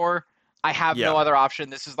argument for, I have Yeah. no other option.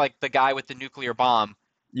 This is like the guy with the nuclear bomb.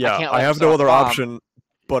 Yeah. can't I let him have set no off other the bomb. option,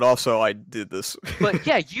 but also I did this. But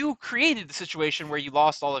yeah, you created the situation where you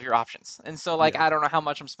lost all of your options. And so like Yeah. I don't know how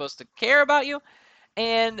much I'm supposed to care about you.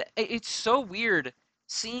 And it's so weird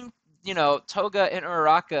seeing, Toga and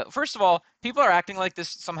Uraraka. First of all, people are acting like this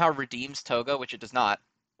somehow redeems Toga, which it does not.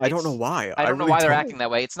 I don't know It's why. I I don't know really why they're don't. acting that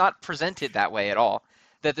way. It's not presented that way at all.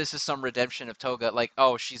 That this is some redemption of Toga, like,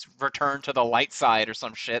 oh, she's returned to the light side or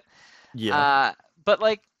some shit. Yeah. Uh, but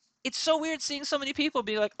like, it's so weird seeing so many people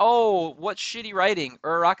be like, "Oh, what shitty writing."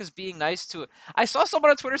 Uraraka's being nice to it. I saw someone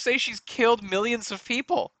on Twitter say she's killed millions of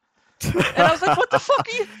people, and I was like, "What the fuck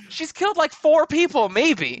are you?" She's killed like 4 people,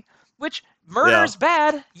 maybe. Which murder Yeah. is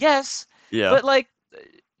bad, yes, Yeah. but like,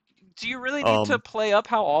 do you really need to Um, play up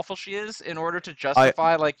how awful she is in order to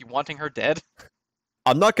justify like wanting her dead?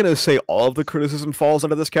 I'm not gonna say all of the criticism falls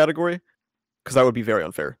under this category, because that would be very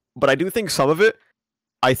unfair. But I do think some of it.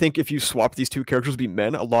 I think if you swap these two characters to be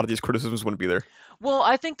men, a lot of these criticisms wouldn't be there. Well,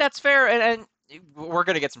 I think that's fair, and we're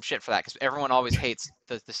gonna get some shit for that because everyone always hates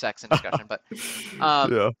the sex in discussion, but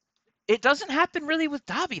Yeah. it doesn't happen really with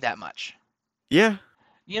Dabi that much. Yeah.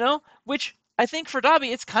 Which I think for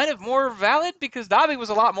Dabi it's kind of more valid because Dabi was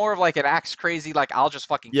a lot more of like an axe crazy, like I'll just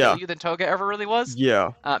fucking Yeah. kill you than Toga ever really was.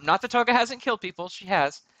 Yeah. Not that Toga hasn't killed people, she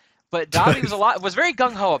has, but Dabi was very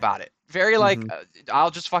gung ho about it, very like Mhm.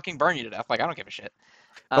 I'll just fucking burn you to death, like I don't give a shit.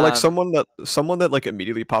 But like Um, someone that like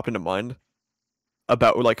immediately popped into mind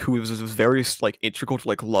about like who was very like integral to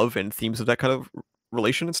like love and themes of that kind of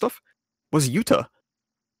relation and stuff was Yuta.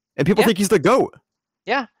 And people yeah, think he's the GOAT.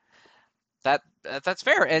 yeah, that's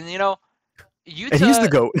fair. And And he's the Yuta,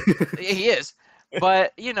 GOAT. he is.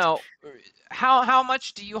 But how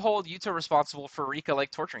much do you hold Yuta responsible for Rika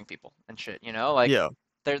like torturing people and shit? Like Yeah.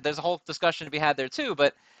 there's a whole discussion to be had there too.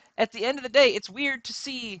 But at the end of the day, it's weird to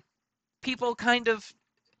see people kind of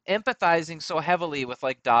empathizing so heavily with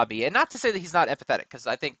like Dabi, and not to say that he's not empathetic, because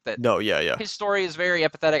I think that No, yeah, yeah. his story is very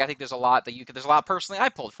empathetic. I think there's a lot that there's a lot personally I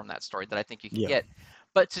pulled from that story that I think you can Yeah. get.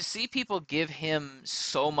 But to see people give him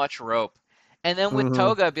so much rope, and then with Hmm.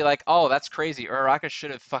 Toga be like, "Oh, that's crazy. Uraraka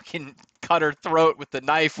should have fucking cut her throat with the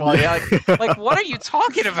knife while he like what are you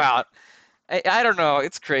talking about?" I don't know.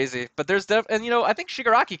 It's crazy. But there's and I think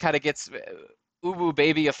Shigaraki kind of gets ubu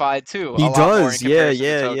babyified too a He lot more in does. Yeah, comparison to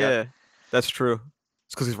yeah, Toga. yeah. That's true.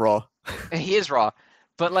 It's because he's raw. He is raw.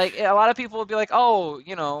 But like a lot of people would be like, "Oh,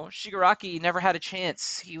 Shigaraki never had a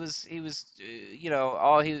chance. His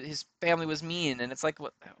family was mean." And it's like,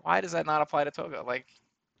 why does that not apply to Toga? Like,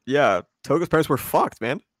 Yeah, Toga's parents were fucked,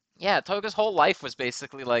 man. yeah, Toga's whole life was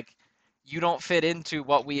basically like, you don't fit into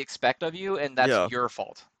what we expect of you, and that's Yeah, your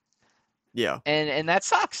fault. yeah, And that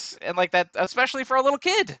sucks. And like that, especially for a little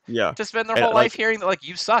kid, yeah. to spend their And whole life like, hearing that like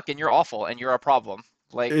you suck and you're awful and you're a problem.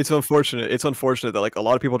 Like, it's unfortunate. It's unfortunate that like a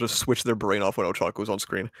lot of people just switch their brain off when Ochako's on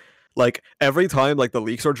screen. Like every time like the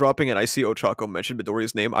leaks are dropping and I see Ochako mention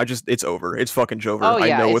Midoriya's name, it's over. It's fucking oh Jover. I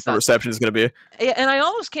yeah, know it's what the done. reception is gonna be. Yeah, and I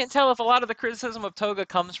almost can't tell if a lot of the criticism of Toga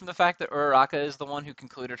comes from the fact that Uraraka is the one who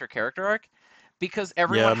concluded her character arc, because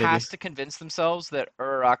everyone Yeah, maybe. has to convince themselves that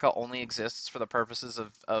Uraraka only exists for the purposes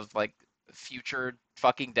of like future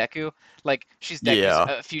fucking Deku. Like she's Deku's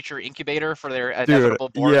Yeah, future incubator for their dude. inevitable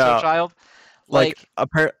Boruto Yeah, child. like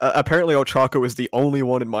Like, apparently Ochako is the only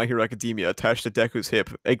one in My Hero Academia attached to Deku's hip.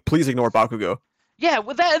 Like, please ignore Bakugo. yeah,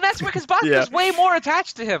 with that, and that's because Yeah, Bakugo's way more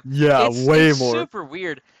attached to him. yeah, It's way more. super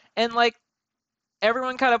weird, and like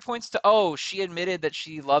everyone kind of points to, oh, she admitted that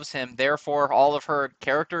she loves him, therefore all of her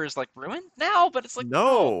character is like ruined now. But it's like,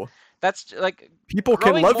 no, No, that's like people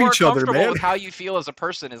can growing love more each other, comfortable man. with how you feel as a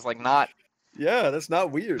person is like not. Yeah, that's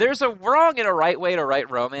not weird. There's a wrong and a right way to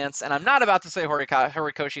write romance, and I'm not about to say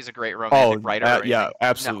Horikoshi is a great romantic Oh, writer or yeah, anything. No,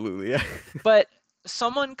 absolutely. Yeah. but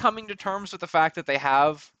someone coming to terms with the fact that they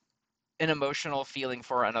have an emotional feeling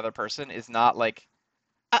for another person is not like,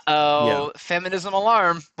 Yeah. uh-oh, feminism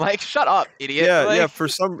alarm. Like, shut up, idiot. Yeah, yeah, Like,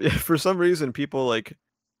 for some reason people like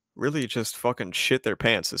really just fucking shit their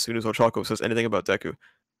pants as soon as Ochako says anything about Deku.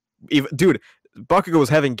 Even dude, Bakugo was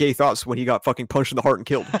having gay thoughts when he got fucking punched in the heart and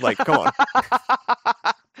killed. Like, come on.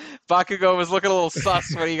 Bakugo was looking a little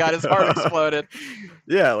sus when he got his heart exploded.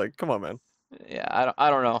 Yeah, like, come on, man. Yeah, I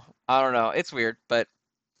don't know. I don't know. It's weird, but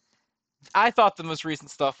I thought the most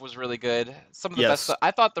recent stuff was really good. Some of the best Yes. stuff.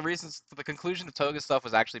 I thought the conclusion of Toga stuff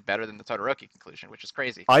was actually better than the Todoroki conclusion, which is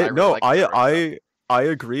crazy because I I really no, like the Todoroki stuff. I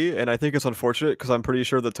agree, and I think it's unfortunate because I'm pretty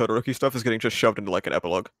sure the Todoroki stuff is getting just shoved into like an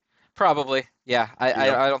epilogue. Probably, yeah. I,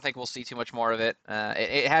 Yeah. I, I don't think we'll see too much more of it.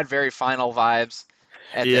 It had very final vibes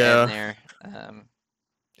at the end Yeah. there. Um,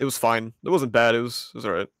 It was fine. It wasn't bad. It was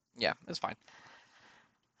alright. yeah, it's fine.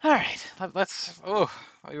 All right, let's. Oh,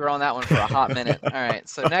 we were on that one for a hot minute. All right,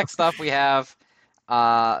 so next up we have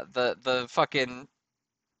the fucking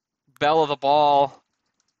belle of the ball,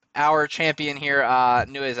 our champion here,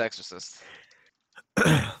 Nue's Exorcist.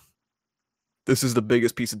 This is the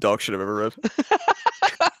biggest piece of dog shit I've ever read.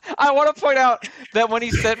 I want to point out that when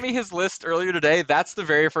he sent me his list earlier today, that's the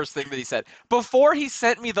very first thing that he said. Before he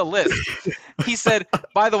sent me the list, he said,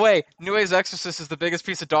 by the way, Nue's Exorcist is the biggest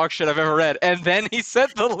piece of dog shit I've ever read. And then he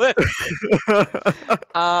sent the list.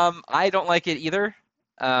 I don't like it either.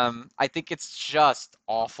 I think it's just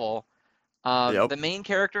awful. Yep. The main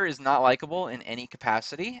character is not likable in any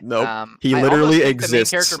capacity. Nope. He I literally almost think the main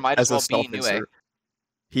exists character might as as a well be Nue. self-insert.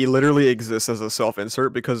 He literally exists as a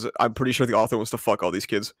self-insert because I'm pretty sure the author wants to fuck all these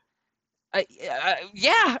kids.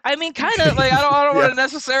 Yeah, I mean, kind of like I don't Yeah. want to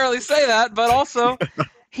necessarily say that, but also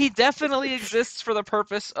he definitely exists for the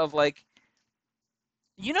purpose of like,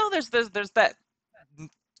 there's that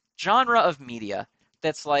genre of media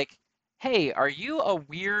that's like, hey, are you a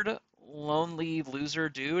weird, lonely loser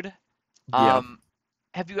dude? Yeah.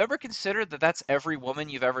 Have you ever considered that that's every woman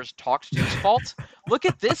you've ever talked to's fault? Look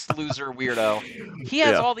at this loser weirdo. He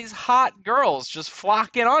has Yeah. all these hot girls just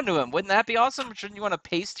flocking onto him. Wouldn't that be awesome? Shouldn't you want to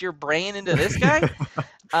paste your brain into this guy?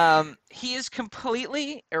 He is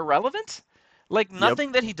completely irrelevant. Like,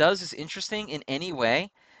 nothing that he does is interesting in any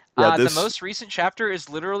way. Yeah, The most recent chapter is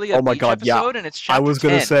literally a Oh my beach God, yeah. episode, and it's I chapter was 10.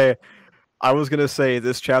 gonna say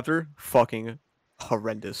this chapter fucking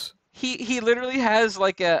horrendous. He literally has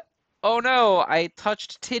like a oh no, I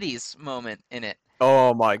touched titties moment in it.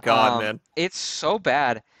 Oh my god, man. It's so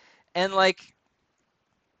bad. And like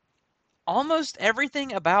almost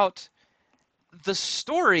everything about the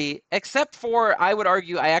story, except for I would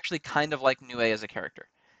argue I actually kind of like Nue as a character.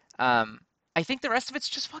 Um, I think the rest of it's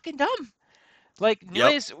just fucking dumb. Like Nue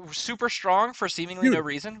Yep. is super strong for seemingly no Dude,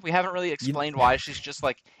 reason. We haven't really you, explained why she's just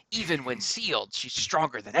like even when sealed, she's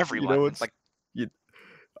stronger than you everyone. know It's what's like you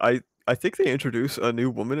I think they introduce a new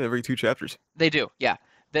woman every 2 chapters. they do, yeah.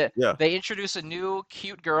 Yeah. They introduce a new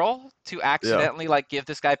cute girl to Yeah. accidentally like give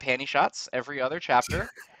this guy panty shots every other chapter.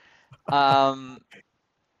 Um,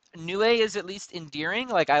 Nue is at least endearing.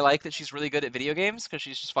 Like I like that she's really good at video games because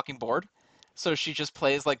she's just fucking bored. So she just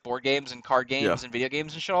plays like board games and card Yeah. games and video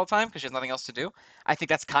games and shit all the time because she has nothing else to do. I think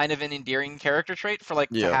that's kind of an endearing character trait for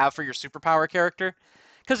like to Yeah. have for your superpower character.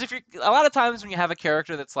 Because if you're a lot of times when you have a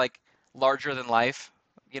character that's like larger than life,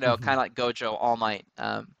 you know, Hmm. kind of like Gojo, All Might,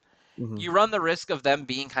 Hmm. you run the risk of them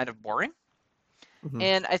being kind of boring. Hmm.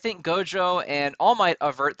 And I think Gojo and All Might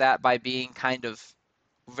avert that by being kind of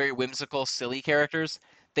very whimsical, silly characters.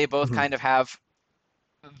 They both Hmm. kind of have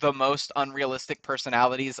the most unrealistic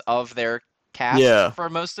personalities of their cast Yeah. for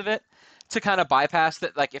most of it to kind of bypass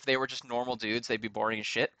that. Like if they were just normal dudes, they'd be boring as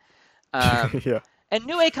shit. Um, Yeah. and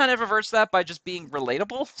Nue kind of reverts that by just being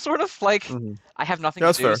relatable, sort of like Hmm. I have nothing Yeah, to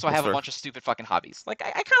that's do, fair. so I That's have a fair. bunch of stupid fucking hobbies. Like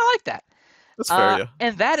I kind of like that. That's fair, yeah.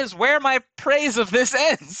 And that is where my praise of this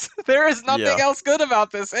ends. There is nothing Yeah. else good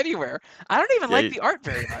about this anywhere. I don't even Yeah. like the art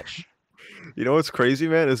very much. You know what's crazy,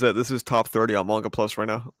 man, is that this is top 30 on Manga Plus right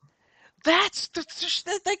now. That's just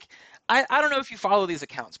like I don't know if you follow these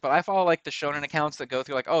accounts, but I follow like the shonen accounts that go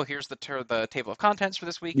through like, oh, here's the table of contents for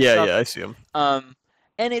this week and Yeah, stuff. yeah, I see him. Um,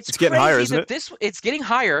 and it's It's getting higher, crazy isn't that it? this it's getting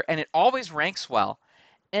higher and it always ranks well.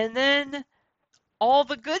 And then all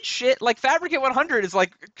the good shit, like Fabricant 100 is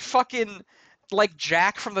like fucking like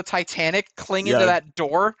Jack from the Titanic clinging to Yeah, that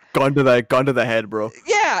door. gun to the head, bro.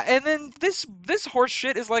 Yeah, and then this horse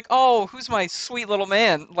shit is like, oh, who's my sweet little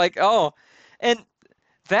man? Like, oh, and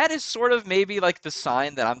that is sort of maybe like the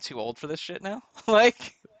sign that I'm too old for this shit now.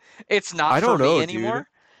 Like, it's not I for don't me know, dude. anymore.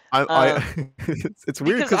 I Um, it's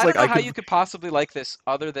weird because because I don't like know I how could. you could possibly like this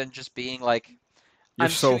other than just being like, You're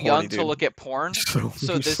I'm too so horny, young to dude. look at porn,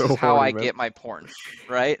 so You're this is so how horny, I man. get my porn,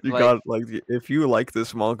 right? You Like, got like if you like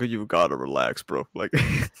this manga, you gotta relax, bro. Like,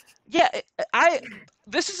 yeah, I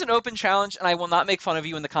this is an open challenge, and I will not make fun of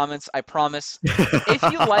you in the comments. I promise. If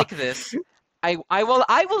you like this, I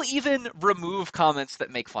will even remove comments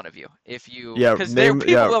that make fun of you if you yeah, because there name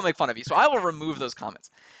people yeah, will make fun of you, so I will remove those comments.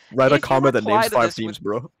 write a If you comment that names reply to five this with teams,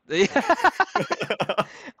 bro.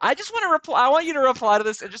 I just want to reply. I want you to reply to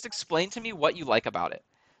this and just explain to me what you like about it.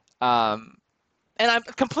 Um, and I'm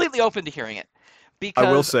completely open to hearing it I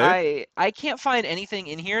will because say, I can't find anything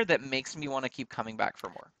in here that makes me want to keep coming back for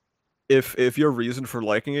more. if your reason for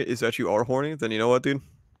liking it is that you are horny, then you know what, dude?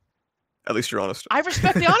 At least you're honest. I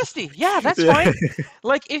respect the honesty. Yeah, that's Yeah. fine.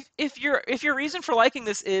 Like if your reason for liking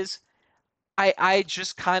this is I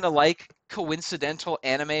just kind of like coincidental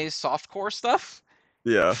anime softcore stuff,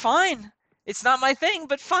 Yeah. fine. It's not my thing,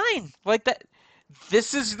 but fine. Like that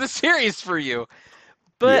this is the series for you.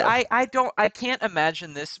 But Yeah. I can't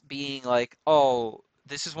imagine this being like, oh,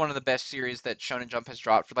 this is one of the best series that Shonen Jump has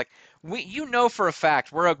dropped. For like for a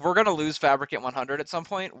fact we're gonna lose Fabricant 100 at some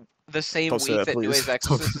point, the same Don't say week that, that Nue's please.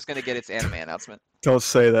 Exorcist is gonna get its anime announcement. Don't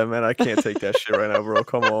say that, man. I can't take that shit right now, bro.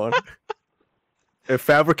 Come on. If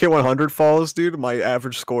Fabricate 100 falls, dude, my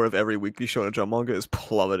average score of every weekly Shonen Jump manga is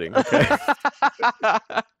plummeting. Okay.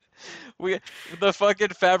 we the fucking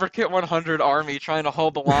Fabricant 100 army trying to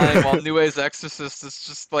hold the line while Nue's Exorcist is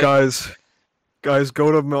just like guys,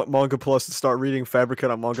 go to Manga Plus and start reading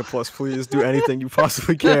Fabricant on Manga Plus. Please do anything you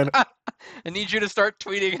possibly can. I need you to start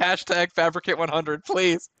tweeting hashtag Fabricant 100,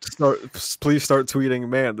 please. Please start tweeting.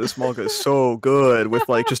 Man, this manga is so good with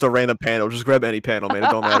like just a random panel. Just grab any panel, man. It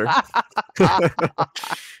don't matter.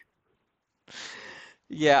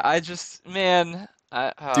 Yeah, I just man,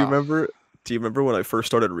 Do you remember? Do you remember when I first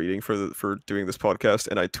started reading for doing this podcast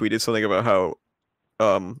and I tweeted something about how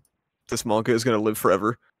this manga is gonna live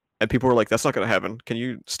forever, and people were like, "That's not gonna happen. Can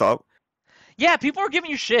you stop?" yeah, people were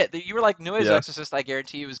giving you shit. You were like, Nue's Yeah, Exorcist, I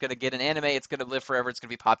guarantee you, is gonna get an anime. It's gonna live forever. It's gonna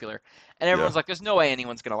be popular, and yeah, everyone's like, there's no way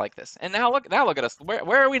anyone's gonna like this. And now look at us.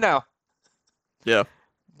 Where are we now? yeah.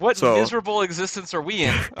 What So miserable existence are we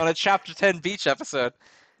in on a Chapter 10 beach episode?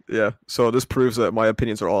 yeah, so this proves that my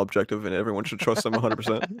opinions are all objective and everyone should trust them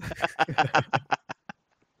 100%.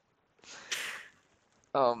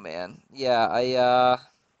 Oh man, yeah,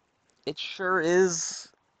 it sure is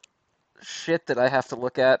shit that I have to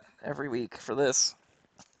look at every week for this.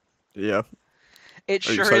 Yeah, It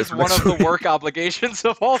Are you sure excited is for one next of the week? work obligations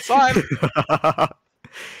of all time.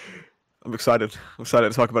 I'm excited. I'm excited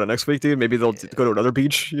to talk about it next week, dude. Maybe they'll go to another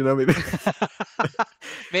beach. You know, maybe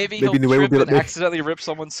Maybe he'll maybe Nue will trip be and like me. accidentally rip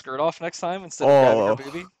someone's skirt off next time instead of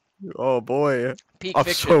grabbing her Oh, boobie. oh boy, Peak I'm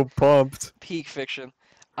fiction. so pumped. Peak fiction.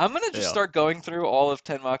 I'm gonna just Yeah. start going through all of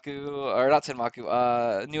Tenmaku, or not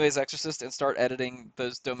Tenmaku, Nue's Exorcist, and start editing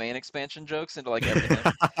those domain expansion jokes into like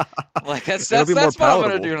everything. Like that's It'll that's be more that's what I'm gonna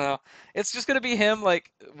palatable. do now. It's just gonna be him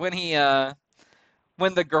like when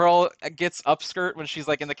the girl gets upskirt when she's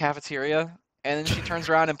like in the cafeteria, and then she turns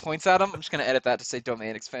around and points at him. I'm just gonna edit that to say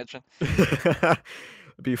domain expansion, It'd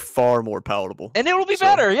be far more palatable. and it'll be So,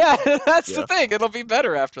 better. Yeah, that's the yeah. thing. It'll be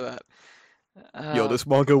better after that. Yo, Um, this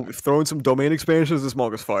manga, throwing some domain expansions, this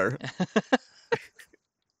manga's fire.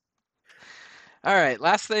 all right,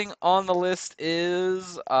 last thing on the list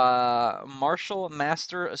is Martial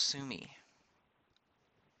Master Asumi.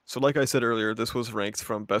 So, like I said earlier, this was ranked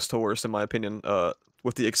from best to worst in my opinion,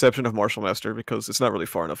 with the exception of Martial Master because it's not really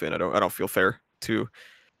far enough in. I don't feel fair to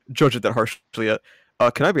judge it that harshly yet.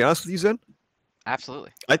 Can I be honest with you, Zen? Absolutely.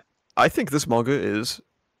 I I think this manga is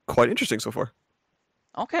quite interesting so far.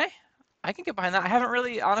 Okay, I can get behind that. I haven't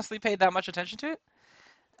really honestly paid that much attention to it.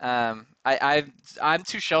 I'm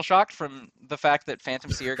too shell shocked from the fact that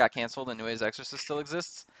Phantom Seer got canceled and Nue's Exorcist still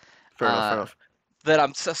exists. Fair enough. Fair Uh, enough. that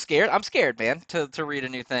I'm so scared. I'm scared, man, to read a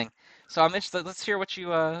new thing. So I'm interested. Let's hear what you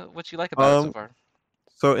like about it so Um, far.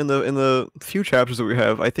 so in the few chapters that we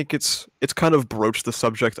have, I think it's kind of broached the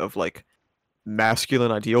subject of like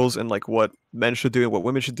masculine ideals and like what men should do and what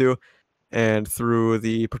women should do. And through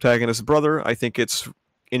the protagonist's brother, I think it's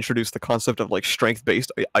introduced the concept of like strength-based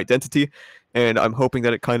identity, and I'm hoping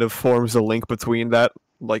that it kind of forms a link between that,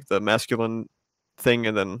 like the masculine thing,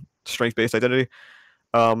 and then strength-based identity.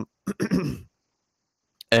 Um,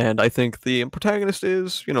 and I think the protagonist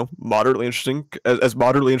is, moderately interesting, as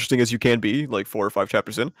moderately interesting as you can be, like 4 or 5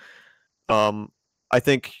 chapters in. Um, I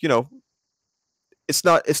think it's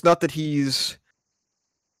not that he's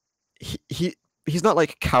not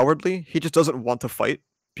like cowardly. He just doesn't want to fight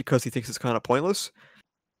because he thinks it's kind of pointless.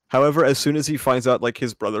 However, as soon as he finds out like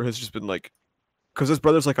his brother has just been like, because his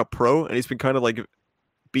brother's like a pro and he's been kind of like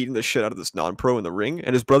beating the shit out of this non-pro in the ring,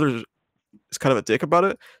 and his brother is kind of a dick about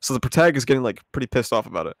it. So the protagonist is getting like pretty pissed off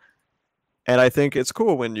about it. And I think it's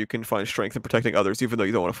cool when you can find strength in protecting others, even though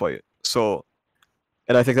you don't want to fight. So,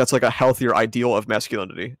 and I think that's like a healthier ideal of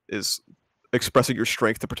masculinity is expressing your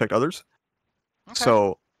strength to protect others. Okay.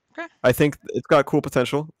 So Okay. I think it's got cool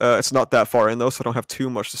potential. It's not that far in though, so I don't have too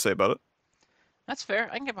much to say about it. That's fair.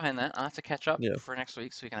 I can get behind that. I'll have to catch up Yeah. for next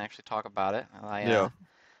week so we can actually talk about it. Yeah.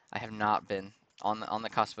 I have not been on the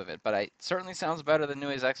cusp of it, but it certainly sounds better than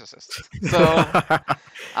Nue's Exorcist. So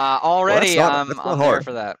already that's not I'm there hard.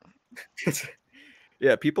 for that.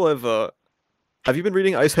 Yeah, people have you been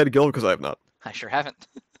reading Icehead Guild? Because I have not. I sure haven't.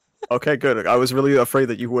 Okay, good. I was really afraid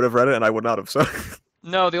that you would have read it and I would not have, so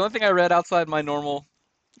No, the only thing I read outside my normal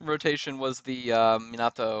rotation was the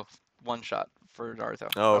Minato one shot for Naruto.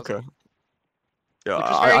 Oh, That was it. okay. Yeah, Which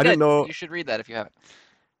was very I didn't good. know. You should read that if you haven't.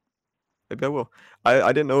 Maybe I will.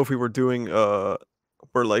 I didn't know if we were doing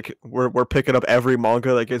we're picking up every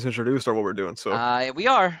manga that gets introduced or what we're doing. So We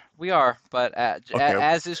are, but okay,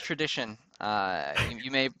 as is tradition,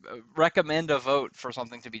 you may recommend a vote for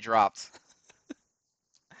something to be dropped.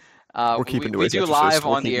 we're We keeping New we Age do Exorcist. live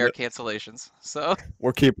We're on the keeping air it. cancellations. So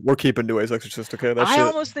We're keeping New Age Exorcist. Okay, that I shit.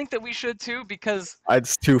 almost think that we should too because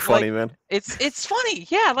It's too funny, like man. it's funny.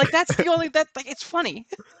 Yeah, like that's the only that like it's funny.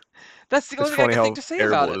 That's the It's only thing I funny can think how to say about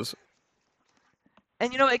terrible it. it is.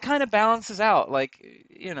 And it kind of balances out. Like,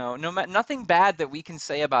 nothing bad that we can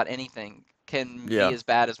say about anything can Yeah. be as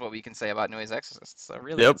bad as what we can say about Nue's Exorcist. So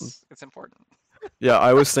really, Yep. it's important. Yeah,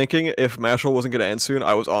 I was thinking if Mashle wasn't gonna end soon,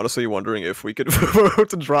 I was honestly wondering if we could vote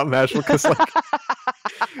to drop Mashle because like,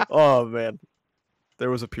 oh man, there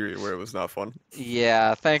was a period where it was not fun.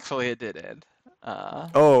 Yeah, thankfully it did end.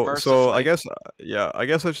 Oh, so I Mercifully. guess I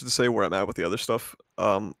guess I should say where I'm at with the other stuff.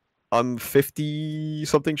 I'm 50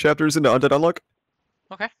 something chapters into Undead Unluck.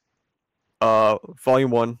 Okay. Volume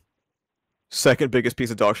 1, second biggest piece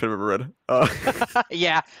of dog shit I've ever read.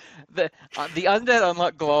 Yeah, the Undead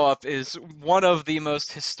Unluck glow up is one of the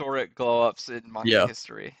most historic glow ups in manga Yeah.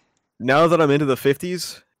 history. Now that I'm into the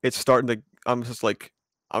 50s, it's starting to. I'm just like,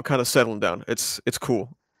 I'm kind of settling down. It's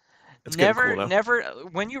cool. It's getting cool now. Never.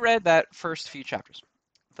 When you read that first few chapters,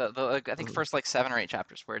 I think Mhm. first like 7 or 8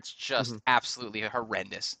 chapters, where it's just Mhm. absolutely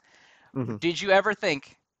horrendous. Mhm. Did you ever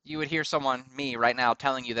think you would hear me right now,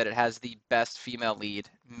 telling you that it has the best female lead,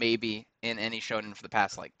 maybe in any shonen for the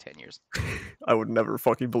past like 10 years? I would never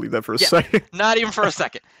fucking believe that for a Yeah. second. Not even for a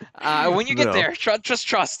second. When you get No. there, just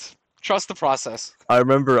trust. Trust the process. I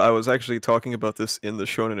remember I was actually talking about this in the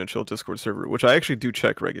Shonen and Chill Discord server, which I actually do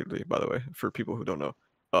check regularly, by the way, for people who don't know.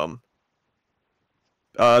 Um,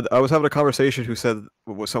 I was having a conversation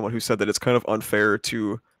with someone who said that it's kind of unfair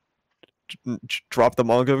to drop the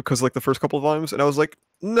manga because like the first couple of volumes, and I was like,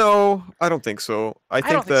 no, I don't think so. I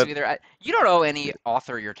I don't think think so that either. You don't owe any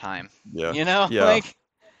author your time. yeah, You know, yeah, like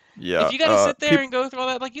yeah. if you gotta sit there and go through all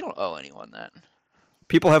that, like you don't owe anyone that.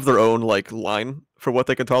 People have their own like line for what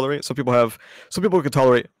they can tolerate. Some people can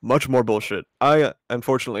tolerate much more bullshit. I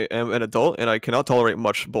unfortunately am an adult and I cannot tolerate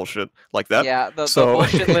much bullshit like that. Yeah, the So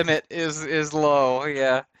bullshit limit is low.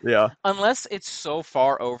 Yeah, yeah, unless it's so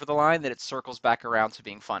far over the line that it circles back around to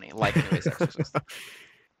being funny, like New Exorcist.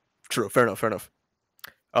 true. Fair enough. Fair enough.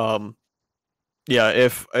 Um, yeah.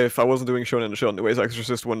 If I wasn't doing Shonen and Shonen, the ways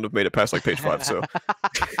Exorcist wouldn't have made it past like page 5. So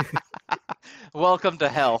Welcome to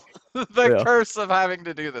hell. The yeah. curse of having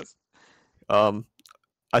to do this.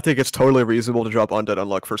 I think it's totally reasonable to drop Undead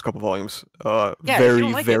Unluck first couple volumes. Yeah, if you Very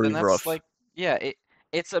don't like it, very then that's rough. like, yeah,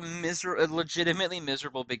 it's a legitimately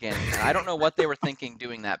miserable beginning. And I don't know what they were thinking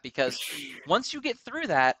doing that because once you get through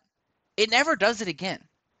that, it never does it again.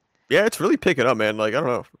 Yeah, it's really picking up, man. Like I don't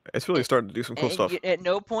know, it's really starting to do some cool And stuff. at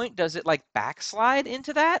no point does it like backslide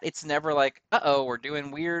into that. It's never like, uh-oh, we're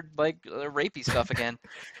doing weird like rapey stuff again.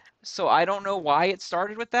 So I don't know why it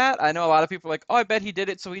started with that. I know a lot of people are like, oh, I bet he did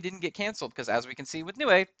it so he didn't get canceled because as we can see with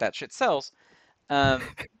Nue, that shit sells. Um,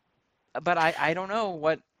 but I don't know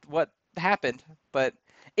what happened. But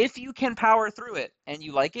if you can power through it and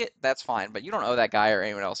you like it, that's fine. But you don't owe that guy or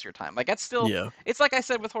anyone else your time. Like that's still, Yeah, it's like I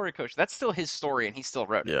said with Horikoshi, that's still his story and he still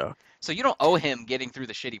wrote it. yeah, So you don't owe him getting through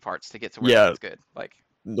the shitty parts to get to where yeah. it's good. Like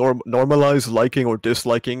Normalize liking or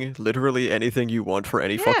disliking literally anything you want for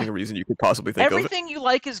any yeah, fucking reason you could possibly think of. everything you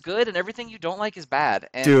like is good and everything you don't like is bad,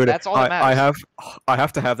 and Dude, that's all that matters. I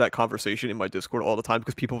have to have that conversation in my Discord all the time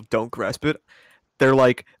because people don't grasp it. They're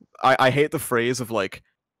like, I hate the phrase of like,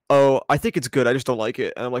 oh, I think it's good, I just don't like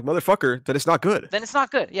it. And I'm like, motherfucker, then it's not good. Then it's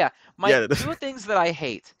not good. Yeah. My Yeah, two things that I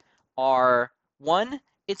hate are one,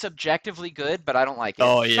 it's objectively good, but I don't like it.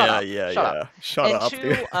 oh Shut yeah, up. yeah, Shut up. yeah. Shut And up, two,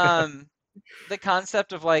 dude. the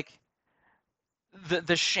concept of like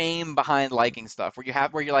the shame behind liking stuff where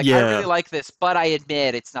you're like, I really Yeah, like this, but I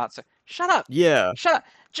admit it's not so. Shut up. yeah, Shut up.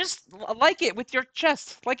 Just like it with your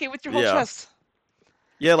chest. Like it with your whole yeah. chest.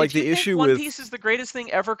 Yeah, like If you the think issue One with Piece is the greatest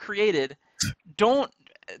thing ever created, don't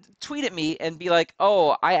tweet at me and be like,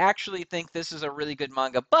 "Oh, I actually think this is a really good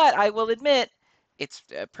manga, but I will admit it's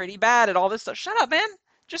pretty bad at all this stuff." Shut up, man.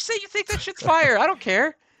 Just say you think that shit's fire. I don't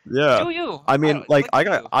care. yeah. Do you? I I mean, don't like like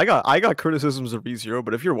do you. I got criticisms of ReZero,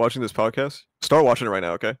 but if you're watching this podcast, start watching it right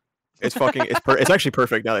now, okay? It's actually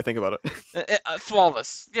perfect now that I think about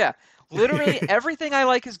Flawless. Yeah. Literally it. everything I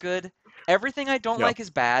like is good. Everything I don't Yeah. like is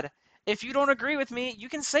bad. If you don't agree with me, you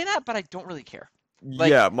can say that, but I don't really care. Like,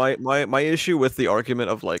 Yeah, my issue with the argument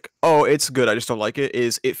of like, oh, it's good, I just don't like it,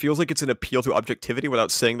 is it feels like it's an appeal to objectivity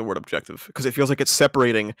without saying the word objective, because it feels like it's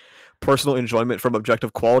separating personal enjoyment from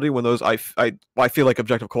objective quality when I feel like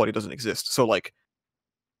objective quality doesn't exist. So like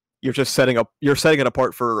you're setting it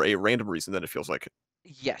apart for a random reason. Then it feels like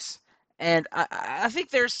yes. And I think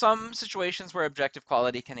there's some situations where objective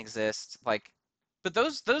quality can exist, like, but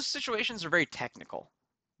those situations are very technical.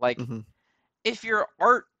 Like, hmm if your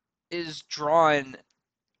art is drawn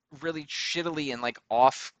really shittily and like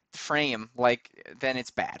off frame, like then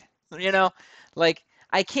it's bad. You know, like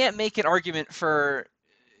I can't make an argument for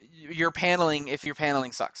your paneling if your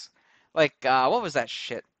paneling sucks. Like, what was that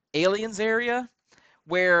shit? Aliens area,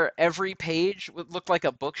 where every page would look like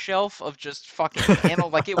a bookshelf of just fucking panel,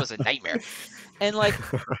 like it was a nightmare. And like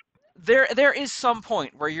there is some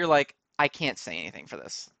point where you're like, I can't say anything for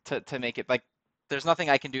this to make it like there's nothing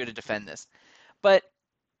I can do to defend this. But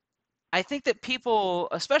I think that people,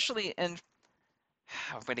 especially, and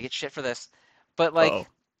I'm going to get shit for this, but oh like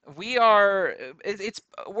we are, it's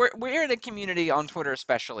we're in a community on Twitter,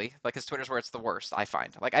 especially like because Twitter's where it's the worst. I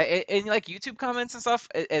find like in like YouTube comments and stuff,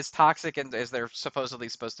 as toxic and as they're supposed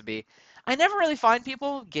to be, I never really find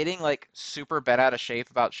people getting like super bent out of shape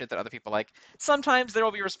about shit that other people like. Sometimes there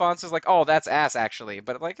will be responses like, "Oh, that's ass," actually,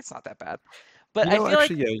 but like it's not that bad. But you I know feel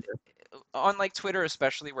like actually yeah on like Twitter,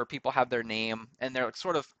 especially where people have their name and their like,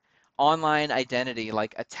 sort of online identity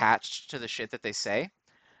like attached to the shit that they say,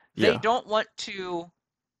 they yeah don't want to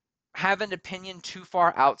have an opinion too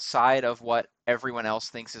far outside of what everyone else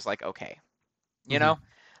thinks is like okay. You hmm know?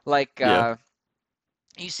 Like yeah.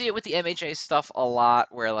 you see it with the MHA stuff a lot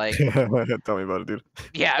where like Tell me about it, dude.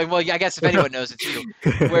 yeah, well I guess if anyone knows it's you.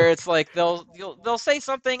 Where it's like they'll say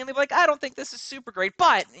something and they'll be like, I don't think this is super great,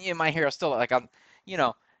 but you know, my hero still like I'm you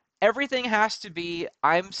know, everything has to be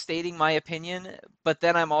I'm stating my opinion, but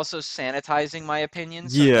then I'm also sanitizing my opinion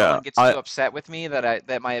so no Yeah, one gets too upset with me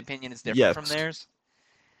that my opinion is different from yes. theirs.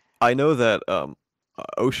 I know that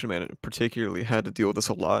Ocean Man particularly had to deal with this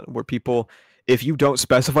a lot, where people, if you don't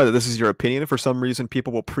specify that this is your opinion, for some reason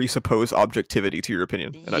people will presuppose objectivity to your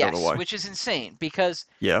opinion, and I don't know Yes, why. which is insane because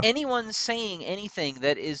Yeah, anyone saying anything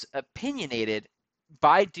that is opinionated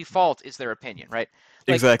by default is their opinion, right?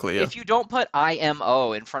 Like exactly. Yeah. if you don't put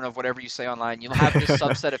IMO in front of whatever you say online, you'll have this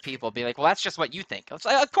subset of people be like, "Well, that's just what you think." It's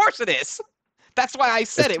like, "Of course it is." That's why I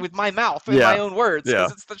said It's, it with my mouth in my yeah, own words yeah,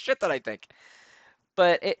 because it's the shit that I think.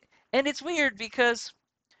 But it's weird because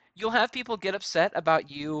you'll have people get upset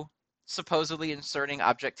about you supposedly inserting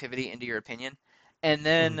objectivity into your opinion, and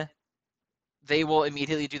mhm. then they will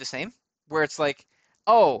immediately do the same, where it's like,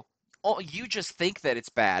 oh, you just think that it's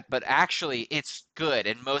bad, but actually it's good,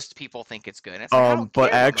 and most people think it's good. And it's like, I don't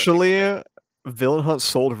But care what most people think. actually, Villain Hunt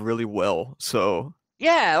sold really well, so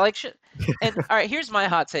Yeah, like shit. And all right, here's my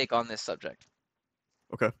hot take on this subject.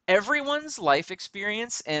 okay. Everyone's life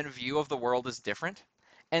experience and view of the world is different.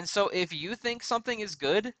 And so if you think something is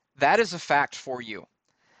good, that is a fact for you.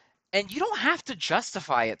 And you don't have to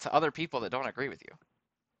justify it to other people that don't agree with you.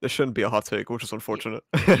 This shouldn't be a hot take, which is You, unfortunate.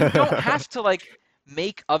 you don't have to like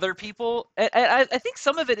make other people. I think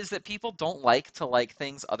some of it is that people don't like to like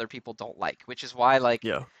things other people don't like, which is why like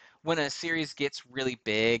Yeah, when a series gets really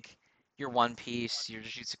big, your One Piece, your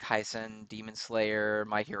Jujutsu Kaisen, Demon Slayer,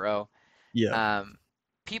 My Hero, yeah, um,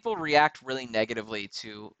 people react really negatively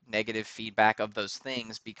to negative feedback of those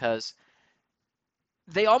things because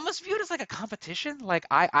they almost view it as like a competition. Like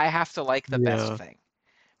I have to like the best yeah, thing.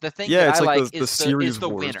 The thing that yeah. I It's like like the is series the wars.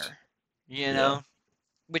 winner, you Yeah, know,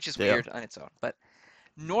 which is yeah, weird on its own. But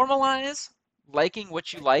normalize liking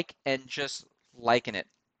what you like and just liking it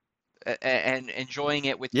and enjoying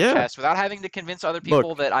it with your yeah. chest without having to convince other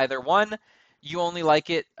people Look, that either one, you only like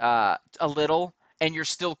it a little and you're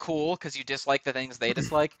still cool because you dislike the things they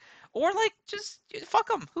dislike, or like just fuck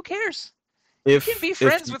them. Who cares? You can be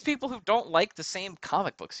if friends with people who don't like the same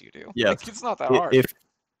comic books you do. yes, Like it's not that hard.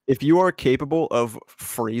 if you are capable of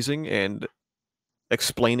phrasing and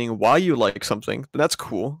explaining why you like something, then that's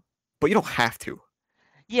cool. But you don't have to.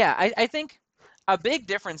 Yeah, I think a big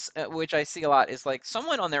difference, which I see a lot, is like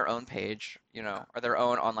someone on their own page, or their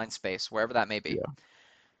own online space, wherever that may be, Yeah,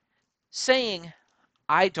 saying,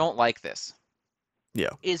 I don't like this,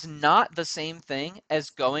 yeah, is not the same thing as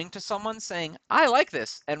going to someone saying, I like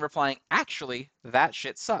this, and replying, actually, that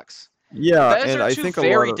shit sucks. yeah. Those And are I two think a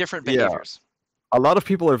lot very of different behaviors. a lot of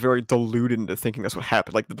people are very deluded into thinking that's what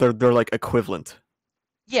happened. Like they're like equivalent.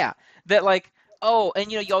 Yeah, that like, oh,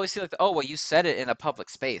 and you always see like, oh, well, you said it in a public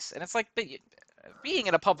space, and it's like, but being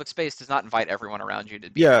in a public space does not invite everyone around you to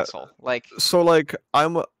be an Yeah. asshole. Like, So like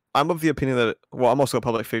I'm of the opinion that well, I'm also a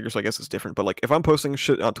public figure, so I guess it's different. But like if I'm posting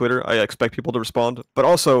shit on Twitter, I expect people to respond. But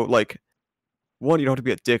also like one, you don't have to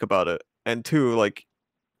be a dick about it, and two, like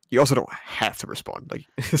you also don't have to respond. Like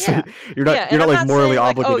so yeah. you're not Yeah, you're and not I'm like not morally saying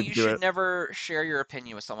like, oh, obligated to you do should it. never share your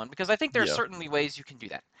opinion with someone because I think there are Yeah. certainly ways you can do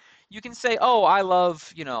that. You can say, oh, I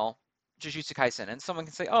love, Jujutsu Kaisen, and someone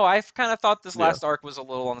can say, oh, I kind of thought this Yeah. last arc was a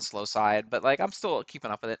little on the slow side, but like I'm still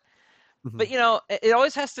keeping up with it. Mhm. But it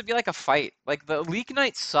always has to be like a fight. Like the league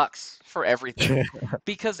night sucks for everything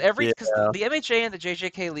because Yeah. the MHA and the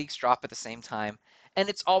JJK leagues drop at the same time, and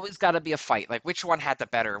it's always got to be a fight. Like which one had the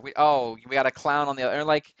better? We got a clown on the other.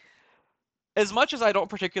 Like as much as I don't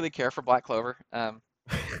particularly care for Black Clover,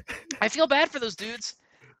 I feel bad for those dudes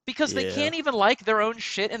because they Yeah. can't even like their own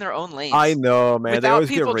shit in their own I lanes know, man. They without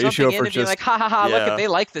always get people jumping ratio in for and being just like, ha ha ha, look at yeah. they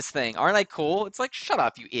like this thing. Aren't I cool? It's like, shut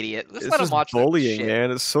up, you idiot. Just It's let them just watch the bullying, shit.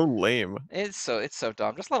 man. It's so lame. It's so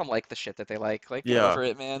dumb. Just let them like the shit that they like. Like, get Yeah. over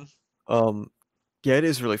it, man. Um yeah, it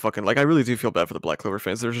is really fucking like I really do feel bad for the Black Clover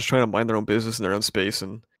fans. They're just trying to mind their own business in their own space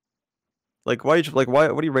and like why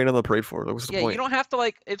what do you rain on the parade for? Like what's the Yeah, you point? don't have to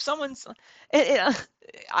like if someone's.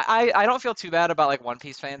 I don't feel too bad about like One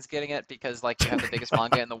Piece fans getting it because like you have the biggest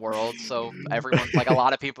manga in the world, so everyone's like a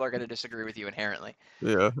lot of people are going to disagree with you inherently.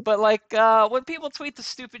 Yeah. But like when people tweet the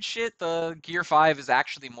stupid shit, the Gear 5 is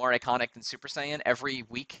actually more iconic than Super Saiyan every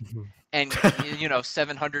week, and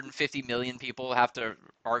 750 million people have to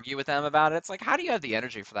argue with them about it. It's like, how do you have the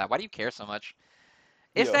energy for that? Why do you care so much?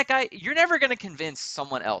 If Yeah. that guy, you're never going to convince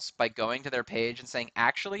someone else by going to their page and saying,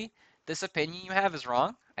 actually, this opinion you have is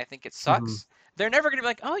wrong. I think it Mhm. sucks. They're never going to be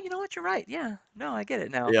like, oh, you know what? You're right. Yeah, no, I get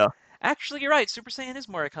it now. Yeah. Actually, you're right. Super Saiyan is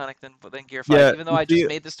more iconic than Gear 5, Yeah, even though you I just see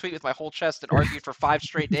made this tweet with my whole chest and argued for 5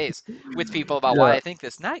 straight days with people about why yeah. I think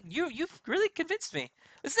this. Not you've really convinced me.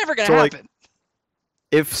 It's never going So to like happen.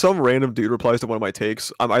 if some random dude replies to one of my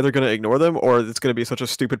takes, I'm either gonna ignore them or it's gonna be such a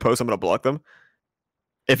stupid post I'm gonna block them.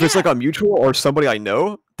 If it's Yeah. like a mutual or somebody I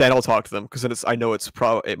know, then I'll talk to them because then I know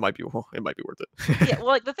it might be worth Yeah, it. well,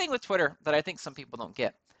 like the thing with Twitter that I think some people don't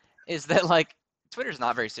get is that like Twitter's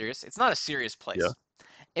not very serious. It's not a serious Yeah. place.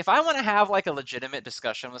 If I want to have like a legitimate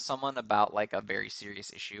discussion with someone about like a very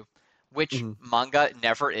serious issue, which Mhm. manga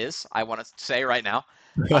never is, I want to say right now,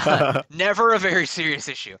 never a very serious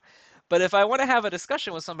issue. But if I want to have a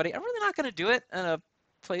discussion with somebody, I'm really not going to do it in a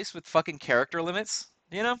place with fucking character limits,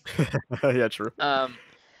 you know? Yeah, true. Um,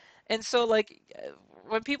 and so like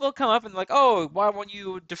when people come up and like, oh, why won't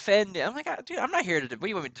you defend it? I'm like, dude, I'm not here to. What do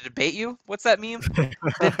you want me to debate you? What's that mean?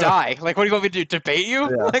 Then die. Like, what do you want me to do? Debate you?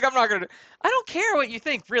 Yeah. Like, I'm not gonna. I don't care what you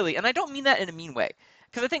think, really, and I don't mean that in a mean way.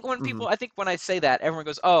 Because Mhm. I think when I say that, everyone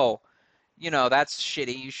goes, oh, that's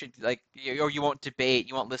shitty. You should like, or you won't debate.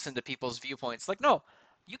 You won't listen to people's viewpoints. Like, no,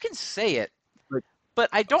 you can say it, Like, but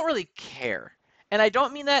I don't really care. And I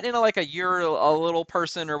don't mean that in a like a you're a little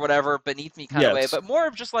person or whatever beneath me kind of way, yes. but more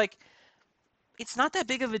of just like it's not that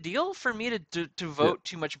big of a deal for me to Yeah. devote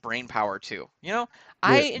too much brain power to.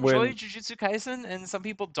 I Yeah. enjoy Jujutsu Kaisen, and some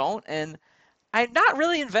people don't, and I'm not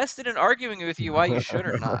really invested in arguing with you why you should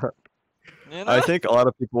or not. You know? I think a lot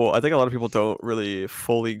of people don't really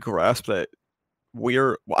fully grasp that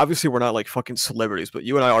well, obviously we're not like fucking celebrities, but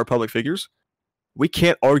you and I are public figures. We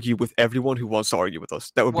can't argue with everyone who wants to argue with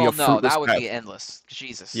us. That would be Well, a no, fruitless that would path. be endless.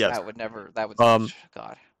 Jesus, Yes. that would never. That would. Um,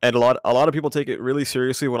 God. and a lot of people take it really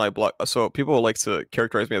seriously when I block. So people like to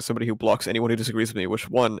characterize me as somebody who blocks anyone who disagrees with me, which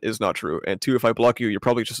one is not true, and two, if I block you, you're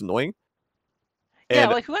probably just annoying. Yeah,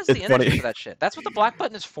 And like who has it's the energy funny. for that shit? That's what the black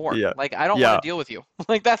button is for. Yeah. Like I don't want to Yeah. deal with you.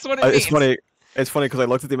 Like that's what it It's means. funny. It's funny because I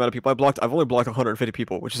looked at the amount of people I blocked. I've only blocked 150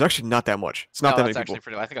 people, which is actually not that much. It's not No, that many that's actually people.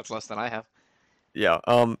 pretty. I think that's less than I have. Yeah.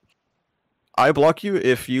 I block you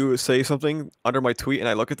if you say something under my tweet and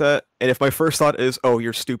I look at that, and if my first thought is, "Oh,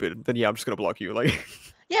 you're stupid," then yeah, I'm just gonna block you. Like,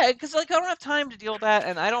 Yeah, because like I don't have time to deal with that,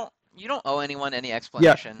 and I don't. You don't owe anyone any yeah.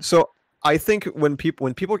 explanation. So I think when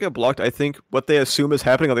people get blocked, I think what they assume is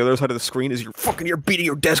happening on the other side of the screen is you're beating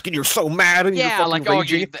your desk and you're so mad and you're Yeah, fucking like oh,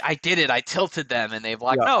 raging. I did it. I tilted them, and they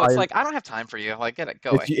blocked. Yeah, No, it's like I don't have time for you. Like get it,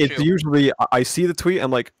 go away. it's Shoo. usually I see the tweet,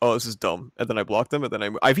 I'm like, oh, this is dumb, and then I block them, and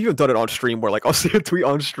then I've even done it on stream where like I'll see a tweet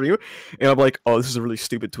on stream, and I'm like, oh, this is a really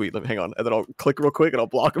stupid tweet. Let me hang on, and then I'll click real quick and I'll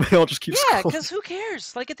block them, and I'll just keep Yeah, scrolling. because who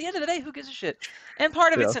cares? Like at the end of the day, who gives a shit? And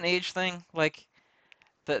part of Yeah, it's an age thing. Like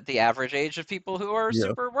the average age of people who are yeah.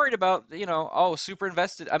 super worried about, oh, super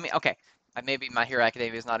invested. I mean, okay, maybe My Hero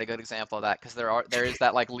Academia is not a good example of that because there is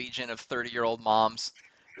that like legion of 30-year-old moms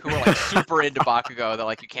who are like super into Bakugo that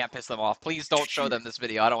like you can't piss them off. Please don't show them this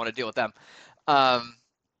video. I don't want to deal with them. Um,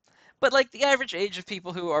 but like the average age of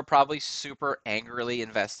people who are probably super angrily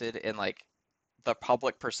invested in like the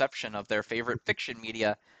public perception of their favorite fiction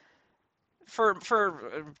media for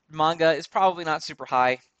manga is probably not super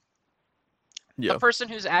high. A Yeah. person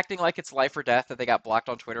who's acting like it's life or death that they got blocked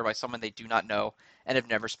on Twitter by someone they do not know and have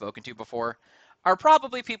never spoken to before are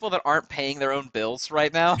probably people that aren't paying their own bills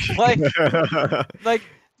right now. Like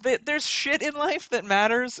there's shit in life that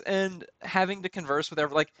matters, and having to converse with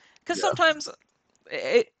everyone, like, because Yeah. sometimes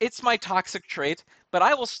it's my toxic trait, but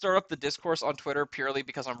I will stir up the discourse on Twitter purely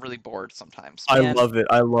because I'm really bored sometimes. I Man, love it.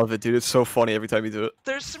 I love it, dude. It's so funny every time you do it.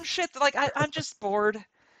 there's some shit that, like, I'm just bored.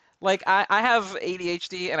 Like I have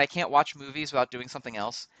ADHD and I can't watch movies without doing something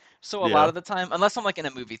else. So a lot Yeah. of the time, unless I'm like in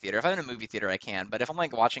a movie theater, if I'm in a movie theater, I can. But if I'm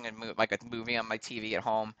like watching like a movie on my TV at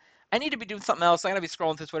home, I need to be doing something else. I'm gonna be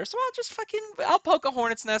scrolling through Twitter, so I'll poke a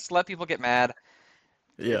hornet's nest, let people get mad,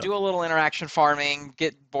 Yeah. do a little interaction farming,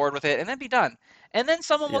 get bored with it, and then be done. And then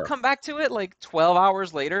someone will Yeah. come back to it like 12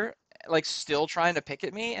 hours later, like still trying to pick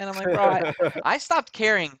at me, and I'm like, bro, I stopped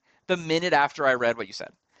caring the minute after I read what you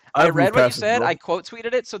said. I I've moved read what you past this, said, bro. I quote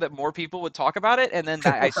tweeted it so that more people would talk about it, and then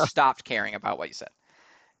I stopped caring about what you said.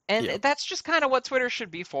 And Yeah. that's just kind of what Twitter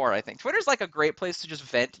should be for, I think. Twitter's like a great place to just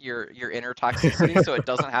vent your inner toxicity so it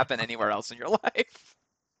doesn't happen anywhere else in your life.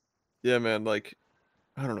 Yeah, man. Like,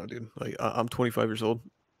 I don't know, dude. Like, I'm 25 years old.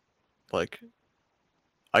 Like,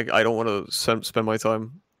 I don't want to spend my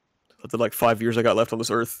time. The like 5 years I got left on this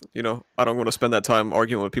earth, I don't want to spend that time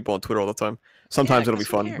arguing with people on Twitter all the time. Yeah, Sometimes it'll be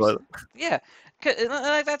because who fun, cares? but Yeah,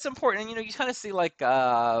 and that's important. And you kind of see like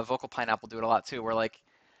Vocal Pineapple do it a lot too, where like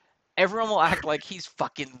everyone will act like he's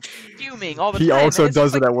fucking fuming all the he time, and also it's just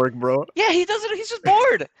does it like, at work, bro. yeah, he does it. He's just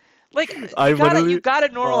bored. Like I you literally, gotta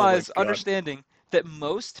oh my normalize god. understanding that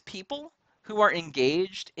most people who are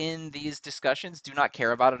engaged in these discussions do not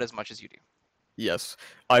care about it as much as you do. Yes,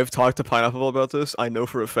 I've talked to Pineapple about this. I know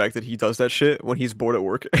for a fact that he does that shit when he's bored at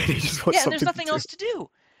work and he just wants Yeah, and there's something to nothing do. else to do.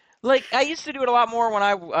 Like I used to do it a lot more when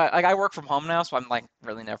I work from home now, so I'm like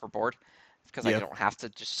really never bored. because I Yeah. don't have to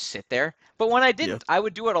just sit there. But when I Yeah. didn't, I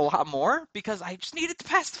would do it a lot more because I just needed to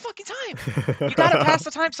pass the fucking time. You gotta pass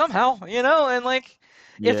the time somehow, you know? And like,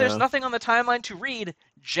 if there's Yeah. nothing on the timeline to read,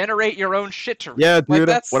 generate your own shit to read. Yeah, Like dude.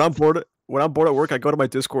 that's When I'm bored at work, I go to my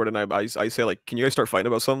Discord and I say like, "Can you guys start fighting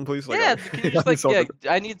about something, please?" Like, yeah. Can you I just like just all yeah? good.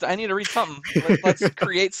 I need to read something. Let's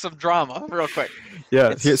create some drama real quick. Yeah.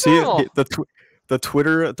 It's Here, just see normal. the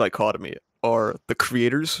Twitter dichotomy are the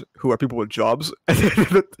creators who are people with jobs, and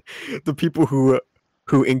then the people who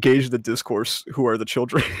engage the discourse who are the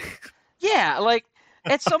children. Yeah, like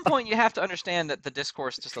at some point you have to understand that the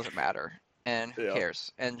discourse just doesn't matter, and who Yeah.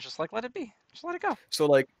 cares? And just like let it be, just let it go. So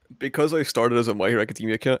like, because I started as a My Hero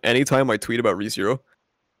Academia account, anytime I tweet about ReZero,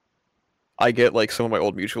 I get like some of my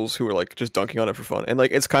old mutuals who are like just dunking on it for fun, and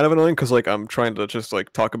like it's kind of annoying because like I'm trying to just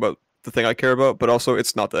like talk about the thing I care about, but also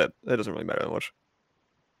it's not that it doesn't really matter that much.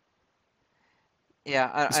 Yeah,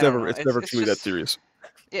 I don't know. It's never It's truly that just serious.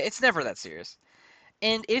 it's never that serious.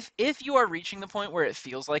 And if you are reaching the point where it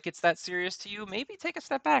feels like it's that serious to you, maybe take a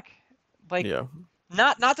step back. Like Yeah,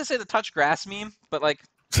 not to say the touch grass meme, but like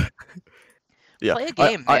yeah. play a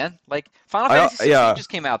game, man. Like Final I Fantasy 16 yeah. just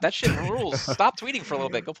came out. That shit rules. Stop tweeting for a little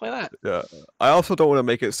bit. Go play that. Yeah, I also don't want to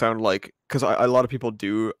make it sound like because a lot of people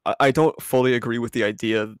do. I don't fully agree with the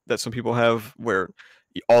idea that some people have where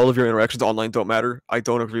all of your interactions online don't matter. I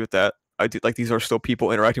don't agree with that. I do like these are still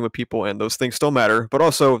people interacting with people, and those things still matter. But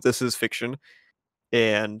also, this is fiction,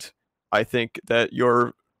 and I think that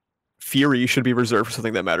your fury should be reserved for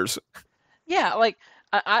something that matters. Yeah, like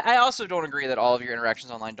I also don't agree that all of your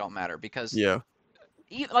interactions online don't matter because Yeah,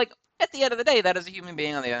 like at the end of the day, that is a human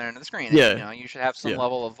being on the other end of the screen, and you yeah, know you should have some yeah.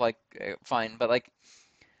 level of like fine. But like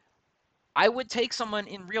I would take someone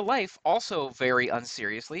in real life also very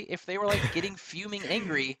unseriously if they were like getting fuming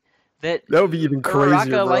angry that That would be even crazier, Uraraka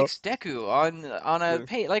bro. likes Deku on a Yeah,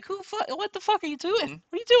 page. Like what the fuck are you doing?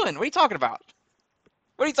 What are you doing? What are you talking about?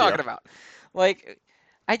 What are you yeah. talking about? Like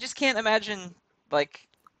I just can't imagine like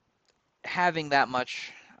having that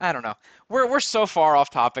much. I don't know. We're so far off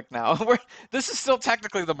topic now. This is still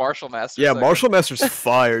technically the Martial Master Yeah, segment. Martial Master's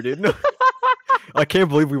fire, dude. I can't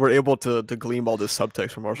believe we were able to glean all this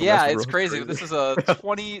subtext from Martial Yeah, Master, bro. it's It's crazy. crazy. This is a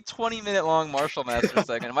 20 minute long Martial Master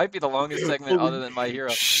segment. It might be the longest segment other Holy than My Hero.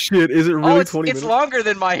 shit, is it Oh, really 20 it's minutes? longer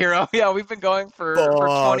than My Hero. Yeah, we've been going for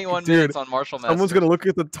Fuck, 21 dude. minutes on Martial Someone's Master. gonna look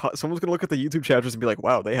at someone's gonna look at the YouTube chapters and be like,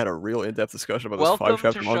 "Wow, they had a real in-depth discussion about this five Welcome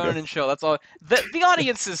to chapter manga." Shonen and Show. That's all. The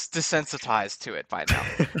audience is desensitized to it by now.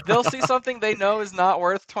 They'll see something they know is not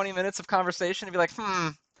worth 20 minutes of conversation and be like,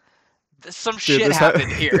 some Dude, shit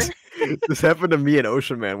happened here. this happened to me and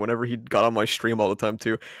Ocean Man whenever he got on my stream all the time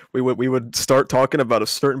too. We would start talking about a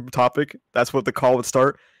certain topic. That's what the call would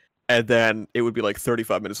start, and then it would be like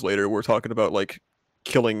 35 minutes later we're talking about like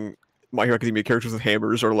killing My Hero Academia characters with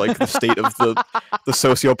hammers or like the state of the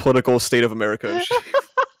socio-political state of America and shit.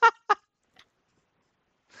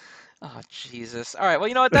 Oh Jesus! All right. Well,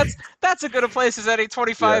 you know what? That's a good a place as any. Yeah,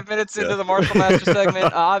 25 minutes yeah, into the Martial Master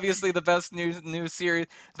segment. Obviously, the best new series,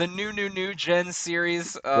 the new Gen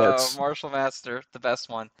series, that's Martial Master, the best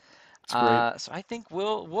one. it's great. So I think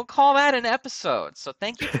we'll call that an episode. So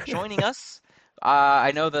thank you for joining us.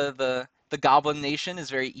 I know the Goblin Nation is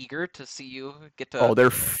very eager to see you get Oh, to.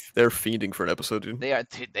 they're fiending for an episode, dude. They are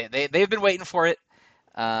they've been waiting for it.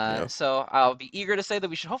 Yeah. So I'll be eager to say that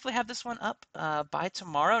we should hopefully have this one up by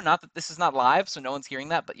tomorrow. Not that this is not live, so no one's hearing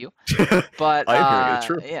that but you. But I am hearing it. It's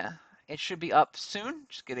true. yeah, it should be up soon.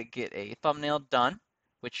 Just gonna get a thumbnail done,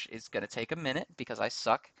 which is gonna take a minute because I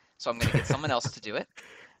suck. So I'm gonna get someone else to do it,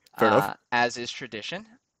 Fair enough. as is tradition.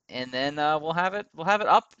 And then we'll have it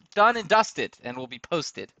up, done, and dusted, and will be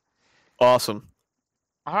posted. Awesome.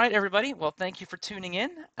 All right, everybody. Well, thank you for tuning in.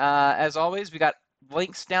 As always, we got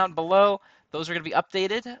links down below. Those are going to be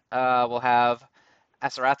updated. We'll have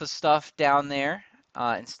ASARATHA's stuff down there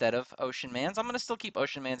instead of Ocean Man's. I'm going to still keep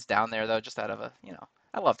Ocean Man's down there, though, just out of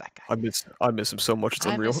I love that guy. I miss him so much. It's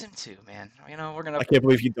I unreal. miss him too, man. We're going I to. can't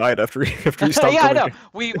believe he died after he stopped Yeah, I coming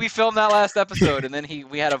know. here. We filmed that last episode, and then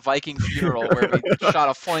we had a Viking funeral where we shot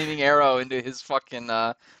a flaming arrow into his fucking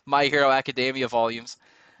My Hero Academia volumes.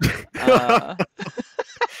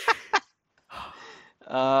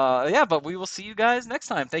 Uh, yeah, but we will see you guys next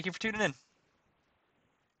time. Thank you for tuning in.